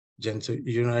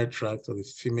genitourinary tract or the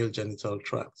female genital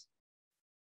tract.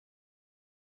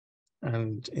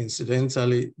 And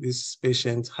incidentally, this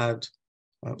patient had,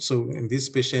 so in this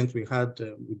patient, we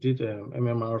did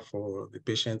MMR for the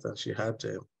patient, and she had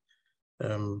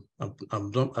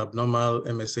abnormal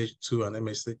MSH2 and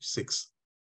MSH6.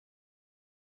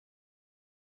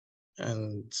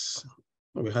 And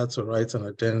we had to write an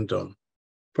addendum.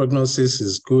 Prognosis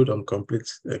is good on complete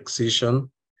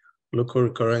excision. Local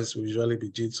recurrence will usually be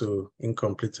due to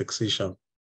incomplete excision.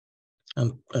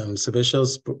 And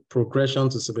sebaceous progression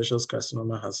to sebaceous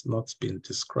carcinoma has not been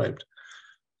described.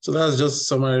 So that's just a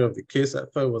summary of the case. I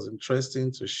thought it was interesting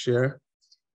to share.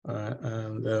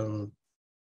 For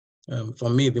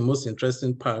me, the most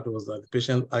interesting part was that the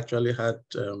patient actually had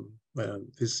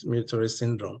this meritorious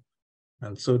syndrome.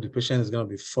 And so the patient is going to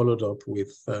be followed up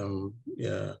with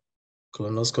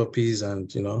colonoscopies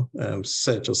and,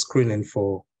 search or screening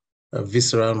for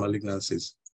visceral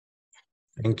malignancies.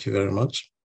 Thank you very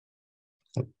much.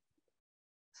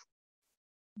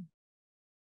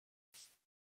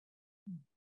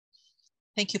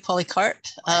 Thank you, Polycarp.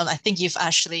 I think you've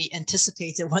actually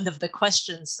anticipated one of the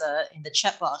questions in the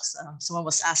chat box. Someone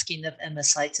was asking if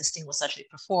MSI testing was actually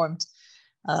performed,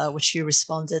 which you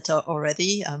responded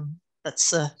already.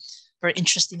 That's a very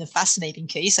interesting and fascinating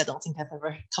case. I don't think I've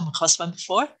ever come across one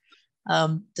before.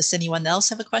 Does anyone else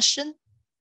have a question?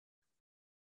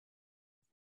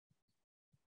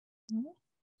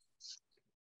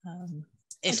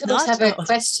 If I don't have a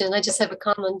question, I just have a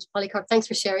comment. Polycarp, thanks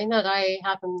for sharing that. I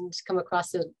haven't come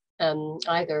across it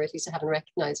either, at least I haven't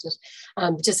recognized it.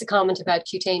 But just a comment about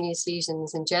cutaneous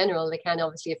lesions in general, they can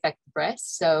obviously affect the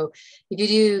breast. So if you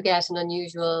do get an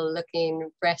unusual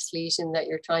looking breast lesion that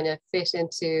you're trying to fit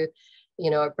into,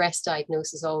 a breast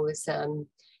diagnosis, always,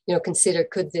 consider,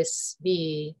 could this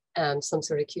be some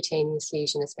sort of cutaneous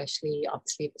lesion, especially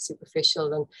obviously if it's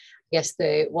superficial. And I guess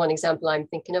the one example I'm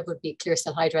thinking of would be clear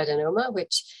cell hydroadenoma,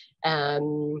 which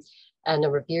a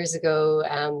number of years ago,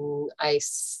 I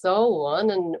saw one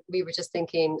and we were just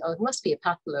thinking, oh, it must be a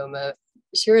papilloma.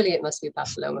 Surely it must be a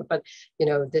papilloma. But,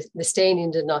 the staining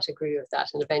did not agree with that.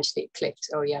 And eventually it clicked.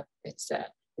 Oh, yeah, it's a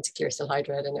clear cell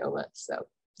hydroadenoma. So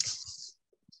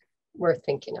worth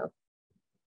thinking of.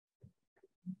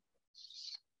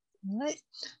 All right.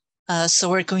 So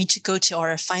we're going to go to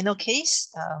our final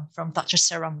case from Dr.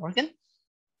 Sarah Morgan.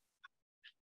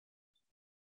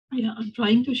 Yeah, I'm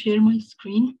trying to share my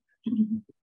screen.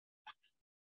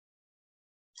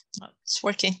 Oh, it's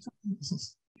working. You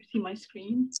see my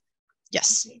screen?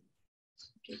 Yes. Okay,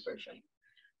 perfect.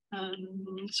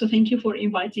 So thank you for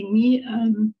inviting me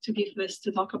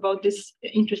to talk about this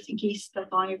interesting case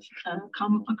that I've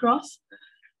come across.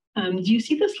 Do you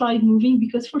see the slide moving?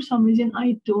 Because for some reason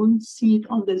I don't see it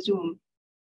on the Zoom.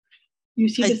 You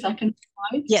see the second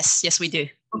slide? Yes, we do.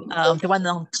 The one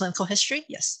on clinical history,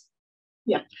 yes.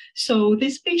 Yeah, so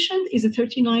this patient is a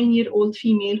 39-year-old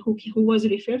female who was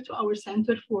referred to our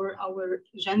center for our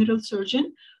general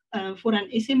surgeon for an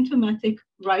asymptomatic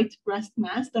right breast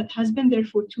mass that has been there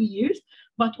for 2 years,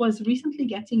 but was recently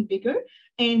getting bigger.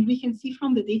 And we can see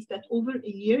from the dates that over a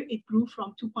year, it grew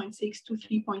from 2.6 to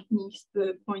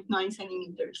 3.9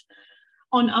 centimeters.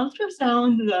 On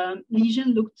ultrasound, the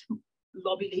lesion looked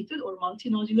lobulated or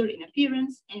multinodular in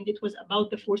appearance, and it was about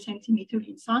the 4 centimeter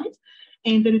in size.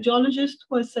 And the radiologist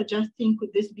was suggesting,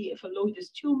 could this be a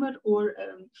phylloides tumor or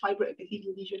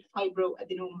fibroepithelial lesion,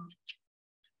 fibroadenoma?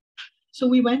 So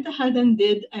we went ahead and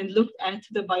looked at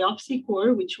the biopsy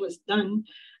core, which was done.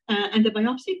 And the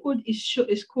biopsy core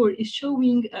is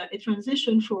showing a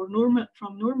transition from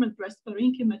normal breast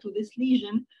parenchyma to this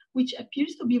lesion, which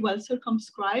appears to be well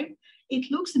circumscribed. It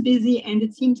looks busy, and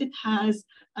it seems it has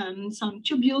some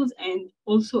tubules and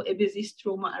also a busy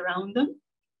stroma around them.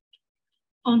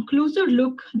 On closer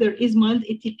look, there is mild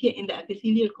atypia in the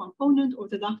epithelial component or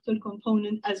the ductal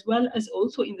component, as well as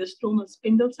also in the stromal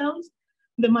spindle cells.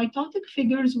 The mitotic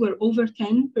figures were over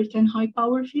 10 per 10 high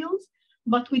power fields,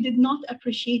 but we did not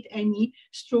appreciate any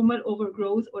stromal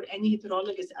overgrowth or any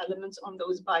heterologous elements on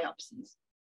those biopsies.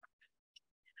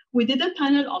 We did a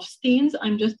panel of stains.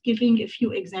 I'm just giving a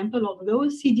few examples of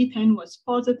those. CD10 was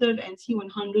positive and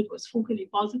C100 was focally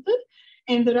positive,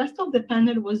 and the rest of the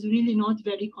panel was really not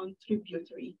very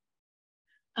contributory.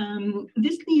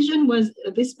 This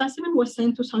specimen was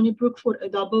sent to Sunnybrook for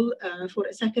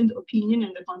a second opinion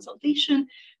and a consultation.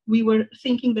 We were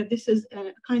thinking that this is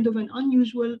kind of an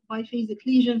unusual biphasic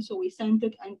lesion, so we sent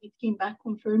it, and it came back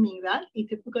confirming that,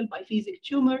 atypical biphasic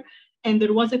tumor. And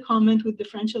there was a comment with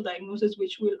differential diagnosis,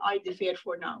 which I defer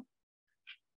for now.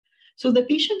 So the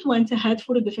patient went ahead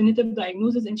for a definitive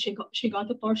diagnosis, and she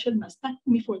got a partial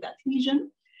mastectomy for that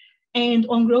lesion. And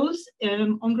on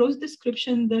gross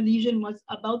description, the lesion was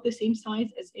about the same size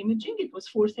as imaging. It was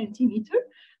 4 centimeter,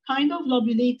 kind of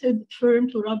lobulated, firm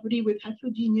to rubbery with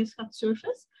heterogeneous cut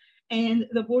surface. And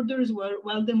the borders were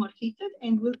well demarcated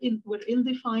and were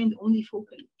ill-defined only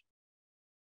focally.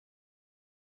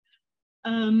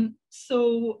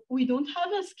 So we don't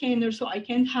have a scanner, so I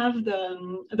can't have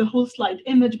the whole slide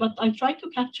image, but I tried to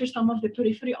capture some of the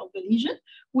periphery of the lesion,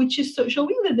 which is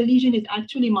showing that the lesion is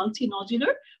actually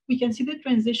multinodular. We can see the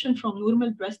transition from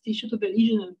normal breast tissue to the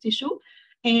lesional tissue.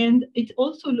 And it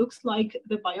also looks like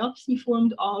the biopsy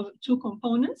formed of 2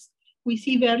 components. We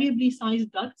see variably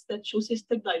sized ducts that show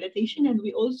cystic dilatation, and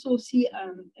we also see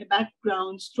a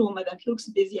background stroma that looks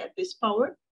busy at this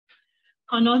power.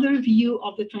 Another view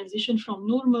of the transition from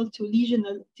normal to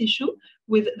lesional tissue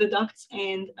with the ducts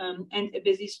and a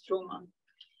busy stroma.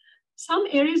 Some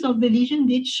areas of the lesion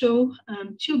did show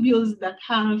tubules that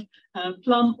have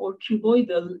plum or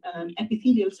cuboidal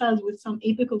epithelial cells with some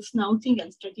apical snouting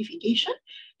and stratification.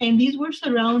 And these were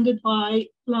surrounded by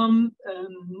plum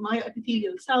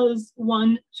myoepithelial cells,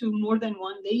 1 to more than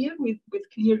 1 layer with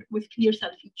clear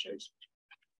cell features.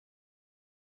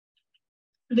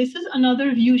 This is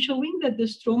another view showing that the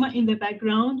stroma in the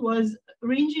background was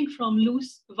ranging from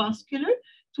loose vascular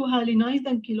to hyalinized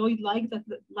and keloid-like,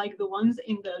 like the ones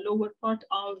in the lower part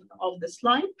of the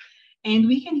slide. And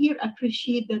we can here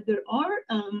appreciate that there are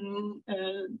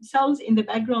cells in the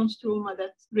background stroma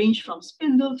that range from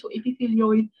spindle to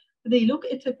epithelioid. They look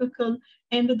atypical,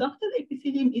 and the ductal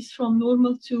epithelium is from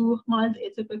normal to mild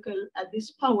atypical at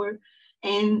this power.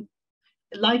 And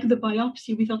like the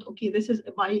biopsy, we thought, okay, this is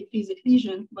a biphasic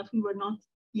lesion, but we were not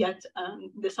yet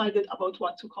decided about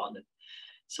what to call it.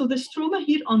 So the stroma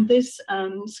here on this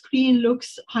screen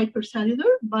looks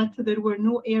hypercellular, but there were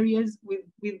no areas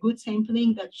with good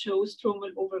sampling that show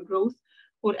stromal overgrowth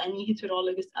or any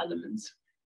heterologous elements.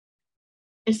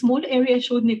 A small area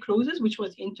showed necrosis, which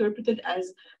was interpreted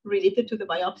as related to the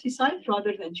biopsy site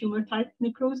rather than tumor type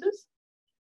necrosis.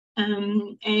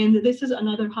 And this is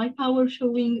another high power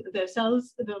showing the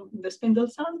cells, the spindle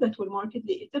cells that were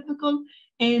markedly atypical,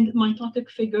 and mitotic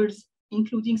figures,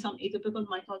 including some atypical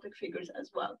mitotic figures as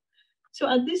well. So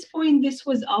at this point, this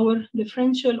was our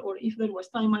differential, or if there was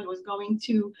time, I was going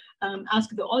to ask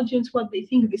the audience what they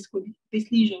think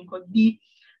this lesion could be.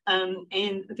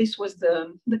 And this was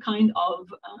the kind of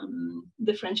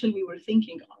differential we were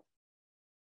thinking of.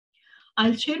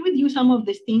 I'll share with you some of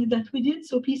the things that we did.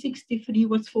 So P63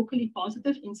 was focally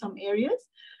positive in some areas.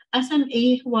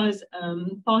 SMA was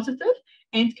positive,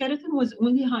 and keratin was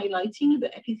only highlighting the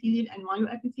epithelial and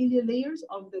myoepithelial layers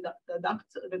of the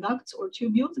ducts or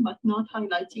tubules, but not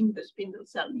highlighting the spindle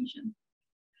cell lesion.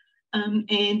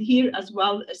 And here as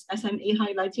well as SMA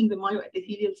highlighting the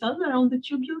myoepithelial cells around the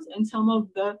tubules and some of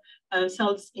the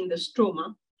cells in the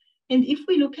stroma. And if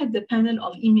we look at the panel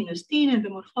of immunostain and the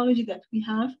morphology that we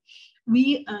have,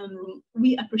 we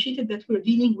appreciated that we're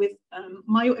dealing with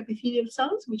myoepithelial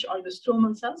cells, which are the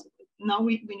stromal cells, now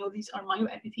we know these are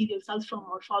myoepithelial cells from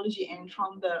morphology and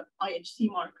from the IHC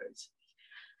markers.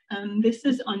 This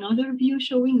is another view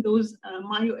showing those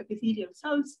myoepithelial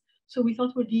cells. So we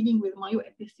thought we're dealing with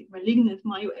malignant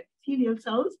myoepithelial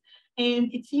cells.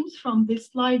 And it seems from this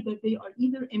slide that they are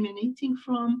either emanating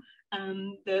from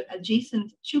the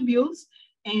adjacent tubules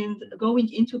and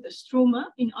going into the stroma.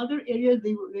 In other areas,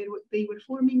 they were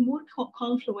forming more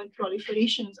confluent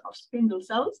proliferations of spindle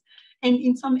cells, and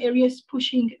in some areas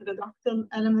pushing the ductal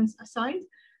elements aside.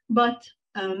 But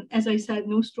as I said,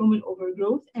 no stromal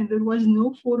overgrowth, and there was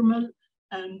no formal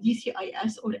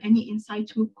DCIS or any in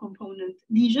situ component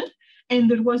lesion. And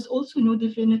there was also no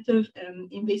definitive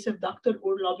invasive ductal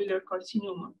or lobular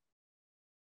carcinoma.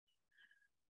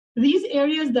 These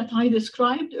areas that I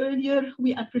described earlier,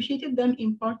 we appreciated them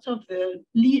in parts of the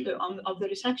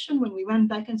resection when we went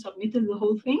back and submitted the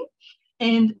whole thing.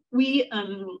 And we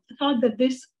thought that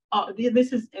this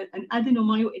is an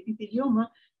adenomyoepithelioma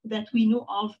that we know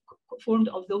of, formed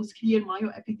of those clear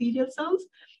myoepithelial cells.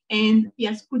 And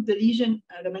yes, could the lesion,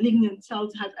 the malignant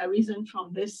cells have arisen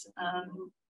from this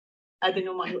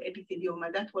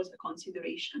adenomyoepithelioma? That was a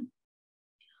consideration.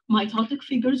 Mitotic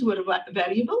figures were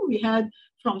variable. We had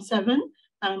from 7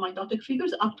 mitotic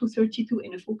figures up to 32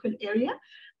 in a focal area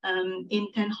in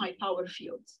 10 high power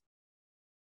fields.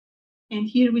 And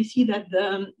here we see that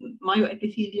the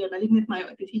malignant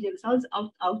myoepithelial cells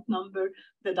outnumber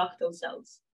the ductal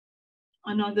cells.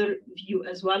 Another view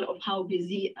as well of how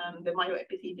busy the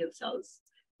myoepithelial cells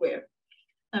were.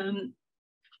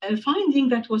 A finding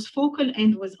that was focal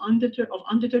and was of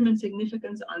undetermined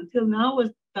significance until now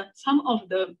was that some of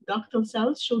the ductal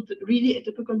cells showed really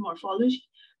atypical morphology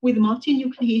with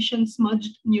multinucleation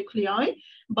smudged nuclei,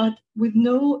 but with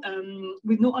no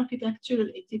architectural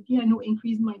atypia, no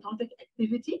increased mitotic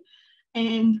activity.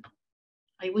 And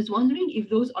I was wondering if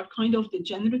those are kind of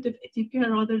degenerative atypia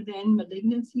rather than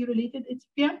malignancy-related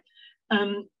atypia.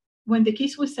 When the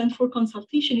case was sent for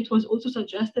consultation, it was also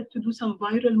suggested to do some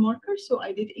viral markers. So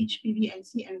I did HPV and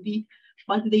CMV,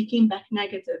 but they came back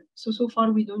negative. So far,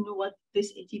 we don't know what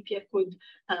this atypia could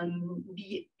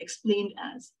be explained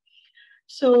as.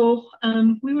 So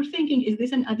we were thinking, is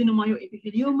this an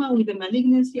adenomyoepithelioma with a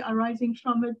malignancy arising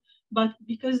from it? But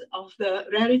because of the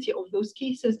rarity of those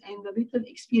cases and the little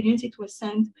experience, it was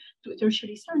sent to a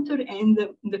tertiary center, and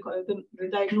the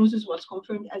diagnosis was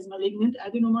confirmed as malignant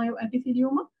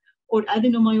adenomyoepithelioma or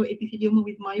adenomyoepithelioma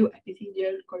with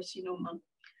myoepithelial carcinoma.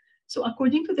 So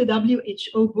according to the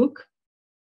WHO book,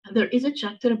 there is a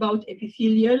chapter about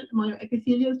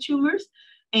myoepithelial tumors,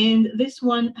 and this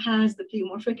one has the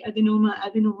pleomorphic adenoma,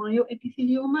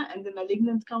 adenomyoepithelioma, and the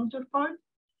malignant counterpart.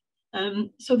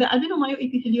 So the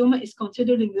adenomyoepithelioma is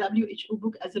considered in the WHO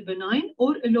book as a benign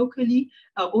or a locally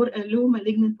or a low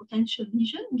malignant potential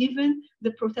lesion, given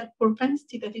the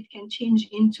propensity that it can change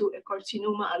into a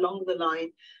carcinoma along the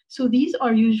line. So these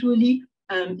are usually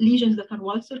lesions that are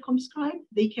well circumscribed.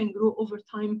 They can grow over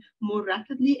time more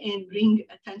rapidly and bring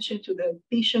attention to the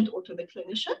patient or to the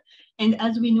clinician. And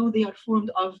as we know, they are formed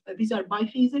of, these are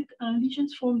biphasic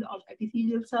lesions formed of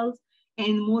epithelial cells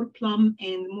and more plumb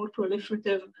and more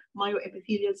proliferative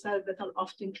myoepithelial cells that are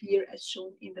often clear as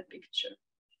shown in the picture.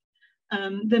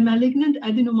 The malignant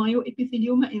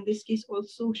adenomyoepithelioma, in this case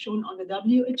also shown on the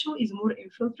WHO, is more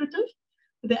infiltrative.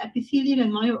 The epithelial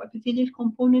and myoepithelial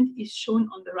component is shown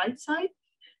on the right side,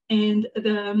 and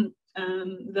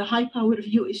the high power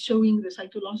view is showing the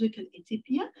cytological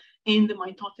atypia and the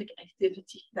mitotic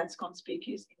activity that's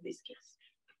conspicuous in this case.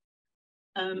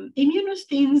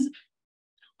 Immunostains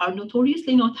are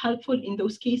notoriously not helpful in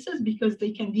those cases because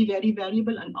they can be very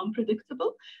variable and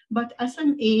unpredictable, but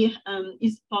SMA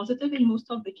is positive in most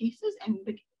of the cases,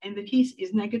 and the case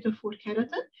is negative for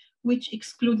keratin, which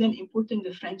excludes an important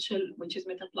differential, which is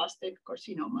metaplastic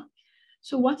carcinoma.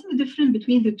 So what's the difference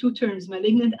between the two terms,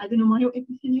 malignant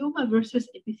adenomyoepithelioma versus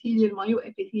epithelial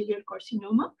myoepithelial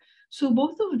carcinoma? So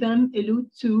both of them allude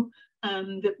to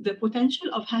the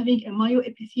potential of having a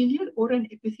myoepithelial or an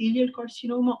epithelial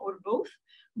carcinoma or both,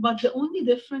 but the only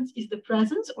difference is the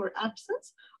presence or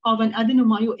absence of an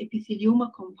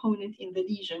adenomyoepithelioma component in the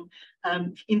lesion,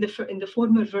 in the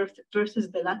former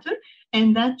versus the latter,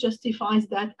 and that justifies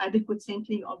that adequate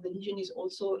sampling of the lesion is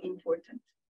also important.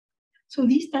 So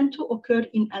these tend to occur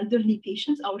in elderly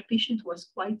patients. Our patient was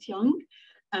quite young.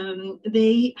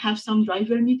 They have some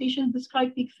driver mutations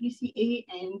described, PIK3CA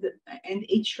and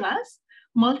HRAS,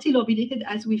 multilobulated,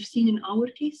 as we've seen in our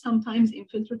case, sometimes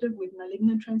infiltrative with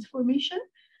malignant transformation.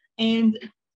 And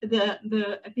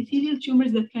the epithelial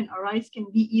tumors that can arise can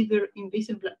be either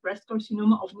invasive breast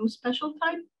carcinoma of no special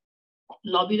type,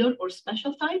 lobular or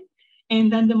special type.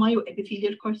 and then the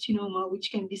myoepithelial carcinoma, which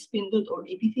can be spindled or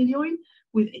epithelioid,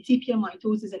 with atypia,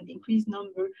 mitosis, and increased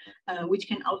number, which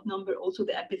can outnumber also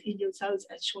the epithelial cells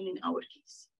as shown in our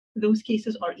case. Those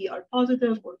cases are ER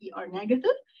positive or ER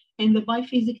negative, and the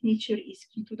biphasic nature is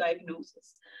key to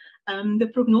diagnosis. The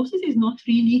prognosis is not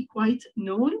really quite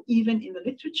known, even in the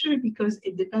literature, because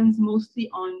it depends mostly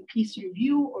on case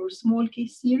review or small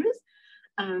case series.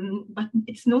 But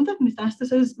it's known that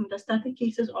metastatic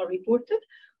cases are reported,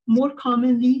 more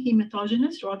commonly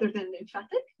hematogenous rather than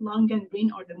lymphatic. Lung and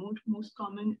brain are the most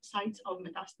common sites of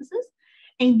metastasis.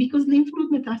 And because lymph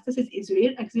node metastasis is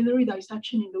rare, axillary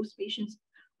dissection in those patients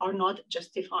are not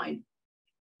justified.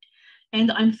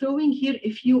 And I'm throwing here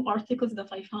a few articles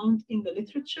that I found in the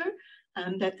literature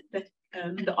that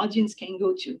the audience can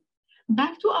go to.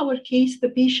 Back to our case, the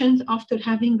patient, after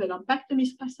having the lumpectomy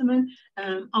specimen,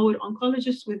 our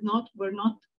oncologists were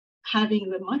not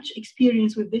having much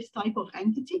experience with this type of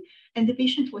entity, and the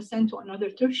patient was sent to another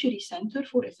tertiary center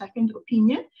for a second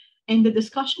opinion. And the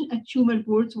discussion at tumor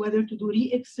boards whether to do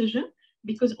re-excision,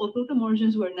 because although the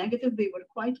margins were negative, they were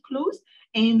quite close.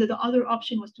 And the other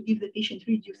option was to give the patient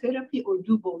radiotherapy or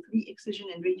do both re-excision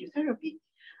and radiotherapy.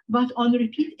 But on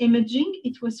repeat imaging,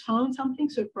 it was found, something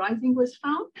surprising was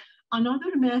found.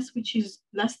 Another mass, which is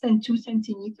less than 2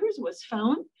 centimeters, was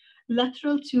found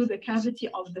lateral to the cavity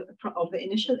of the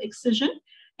initial excision,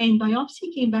 and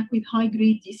biopsy came back with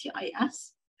high-grade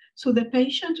DCIS. So the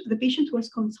patient was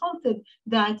consulted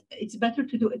that it's better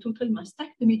to do a total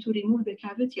mastectomy to remove the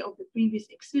cavity of the previous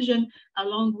excision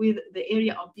along with the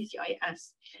area of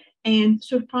DCIS. And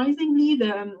surprisingly,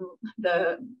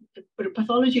 the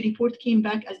pathology report came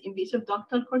back as invasive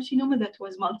ductal carcinoma that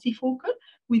was multifocal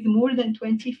with more than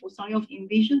 20 foci of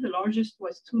invasion. The largest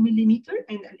was 2 millimeter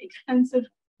and an extensive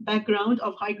background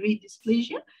of high-grade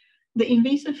dysplasia. The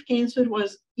invasive cancer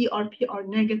was ER/PR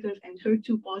negative and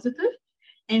HER2 positive.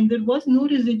 And there was no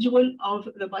residual of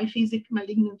the biphasic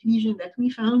malignant lesion that we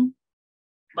found,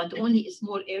 but only a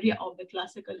small area of the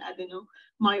classical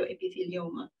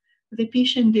adenomyoepithelioma. The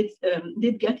patient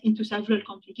did get into several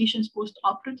complications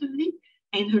post-operatively,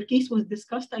 and her case was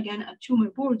discussed again at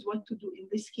tumor boards what to do in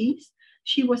this case.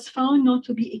 She was found not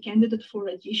to be a candidate for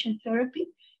radiation therapy,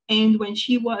 and when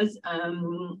she was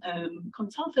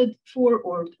consulted for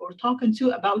or talked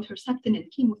to about her septin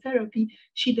and chemotherapy,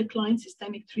 she declined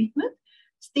systemic treatment.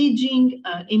 Staging,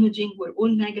 imaging were all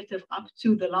negative up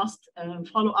to the last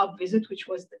follow-up visit, which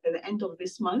was at the end of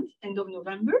this month, end of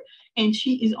November, and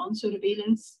she is on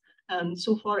surveillance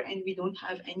so far, and we don't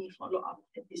have any follow-up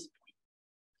at this point.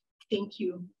 Thank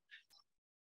you.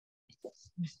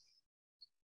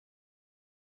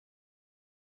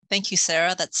 Thank you,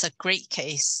 Sarah. That's a great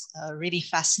case, really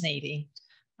fascinating.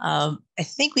 I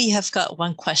think we have got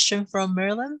one question from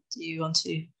Merlin. Do you want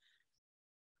to?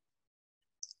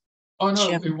 Oh,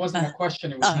 no, it wasn't a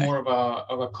question. It was more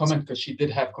of a comment, because she did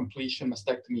have completion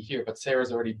mastectomy here, but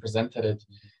Sarah's already presented it.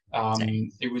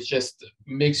 It was just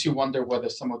makes you wonder whether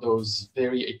some of those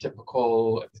very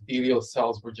atypical epithelial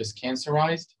cells were just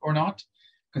cancerized or not,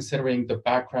 considering the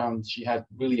background. She had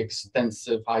really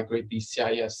extensive high-grade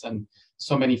DCIS and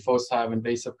so many foci of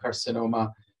invasive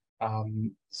carcinoma.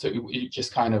 So it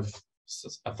just kind of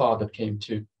a thought that came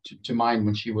to mind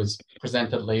when she was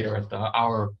presented later at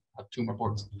our tumor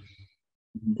boards.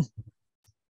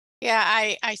 Yeah,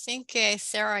 I think,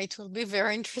 Sarah, it will be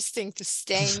very interesting to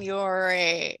stain your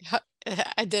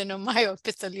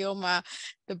adenomyoepithelioma,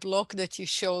 the block that you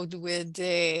showed with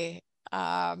the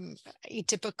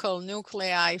atypical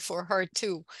nuclei for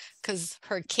HER2, because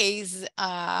her case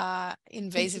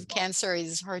invasive cancer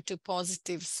is HER2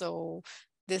 positive. So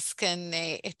this can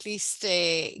at least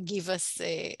give us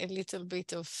a little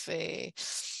bit of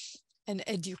an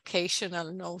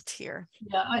educational note here.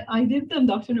 Yeah, I did them,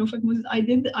 Dr. Nofech-Mozes. I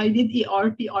did ER,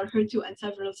 PR, HER2, and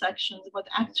several sections, but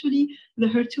actually the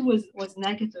HER2 was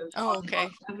negative on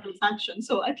several sections.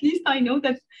 So at least I know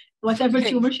that whatever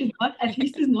tumor she's got, at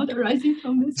least is not arising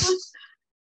from this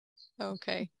one.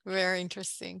 Okay, very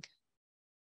interesting.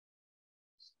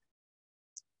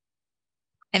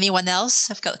 Anyone else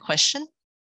have got a question?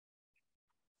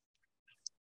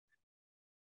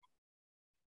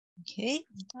 Okay,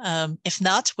 if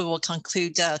not, we will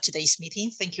conclude today's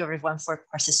meeting. Thank you everyone for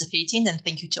participating, and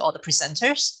thank you to all the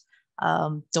presenters.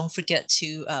 Don't forget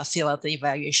to fill out the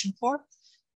evaluation form,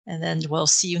 and then we'll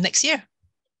see you next year.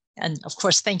 And of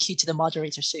course, thank you to the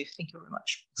moderators too. Thank you very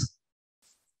much.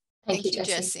 Thank you,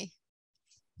 Jessie.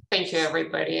 Thank you,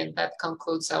 everybody. And that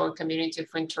concludes our Community of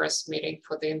Interest meeting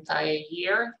for the entire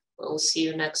year. We'll see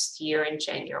you next year in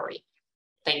January.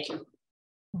 Thank you.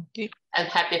 Okay. And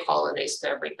happy holidays to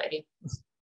everybody.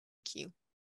 Thank you.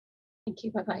 Thank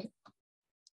you. Bye-bye.